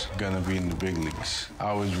was gonna be in the big leagues. I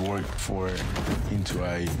always worked for it until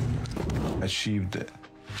I achieved it.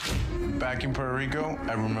 Back in Puerto Rico,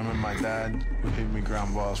 I remember my dad would hit me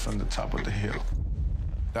ground balls from the top of the hill.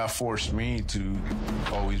 That forced me to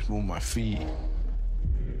always move my feet.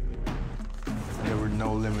 There were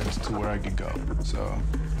no limits to where I could go, so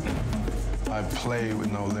I played with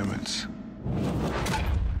no limits.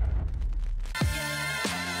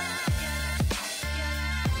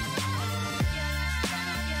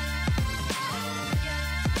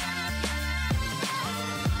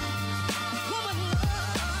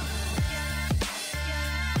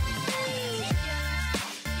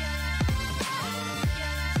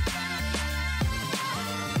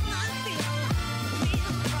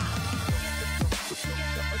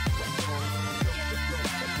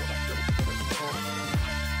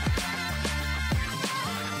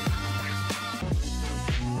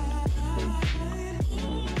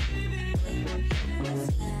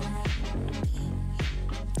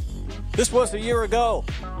 This was a year ago.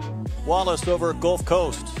 Wallace over at Gulf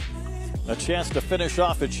Coast. A chance to finish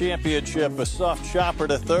off a championship, a soft chopper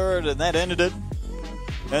to third, and that ended it.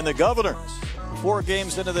 And the Governors, 4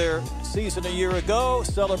 games into their season a year ago,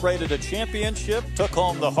 celebrated a championship, took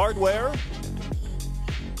home the hardware.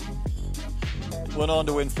 Went on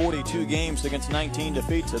to win 42 games against 19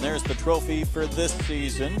 defeats, and there's the trophy for this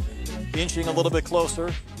season. Inching a little bit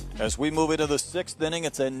closer as we move into the 6th inning.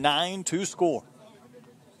 It's a 9-2 score.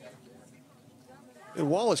 And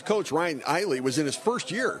Wallace coach Ryan Eiley was in his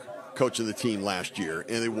first year coaching the team last year,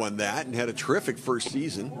 and they won that and had a terrific first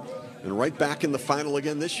season, and right back in the final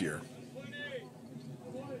again this year.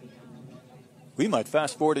 We might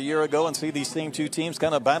fast forward a year ago and see these same two teams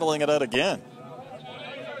kind of battling it out again.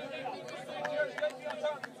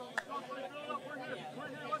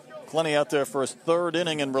 Plenty out there for his 3rd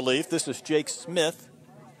inning in relief. This is Jake Smith.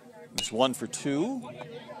 He's 1 for 2.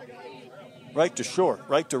 Right to short,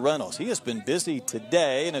 right to Reynolds. He has been busy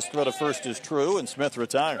today, and his throw to first is true, and Smith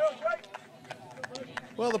retired.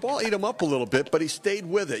 Well, the ball ate him up a little bit, but he stayed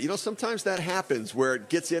with it. You know, sometimes that happens where it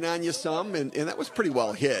gets in on you some, and that was pretty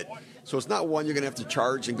well hit. So it's not one you're going to have to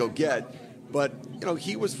charge and go get. But, you know,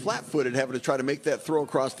 he was flat-footed having to try to make that throw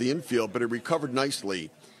across the infield, but he recovered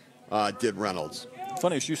nicely, did Reynolds.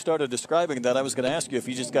 Funny, as you started describing that, I was going to ask you if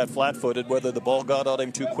he just got flat-footed, whether the ball got on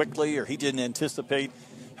him too quickly or he didn't anticipate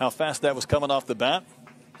how fast that was coming off the bat.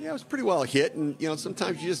 Yeah, it was pretty well hit, and, you know,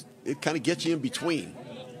 sometimes it kind of gets you in between.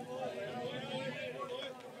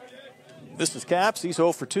 This is Caps. He's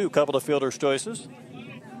 0 for 2, couple of fielder's choices.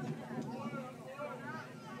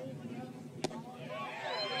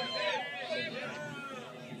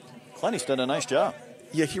 Clenny's done a nice job.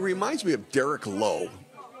 Yeah, he reminds me of Derek Lowe,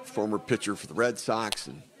 former pitcher for the Red Sox.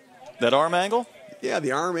 And that arm angle? Yeah,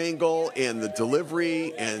 the arm angle and the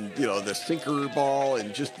delivery and, the sinker ball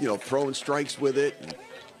and just, throwing strikes with it. And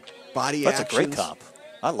body actions. That's a great comp.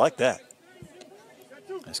 I like that.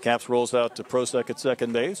 As Caps rolls out to Prosek at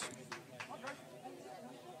second base.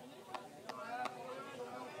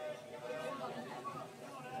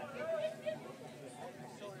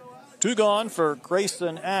 Two gone for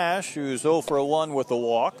Grayson Ash, who's 0 for 1 with a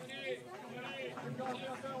walk.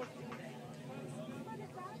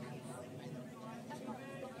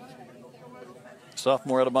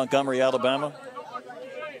 Sophomore out of Montgomery, Alabama.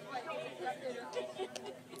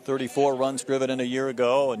 34 runs driven in a year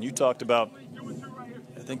ago. And you talked about,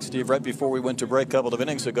 I think, Steve, right before we went to break a couple of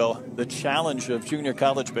innings ago, the challenge of junior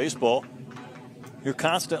college baseball. You're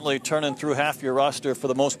constantly turning through half your roster for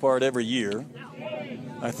the most part every year.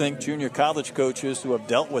 I think junior college coaches who have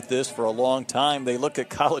dealt with this for a long time, they look at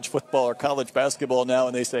college football or college basketball now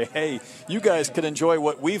and they say, hey, you guys can enjoy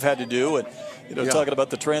what we've had to do. And, talking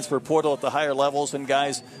about the transfer portal at the higher levels and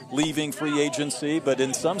guys leaving free agency. But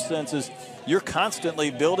in some senses, you're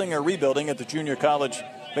constantly building or rebuilding at the junior college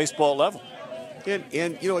baseball level. And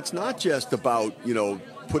it's not just about,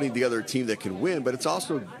 putting together a team that can win, but it's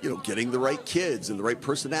also, getting the right kids and the right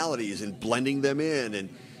personalities and blending them in and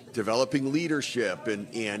developing leadership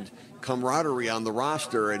and camaraderie on the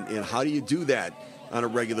roster. And how do you do that on a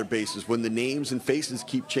regular basis when the names and faces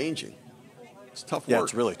keep changing? It's tough work. Yeah,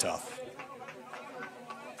 it's really tough.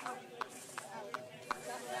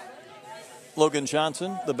 Logan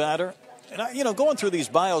Johnson, the batter. And, going through these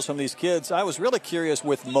bios from these kids, I was really curious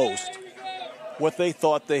with most what they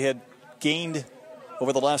thought they had gained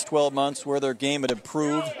over the last 12 months, where their game had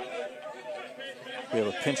improved. We have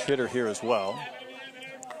a pinch hitter here as well.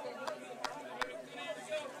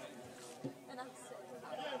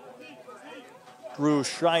 Drew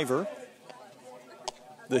Shriver,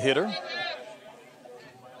 the hitter.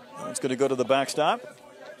 It's going to go to the backstop.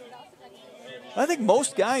 I think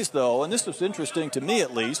most guys, though, and this was interesting to me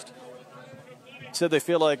at least, said they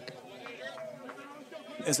feel like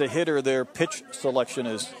as a hitter, their pitch selection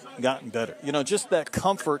has gotten better. Just that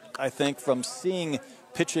comfort, I think, from seeing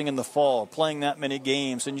pitching in the fall, playing that many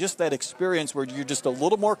games, and just that experience where you're just a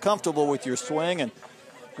little more comfortable with your swing and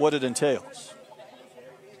what it entails.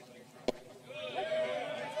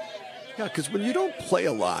 Yeah, because when you don't play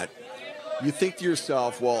a lot, you think to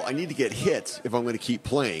yourself, well, I need to get hits if I'm going to keep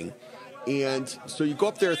playing. And so you go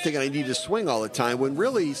up there thinking I need to swing all the time, when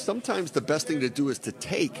really sometimes the best thing to do is to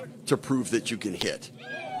take to prove that you can hit.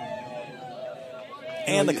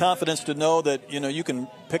 And the confidence to know that, you can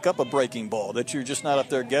pick up a breaking ball, that you're just not up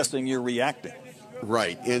there guessing, you're reacting.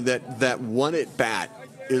 Right, and that one at bat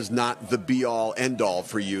is not the be-all, end-all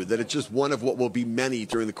for you, that it's just one of what will be many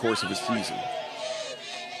during the course of a season.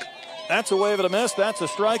 That's a wave and a miss. That's a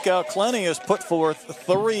strikeout. Clenny has put forth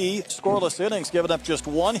 3 scoreless innings, giving up just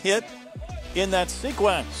 1 hit in that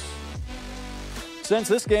sequence. Sends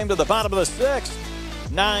this game to the bottom of the 6th.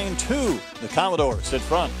 9-2. The Commodores in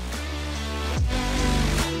front.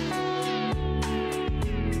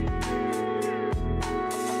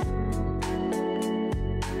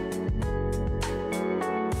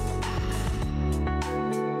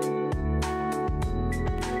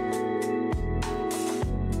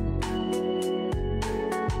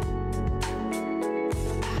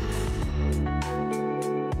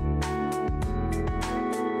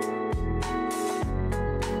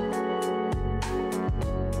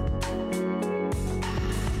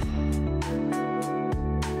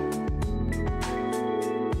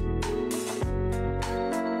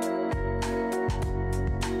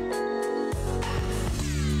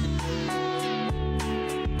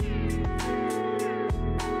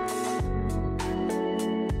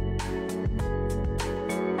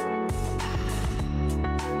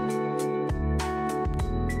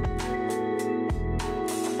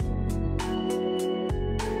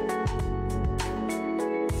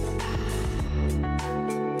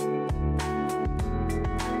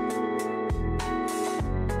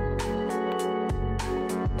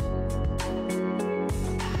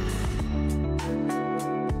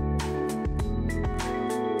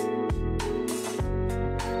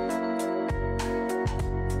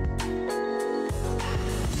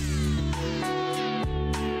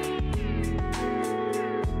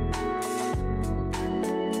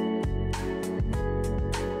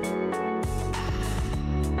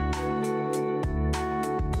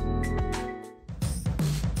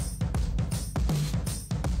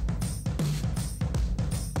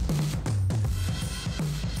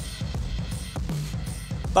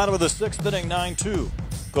 Bottom of the 6th inning, 9-2.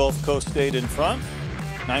 Gulf Coast stayed in front.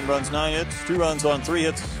 9 runs, 9 hits, 2 runs on 3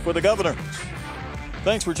 hits for the Governors.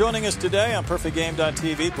 Thanks for joining us today on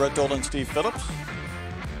PerfectGame.tv. Brett Dolan, Steve Phillips.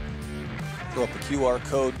 Throw up a QR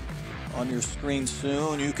code on your screen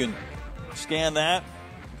soon. You can scan that.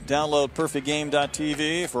 Download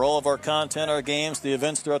PerfectGame.tv for all of our content, our games, the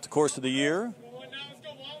events throughout the course of the year.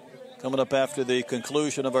 Coming up after the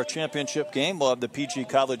conclusion of our championship game, we'll have the PG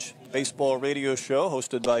College Baseball Radio Show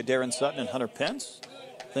hosted by Darren Sutton and Hunter Pence.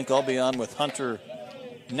 I think I'll be on with Hunter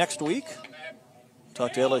next week.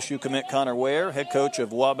 Talk to LSU commit Connor Ware, head coach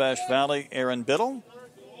of Wabash Valley, Aaron Biddle.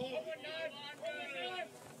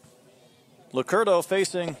 Licurdo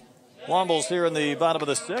facing Wombles here in the bottom of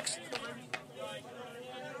the 6th.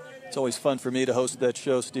 It's always fun for me to host that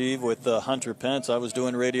show, Steve, with Hunter Pence. I was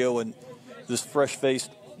doing radio when this fresh-faced,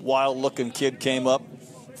 wild-looking kid came up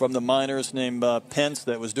from the minors named Pence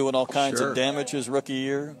that was doing all kinds of damage his rookie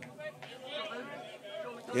year.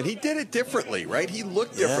 And he did it differently, right? He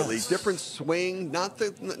looked differently, different swing.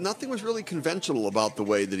 Nothing was really conventional about the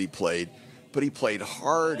way that he played, but he played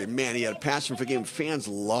hard, and, man, he had a passion for the game. Fans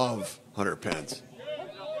love Hunter Pence.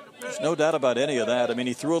 There's no doubt about any of that. I mean,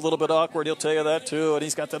 he threw a little bit awkward, he'll tell you that, too, and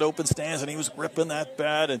he's got that open stance, and he was gripping that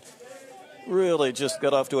bat, and really just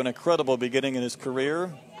got off to an incredible beginning in his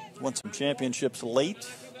career. Won some championships late.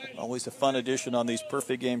 Always a fun addition on these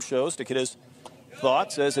Perfect Game shows to get his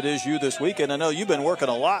thoughts, as it is you this weekend. I know you've been working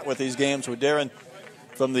a lot with these games with Darren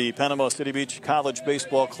from the Panama City Beach College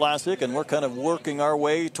Baseball Classic, and we're kind of working our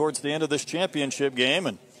way towards the end of this championship game,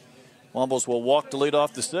 and Wombles will walk to lead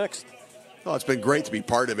off the 6th. Oh, it's been great to be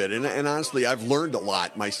part of it, and honestly, I've learned a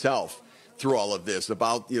lot myself through all of this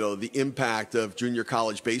about, the impact of junior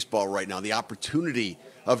college baseball right now, the opportunity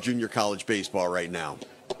of junior college baseball right now.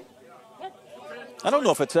 I don't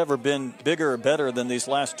know if it's ever been bigger or better than these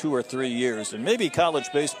last 2 or 3 years. And maybe college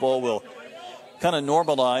baseball will kind of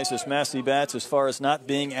normalize as Massey bats as far as not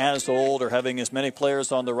being as old or having as many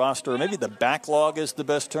players on the roster. Maybe the backlog is the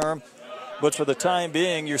best term. But for the time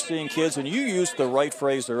being, you're seeing kids, and you used the right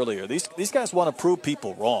phrase earlier. These guys want to prove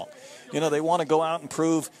people wrong. They want to go out and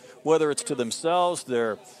prove, whether it's to themselves,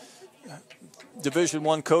 their Division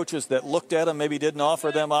I coaches that looked at them, maybe didn't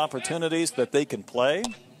offer them opportunities that they can play.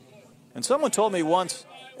 And someone told me once,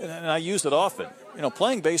 and I use it often,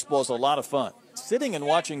 playing baseball is a lot of fun. Sitting and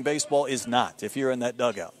watching baseball is not, if you're in that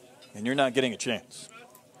dugout and you're not getting a chance.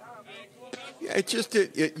 Yeah, it's just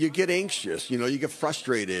you get anxious, you get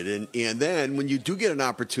frustrated, and then when you do get an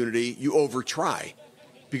opportunity, you over-try.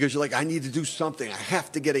 Because you're like, I need to do something. I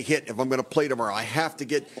have to get a hit if I'm going to play tomorrow. I have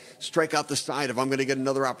to strike out the side if I'm going to get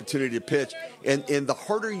another opportunity to pitch. And the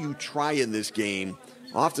harder you try in this game,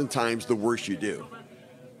 oftentimes the worse you do.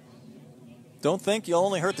 Don't think you'll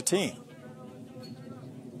only hurt the team.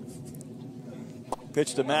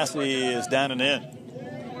 Pitch to Massey is down and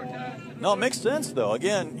in. No, it makes sense, though.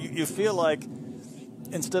 Again, you feel like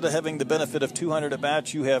instead of having the benefit of 200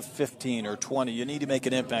 at-bats, you have 15 or 20. You need to make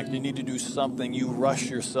an impact. You need to do something. You rush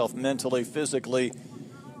yourself mentally, physically,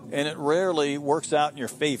 and it rarely works out in your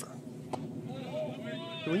favor.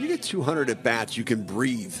 When you get 200 at-bats, you can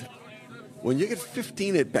breathe. When you get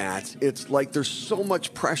 15 at-bats, it's like there's so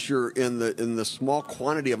much pressure in the small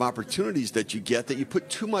quantity of opportunities that you get that you put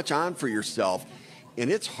too much on for yourself,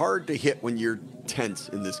 and it's hard to hit when you're tense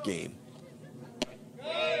in this game.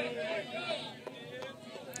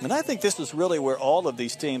 And I think this is really where all of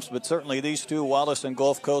these teams, but certainly these two, Wallace and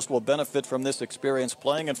Gulf Coast, will benefit from this experience,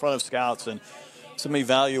 playing in front of scouts and some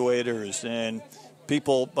evaluators and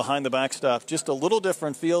people behind the backstop. Just a little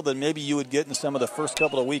different feel than maybe you would get in some of the first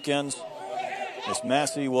couple of weekends. As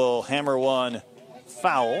Massey will hammer one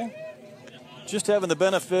foul. Just having the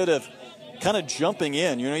benefit of kind of jumping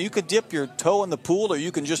in. You could dip your toe in the pool, or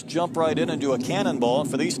you can just jump right in and do a cannonball. And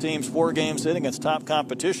for these teams, 4 games in against top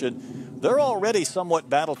competition, they're already somewhat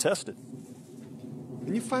battle-tested.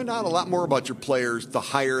 And you find out a lot more about your players the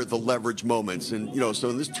higher the leverage moments. And, so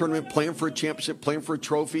in this tournament, playing for a championship, playing for a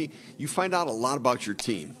trophy, you find out a lot about your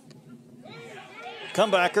team.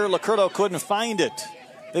 Comebacker, Licurdo couldn't find it.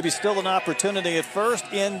 Maybe still an opportunity at first.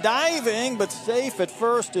 In diving, but safe at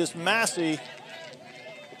first is Massey.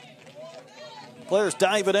 Players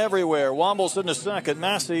diving everywhere. Wombles in the second.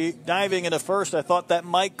 Massey diving into first. I thought that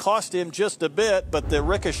might cost him just a bit, but the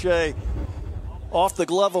ricochet off the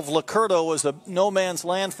glove of Licurdo was a no man's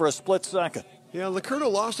land for a split second. Yeah, Licurdo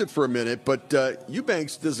lost it for a minute, but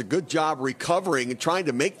Eubanks does a good job recovering and trying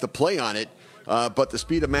to make the play on it. But the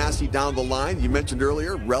speed of Massey down the line, you mentioned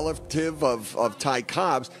earlier, relative of Ty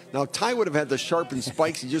Cobb's. Now, Ty would have had the sharpened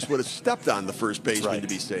spikes. He just would have stepped on the first baseman to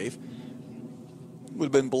be safe. Would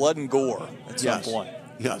have been blood and gore at some point.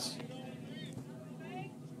 Yes.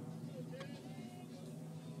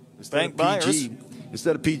 Bank buyers.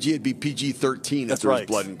 Instead of PG, it'd be PG-13 if there was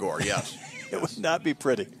blood and gore. Yes. It would not be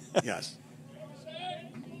pretty. Yes.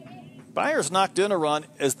 Byers knocked in a run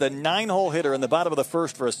as the 9-hole hitter in the bottom of the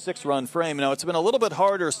first for a 6-run frame. Now, it's been a little bit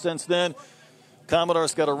harder since then.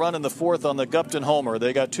 Commodores got a run in the 4th on the Gupton homer.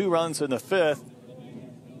 They got 2 runs in the 5th.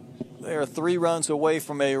 They are 3 runs away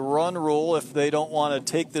from a run rule if they don't want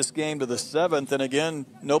to take this game to the 7th. And again,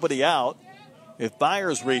 nobody out. If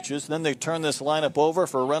Byers reaches, then they turn this lineup over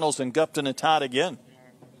for Reynolds and Gupton and Todd again.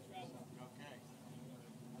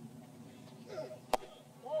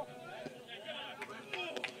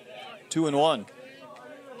 Two and one.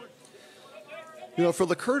 You know, for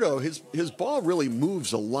Licurdo, his ball really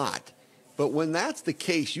moves a lot. But when that's the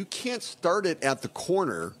case, you can't start it at the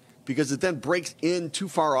corner because it then breaks in too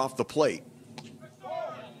far off the plate.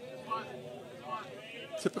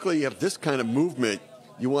 Typically, you have this kind of movement.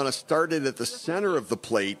 You want to start it at the center of the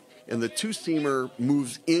plate, and the two-seamer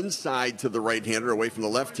moves inside to the right-hander, away from the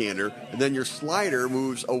left-hander, and then your slider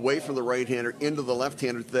moves away from the right-hander into the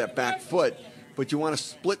left-hander to that back foot. But you want to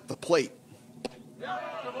split the plate.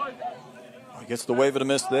 He gets the wave and a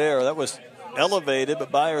miss there. That was elevated,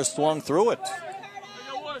 but Byers swung through it.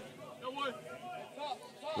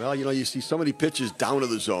 Well, you know, you see so many pitches down to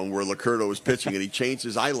the zone where Licurdo was pitching, and he changed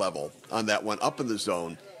his eye level on that one up in the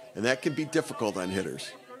zone, and that can be difficult on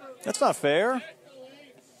hitters. That's not fair.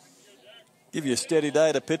 Give you a steady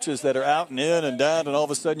diet of pitches that are out and in and down, and all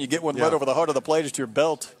of a sudden you get one right over the heart of the plate at your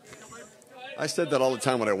belt. I said that all the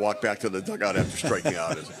time when I walk back to the dugout after striking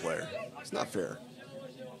out as a player. It's not fair.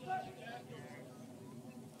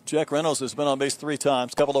 Jack Reynolds has been on base 3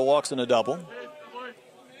 times, couple of walks and a double.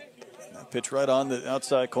 Pitch right on the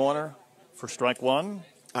outside corner for strike 1.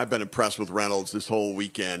 I've been impressed with Reynolds this whole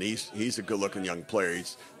weekend. He's a good-looking young player.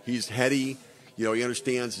 He's heady. You know, he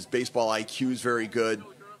understands his baseball IQ is very good.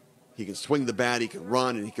 He can swing the bat, he can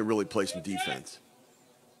run, and he can really play some defense.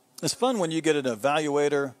 It's fun when you get an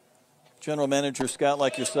evaluator, general manager, scout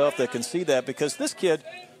like yourself that can see that, because this kid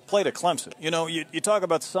played at Clemson. You know, you talk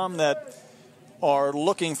about some that are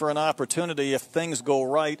looking for an opportunity if things go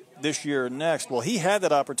right this year or next. Well, he had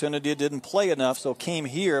that opportunity, didn't play enough, so came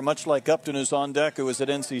here, much like Gupton, who's on deck, who was at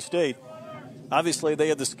NC State. Obviously, they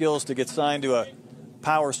had the skills to get signed to a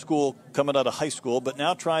power school coming out of high school, but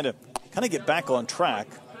now trying to kind of get back on track.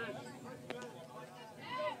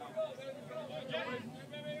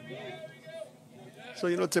 So,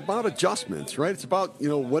 you know, it's about adjustments, right? It's about, you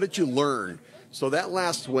know, what did you learn? So that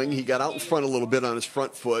last swing, he got out in front a little bit on his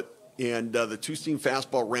front foot, and the two-seam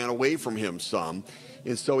fastball ran away from him some.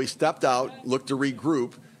 And so he stepped out, looked to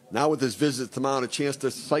regroup. Now with his visit to the mound, a chance to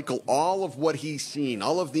cycle all of what he's seen,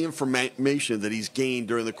 all of the information that he's gained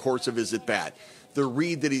during the course of his at-bat, the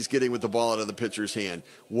read that he's getting with the ball out of the pitcher's hand.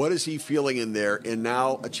 What is he feeling in there? And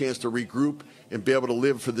now a chance to regroup and be able to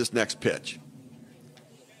live for this next pitch.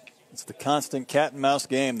 It's the constant cat and mouse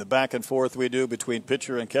game, the back and forth we do between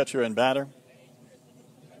pitcher and catcher and batter.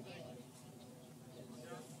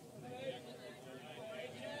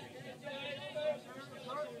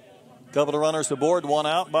 Couple of runners aboard, 1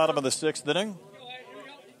 out, bottom of the 6th inning.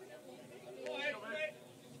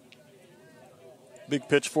 Big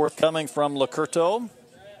pitch forthcoming from Licurdo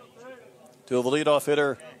to the leadoff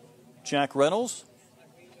hitter, Jack Reynolds.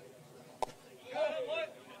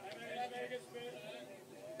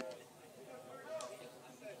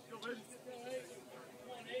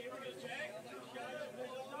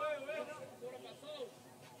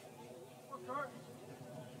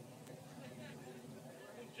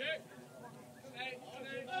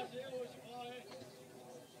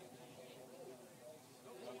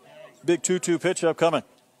 Big 2-2 pitch upcoming.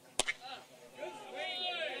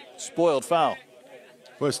 Spoiled foul.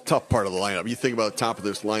 Well, it's a tough part of the lineup. You think about the top of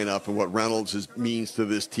this lineup and what Reynolds means to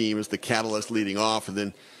this team as the catalyst leading off, and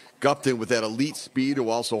then Gupton with that elite speed, who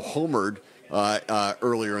also homered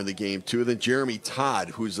earlier in the game too. And then Jeremy Todd,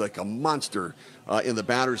 who's like a monster in the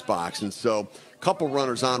batter's box. And so a couple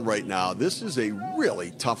runners on right now. This is a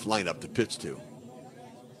really tough lineup to pitch to.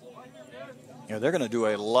 Yeah, they're going to do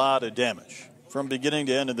a lot of damage from beginning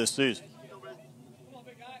to end of this season.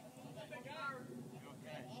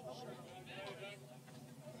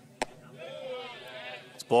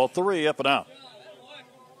 It's ball 3, up and out.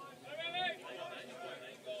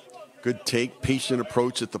 Good take, patient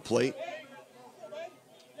approach at the plate.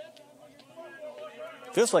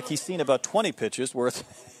 Feels like he's seen about 20 pitches where it's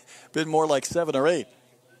been more like 7 or 8.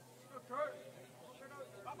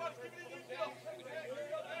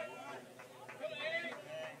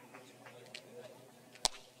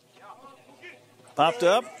 Popped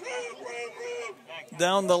up,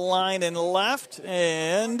 down the line and left,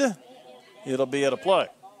 and it'll be at a play.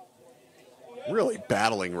 Really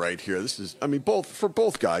battling right here. This is, I mean, for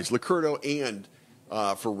both guys, Licurdo and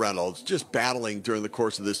for Reynolds, just battling during the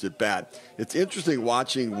course of this at bat. It's interesting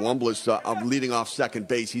watching Wumblis leading off second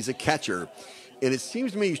base. He's a catcher, and it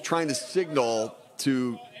seems to me he's trying to signal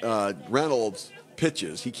to Reynolds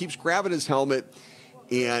pitches. He keeps grabbing his helmet,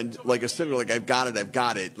 and like a signal, like I've got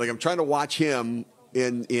it. Like I'm trying to watch him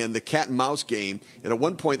in the cat and mouse game. And at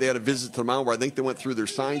one point they had a visit to the mound where I think they went through their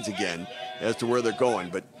signs again as to where they're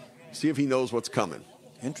going. But see if he knows what's coming.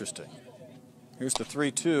 Interesting. Here's the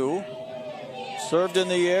 3-2. Served in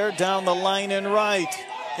the air, down the line and right.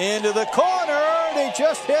 Into the corner. They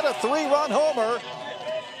just hit a 3-run homer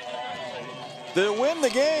to win the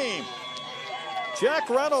game. Jack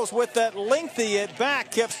Reynolds with that lengthy at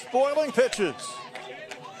bat kept spoiling pitches.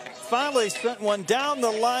 Finally sent one down the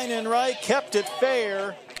line and right, kept it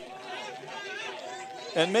fair,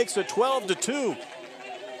 and makes it 12-2.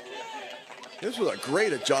 This was a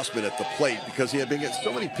great adjustment at the plate because he had been getting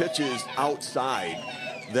so many pitches outside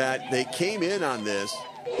that they came in on this,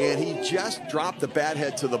 and he just dropped the bat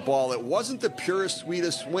head to the ball. It wasn't the purest,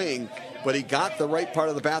 sweetest swing, but he got the right part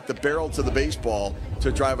of the bat, the barrel to the baseball, to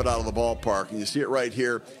drive it out of the ballpark. And you see it right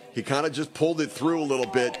here. He kind of just pulled it through a little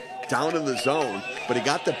bit, down in the zone, but he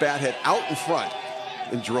got the bat head out in front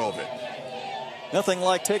and drove it. Nothing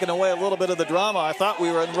like taking away a little bit of the drama. I thought we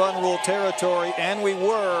were in run rule territory, and we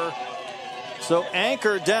were. So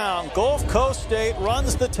anchored down, Gulf Coast State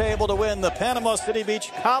runs the table to win the Panama City Beach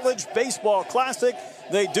College Baseball Classic.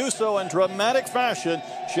 They do so in dramatic fashion.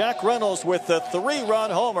 Jack Reynolds with the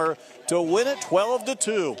 3-run homer to win it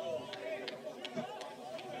 12-2.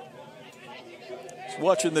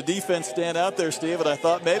 Watching the defense stand out there, Steve, and I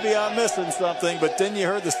thought maybe I'm missing something, but then you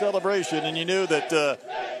heard the celebration and you knew that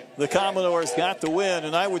the Commodores got the win.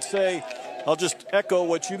 And I would say, I'll just echo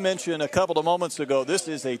what you mentioned a couple of moments ago. This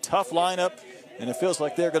is a tough lineup, and it feels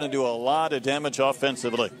like they're going to do a lot of damage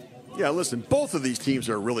offensively. Yeah, listen, both of these teams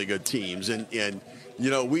are really good teams, and you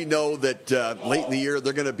know, we know that late in the year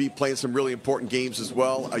they're going to be playing some really important games as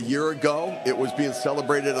well. A year ago, it was being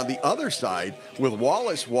celebrated on the other side with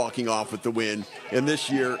Wallace walking off with the win, and this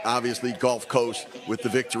year, obviously, Gulf Coast with the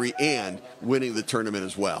victory and winning the tournament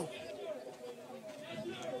as well.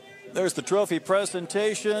 There's the trophy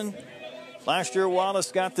presentation. Last year,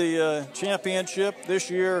 Wallace got the championship. This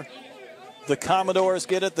year, the Commodores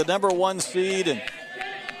get it, the #1 seed, and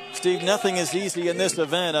Steve, nothing is easy in this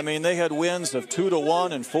event. I mean, they had wins of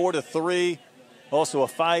 2-1 and 4-3. Also a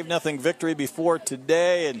 5-0 victory before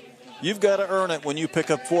today. And you've got to earn it when you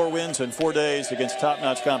pick up 4 wins in 4 days against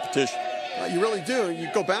top-notch competition. You really do. You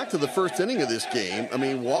go back to the first inning of this game. I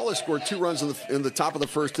mean, Wallace scored 2 runs in the top of the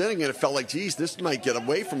first inning, and it felt like, geez, this might get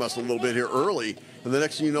away from us a little bit here early. And the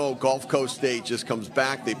next thing you know, Gulf Coast State just comes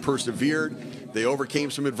back. They persevered. They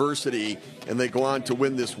overcame some adversity, and they go on to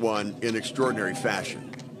win this one in extraordinary fashion.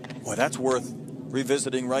 Boy, that's worth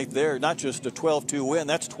revisiting right there. Not just a 12-2 win.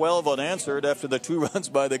 That's 12 unanswered after the 2 runs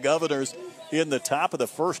by the Governors in the top of the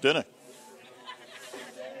first inning.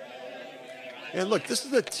 And look, this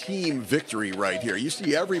is a team victory right here. You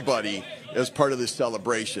see everybody as part of this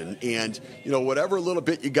celebration. And, you know, whatever little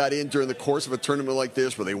bit you got in during the course of a tournament like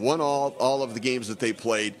this where they won all of the games that they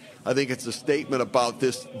played, I think it's a statement about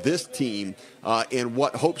this team and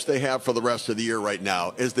what hopes they have for the rest of the year right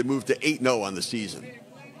now as they move to 8-0 on the season.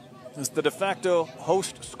 As the de facto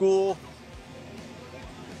host school,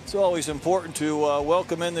 it's always important to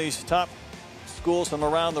welcome in these top schools from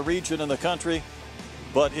around the region and the country.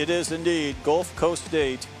 But it is indeed Gulf Coast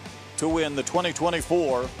State to win the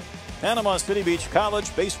 2024 Panama City Beach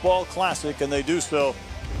College Baseball Classic, and they do so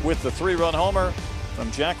with the 3-run homer from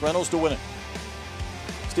Jack Reynolds to win it.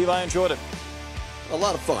 Steve, I enjoyed it. A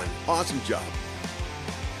lot of fun. Awesome job.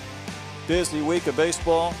 Busy week of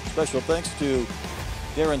baseball. Special thanks to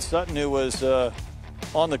Darren Sutton, who was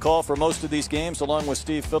on the call for most of these games, along with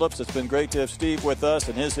Steve Phillips. It's been great to have Steve with us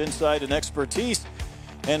and his insight and expertise.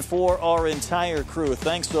 And for our entire crew,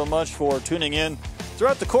 thanks so much for tuning in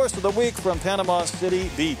throughout the course of the week from Panama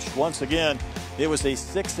City Beach. Once again, it was a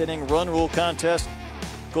 6-inning run rule contest.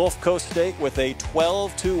 Gulf Coast State with a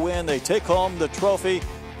 12-2 win. They take home the trophy.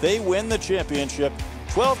 They win the championship.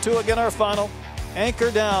 12-2 again, our final.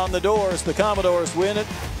 Anchor down the doors. The Commodores win it.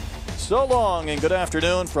 So long and good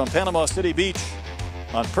afternoon from Panama City Beach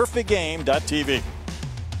on PerfectGame.tv.